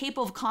thing. They're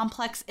capable of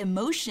complex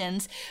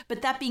emotions.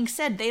 But that being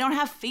said, they don't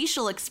have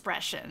facial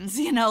expressions,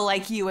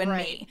 like you and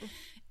me.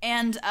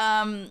 And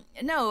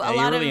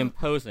you're really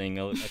imposing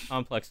a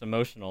complex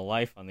emotional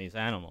life on these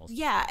animals.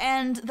 Yeah,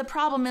 and the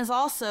problem is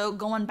also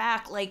going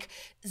back, like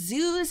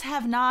zoos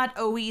have not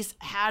always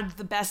had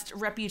the best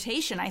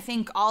reputation. I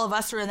think all of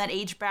us are in that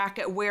age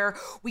bracket where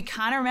we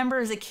kind of remember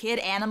as a kid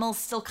animals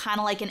still kind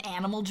of like an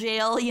animal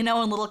jail, in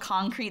little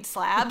concrete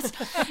slabs.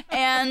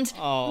 And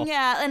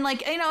and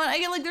like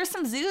there's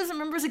some zoos I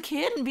remember as a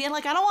kid and being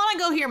like, I don't want to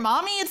go here,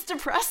 mommy, it's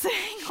depressing.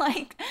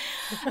 Like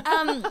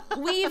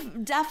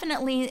we've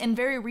definitely and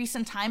very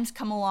recent times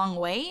come a long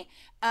way.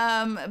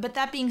 But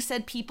that being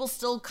said, people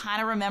still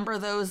kind of remember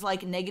those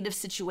like negative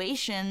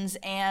situations,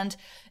 and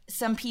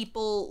some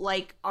people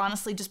like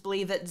honestly just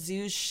believe that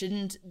zoos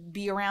shouldn't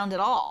be around at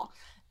all.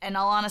 And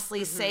I'll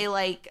honestly say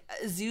like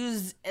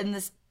zoos in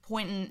this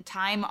point in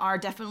time are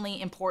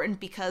definitely important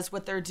because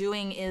what they're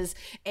doing is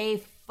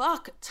a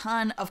fuck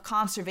ton of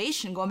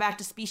conservation. Going back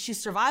to species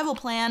survival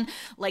plan,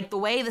 like the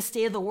way the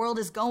state of the world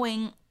is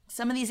going,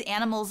 some of these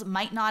animals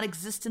might not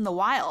exist in the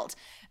wild.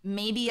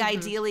 Maybe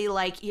ideally,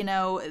 like, you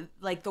know,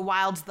 like the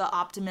wild's the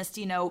optimist,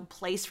 you know,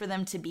 place for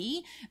them to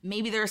be.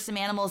 Maybe there are some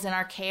animals in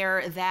our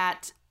care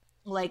that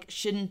like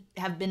shouldn't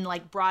have been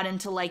like brought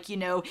into like, you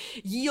know,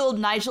 ye old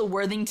Nigel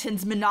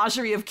Worthington's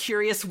Menagerie of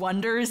Curious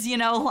Wonders, you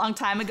know, a long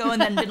time ago,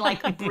 and then been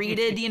like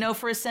breeded, you know,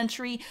 for a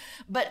century.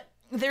 But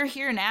they're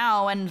here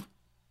now, and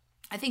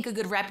I think a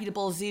good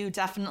reputable zoo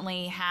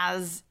definitely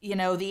has, you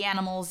know, the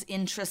animals'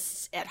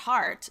 interests at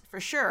heart, for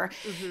sure.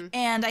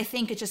 And I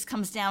think it just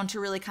comes down to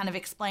really kind of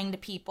explaining to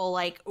people,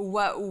 like,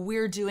 what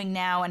we're doing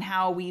now and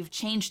how we've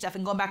changed stuff.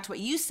 And going back to what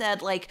you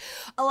said, like,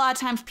 a lot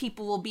of times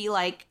people will be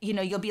like, you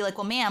know, you'll be like,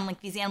 well, ma'am, like,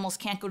 these animals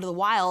can't go to the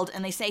wild.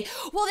 And they say,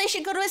 well, they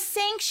should go to a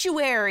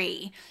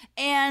sanctuary.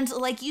 And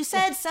like you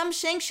said, some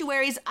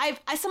sanctuaries,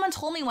 someone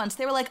told me once,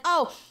 they were like,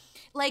 oh,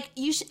 like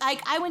you should,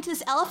 like I went to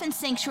this elephant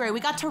sanctuary. We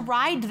got to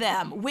ride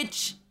them,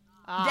 which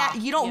that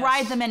you don't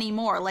ride them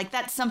anymore. Like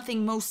that's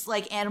something most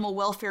like animal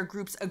welfare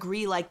groups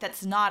agree. Like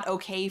that's not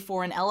okay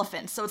for an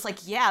elephant. So it's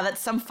like, yeah,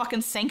 that's some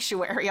fucking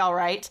sanctuary, all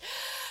right.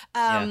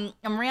 I'm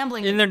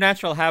rambling. In their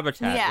natural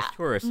habitat, there's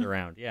tourists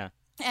around. Yeah.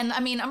 And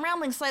I mean, I'm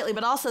rambling slightly,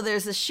 but also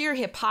there's a sheer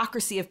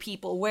hypocrisy of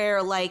people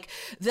where like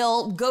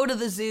they'll go to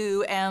the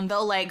zoo and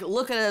they'll like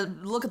look at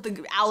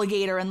the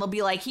alligator and they'll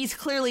be like, he's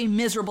clearly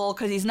miserable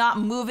because he's not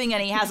moving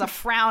and he has a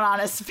frown on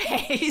his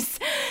face.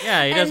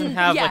 Yeah, he doesn't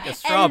have like a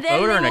straw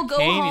boat or a cane. Go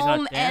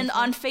home and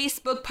on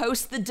Facebook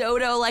post the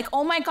dodo like,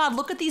 oh my God,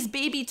 look at these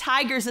baby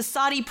tigers a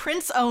Saudi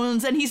prince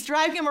owns and he's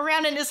driving him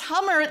around in his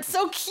Hummer. It's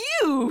so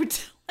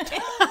cute.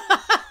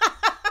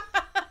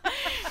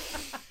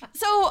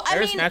 So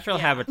there's natural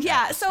habitat.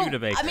 Yeah. So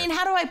I mean,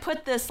 how do I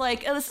put this?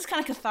 Like, this is kind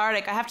of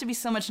cathartic. I have to be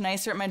so much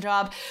nicer at my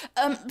job.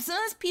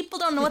 Sometimes people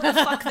don't know what the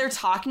fuck they're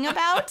talking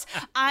about.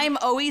 I'm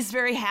always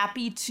very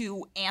happy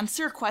to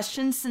answer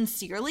questions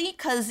sincerely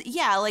because,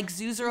 yeah, like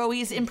zoos are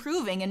always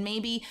improving, and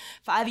maybe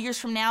 5 years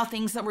from now,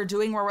 things that we're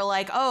doing where we're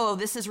like, oh,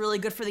 this is really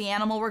good for the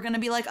animal, we're going to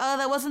be like, oh,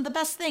 that wasn't the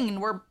best thing,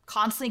 and we're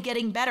constantly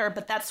getting better.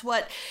 But that's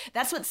what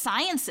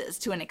science is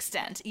to an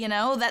extent. You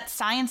know, that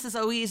science is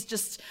always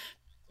just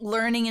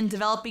learning and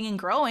developing and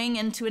growing,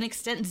 and to an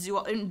extent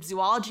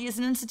zoology is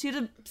an institute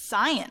of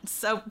science.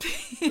 So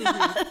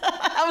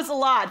that was a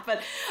lot,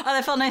 but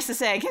that felt nice to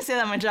say. I can't say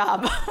that in my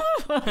job.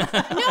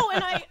 No,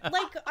 and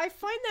I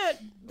find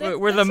that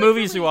we're the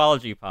movie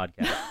zoology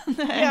podcast.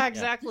 Yeah,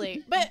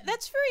 exactly. But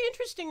that's very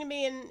interesting to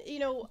me, and you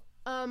know,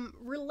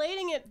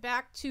 relating it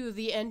back to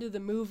the end of the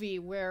movie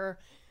where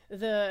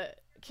the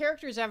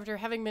characters, after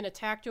having been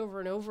attacked over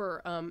and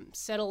over,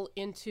 settle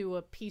into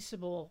a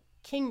peaceable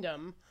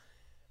kingdom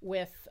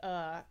with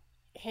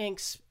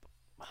Hank's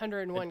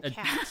 101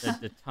 cats. A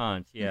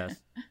detente, yes.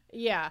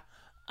 Yeah.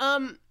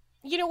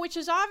 You know, which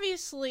is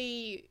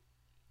obviously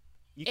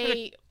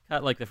you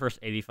cut like the first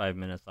 85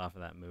 minutes off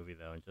of that movie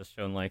though, and just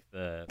shown like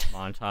the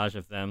montage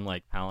of them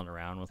like palling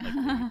around with like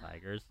baby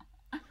tigers.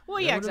 Well,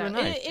 yeah,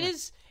 exactly.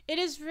 Nice. It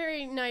is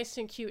very nice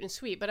and cute and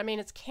sweet, but I mean,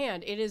 it's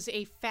canned. It is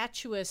a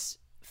fatuous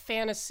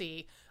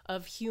fantasy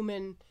of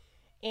human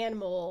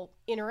animal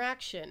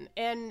interaction.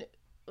 And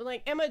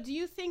like, Emma, do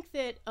you think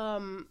that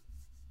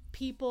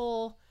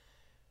people,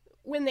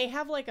 when they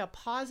have like a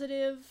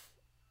positive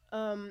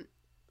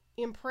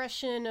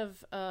impression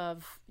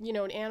of you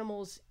know, an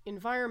animal's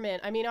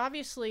environment, I mean,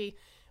 obviously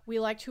we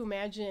like to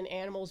imagine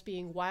animals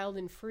being wild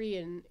and free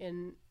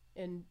and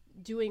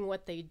doing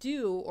what they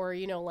do, or,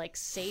 you know, like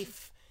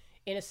safe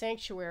in a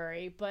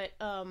sanctuary, but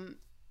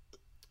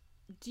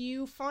do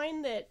you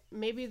find that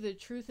maybe the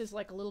truth is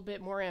like a little bit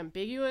more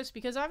ambiguous?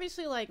 Because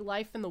obviously like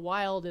life in the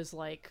wild is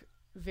like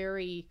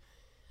very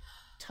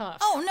tough.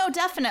 Oh, no,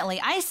 definitely.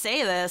 I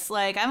say this,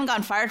 like, I haven't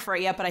gotten fired for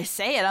it yet, but I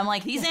say it. I'm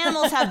like, these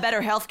animals have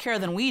better health care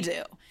than we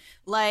do.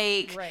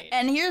 Like, right.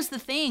 And here's the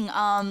thing,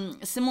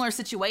 similar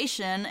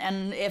situation,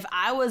 and if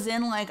I was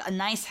in, like, a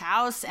nice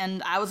house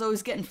and I was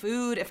always getting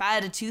food, if I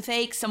had a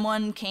toothache,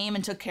 someone came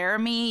and took care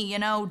of me, you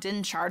know,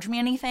 didn't charge me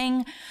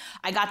anything.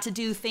 I got to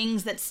do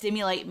things that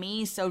stimulate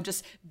me, so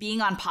just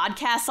being on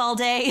podcasts all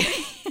day,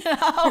 you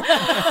know,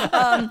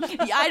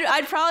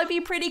 I'd probably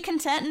be pretty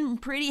content and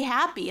pretty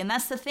happy, and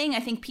that's the thing. I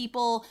think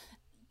people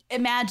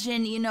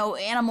imagine, you know,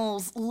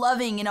 animals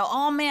loving, you know,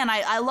 oh man,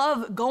 I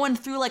love going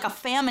through like a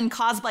famine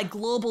caused by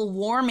global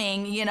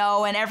warming, you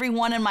know, and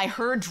everyone in my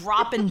herd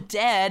dropping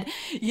dead,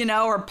 you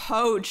know, or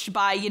poached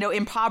by, you know,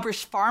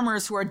 impoverished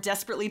farmers who are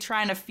desperately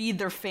trying to feed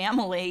their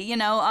family, you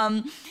know.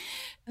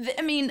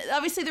 I mean,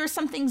 obviously there are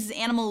some things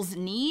animals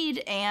need,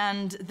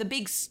 and the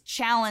big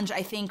challenge,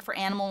 I think, for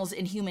animals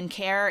in human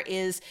care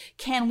is,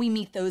 can we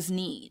meet those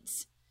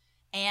needs?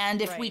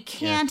 And if we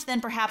can't,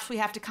 then perhaps we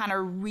have to kind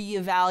of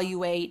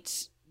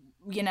reevaluate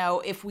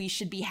if we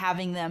should be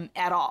having them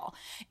at all.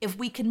 If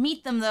we can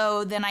meet them,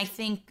 though, then I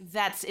think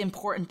that's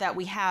important that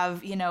we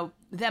have,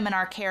 them in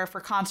our care for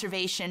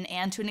conservation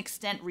and, to an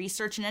extent,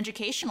 research and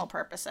educational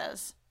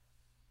purposes.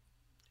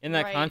 In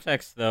that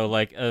context, though,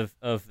 like of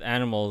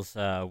animals'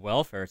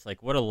 welfare, it's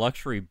like what a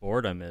luxury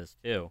boredom is,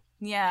 too.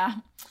 Yeah.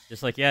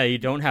 Just like, you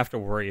don't have to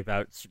worry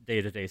about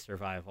day-to-day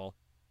survival.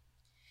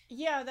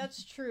 Yeah,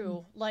 that's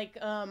true. Like,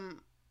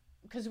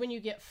 because when you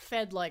get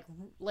fed, like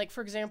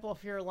for example,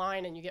 if you're a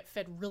lion and you get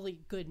fed really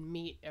good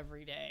meat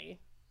every day,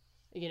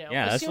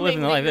 that's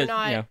living the life.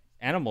 It's,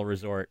 animal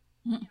resort.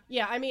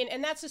 Yeah, I mean,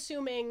 and that's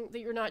assuming that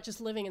you're not just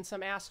living in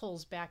some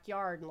asshole's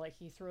backyard and like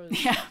he throws,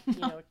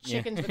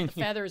 chickens with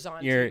the feathers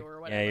on you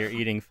or whatever. Yeah, you're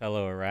eating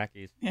fellow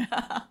Iraqis. Yeah.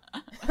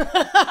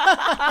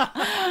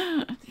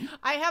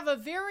 I have a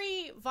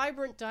very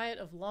vibrant diet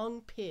of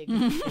lung pig.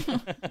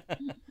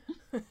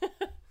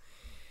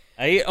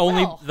 I eat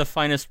only the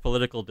finest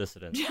political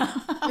dissidents.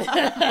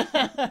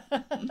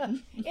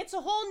 It's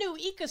a whole new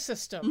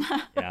ecosystem.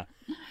 Yeah.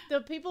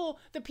 The people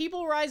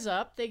rise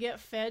up, they get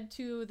fed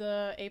to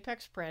the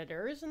apex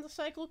predators, and the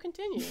cycle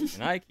continues.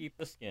 And I keep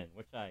the skin,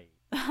 which I eat.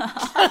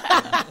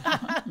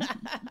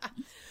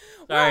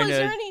 Well, is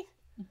there any...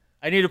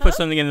 I need to put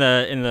something in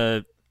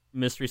the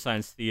Mystery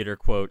Science Theater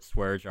quote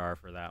swear jar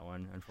for that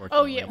one, unfortunately.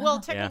 Oh yeah, well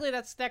technically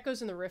that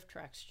goes in the Riff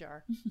Tracks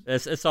jar.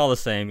 It's all the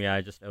same. Yeah,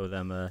 I just owe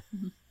them a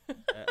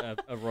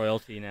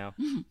royalty now.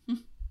 I'm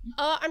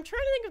trying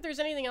to think if there's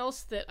anything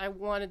else that I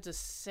wanted to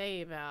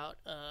say about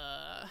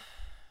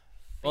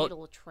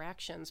Fatal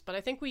Attractions, but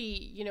I think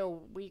we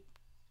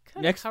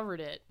kind of covered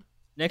it.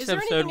 Next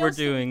episode we're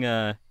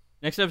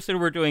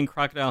doing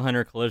Crocodile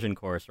Hunter Collision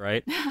Course,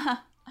 right?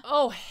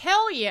 Oh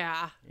hell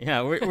yeah!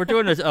 Yeah, we're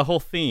doing a whole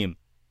theme.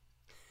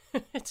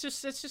 It's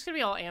just gonna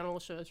be all animal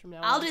shows from now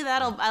on. I'll do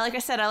that. Like I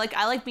said, I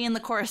like being the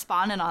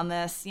correspondent on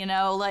this.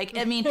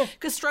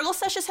 Because Struggle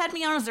Sesh has had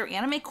me on as their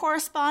anime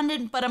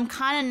correspondent, but I'm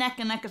kind of neck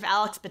and neck of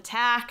Alex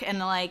Batak, and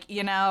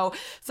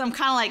so I'm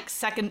kind of like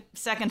second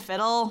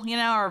fiddle,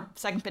 or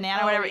second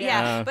banana, whatever.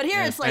 Yeah. But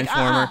here it's like,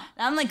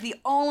 I'm like the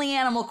only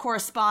animal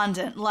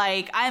correspondent.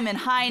 Like I'm in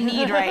high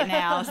need right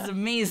now. This is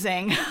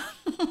amazing.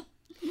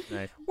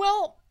 Nice.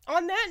 Well,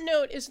 on that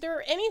note, is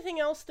there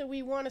anything else that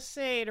we want to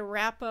say to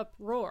wrap up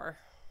Roar?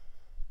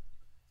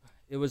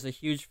 It was a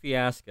huge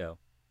fiasco.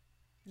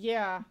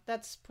 Yeah,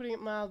 that's putting it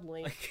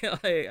mildly.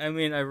 I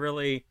mean, I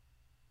really...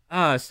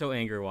 I was so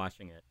angry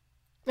watching it.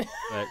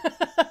 But...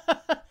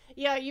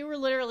 Yeah, you were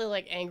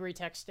literally, angry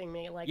texting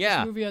me.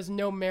 This movie has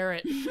no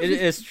merit.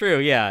 It's true,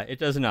 yeah. It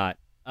does not.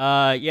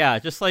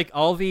 Just,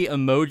 all the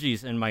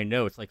emojis in my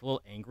notes,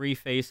 little angry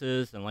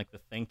faces and, the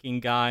thinking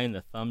guy and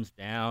the thumbs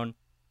down.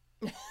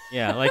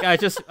 Yeah, I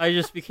just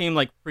became,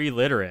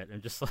 pre-literate.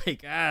 And just, all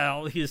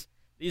these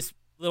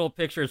little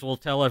pictures will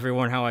tell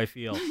everyone how I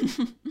feel.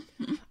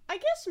 I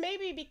guess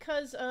maybe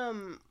because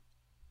it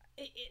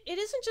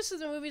isn't just that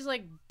the movie's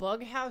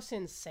Bughouse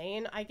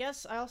insane. I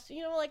guess I also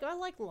I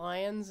like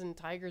lions and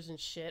tigers and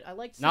shit. I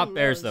like not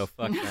bears though.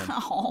 Fuck them.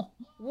 No.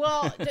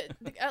 Well,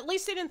 at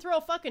least they didn't throw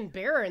a fucking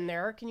bear in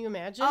there. Can you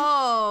imagine?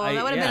 Oh,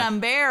 that would have been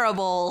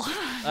unbearable. Would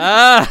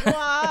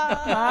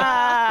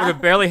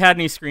have barely had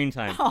any screen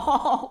time.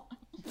 Oh.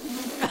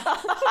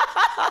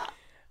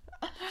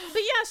 But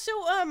yeah, so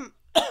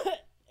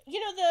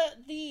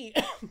the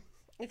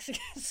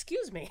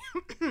excuse me,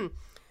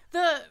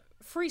 the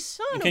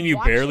frisson. Can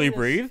you barely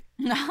breathe?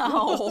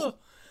 No.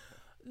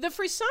 The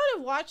frisson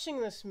of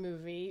watching this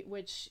movie,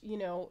 which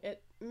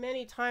it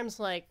many times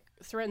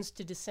threatens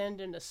to descend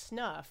into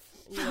snuff.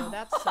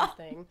 That's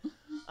something.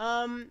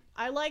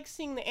 I like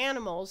seeing the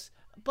animals,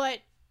 but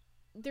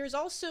there's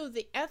also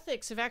the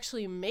ethics of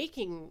actually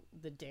making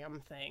the damn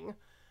thing.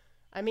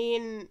 I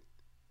mean,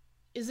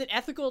 is it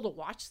ethical to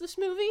watch this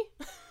movie?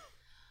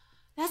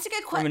 That's a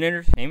good question. From an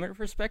entertainment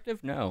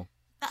perspective, no.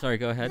 Sorry,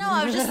 go ahead. No,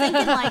 I was just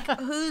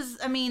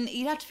thinking,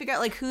 you'd have to figure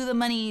out who the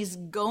money's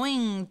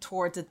going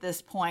towards at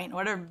this point.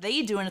 What are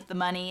they doing with the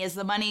money? Is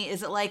the money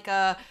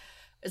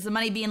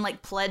being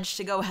pledged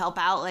to go help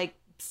out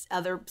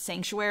other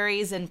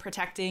sanctuaries and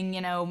protecting,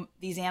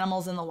 these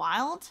animals in the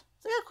wild?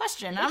 It's a good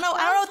question. I don't know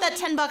what that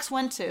 $10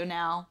 went to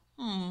now.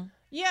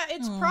 Yeah,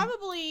 it's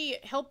probably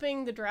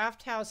helping the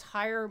Draft House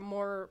hire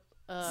more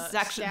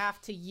staff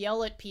to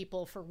yell at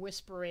people for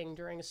whispering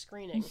during a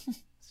screening.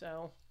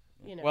 So,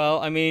 Well,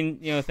 I mean,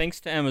 thanks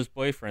to Emma's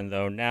boyfriend,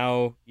 though,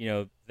 now,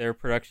 their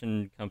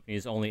production company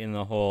is only in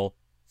the hole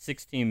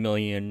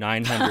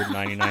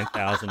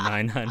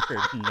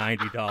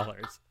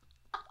 $16,999,990.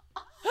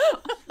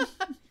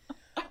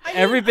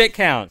 Every bit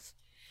counts.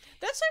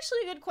 That's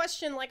actually a good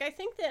question. I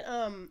think that,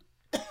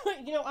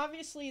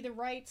 obviously the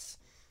rights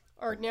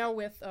are now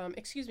with,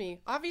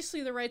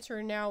 obviously the rights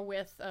are now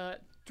with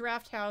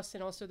Draft House,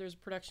 and also there's a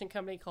production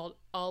company called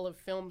Olive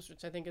Films,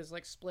 which I think is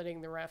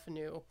splitting the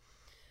revenue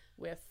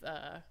with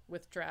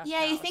Draft House.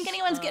 Yeah, you think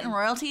anyone's getting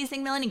royalties? You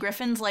think Melanie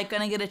Griffin's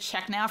gonna get a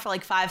check now for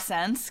 5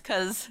 cents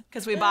because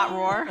we bought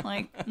Roar?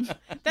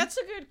 That's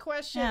a good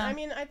question. Yeah. I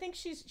mean, I think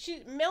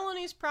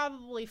Melanie's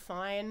probably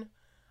fine.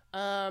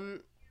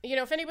 You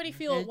know, if anybody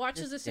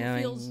watches this and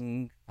feels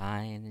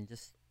fine and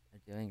just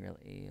they're doing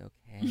really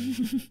okay.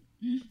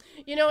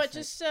 You know what?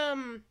 Just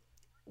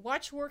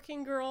watch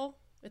Working Girl.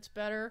 It's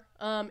better.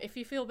 If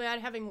you feel bad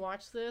having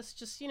watched this,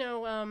 just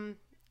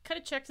cut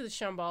a check to the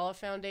Shambhala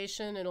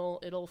Foundation.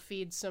 It'll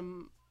feed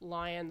some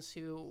lions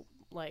who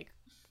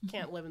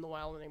can't live in the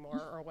wild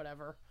anymore or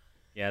whatever.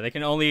 Yeah,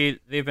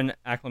 they've been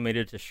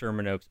acclimated to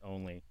Sherman Oaks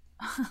only.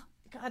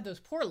 God, those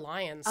poor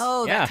lions.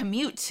 Oh, yeah. That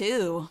commute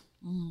too.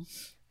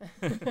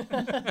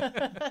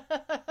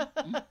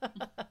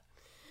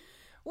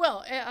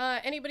 Well,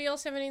 anybody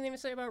else have anything to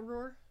say about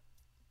Roar?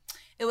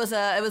 It was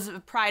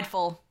a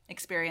prideful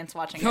experience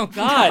watching it. Oh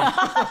God!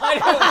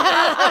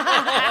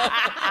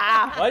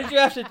 Why did you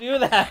have to do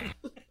that?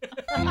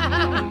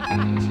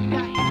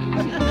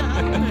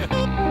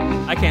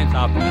 I can't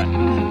top that.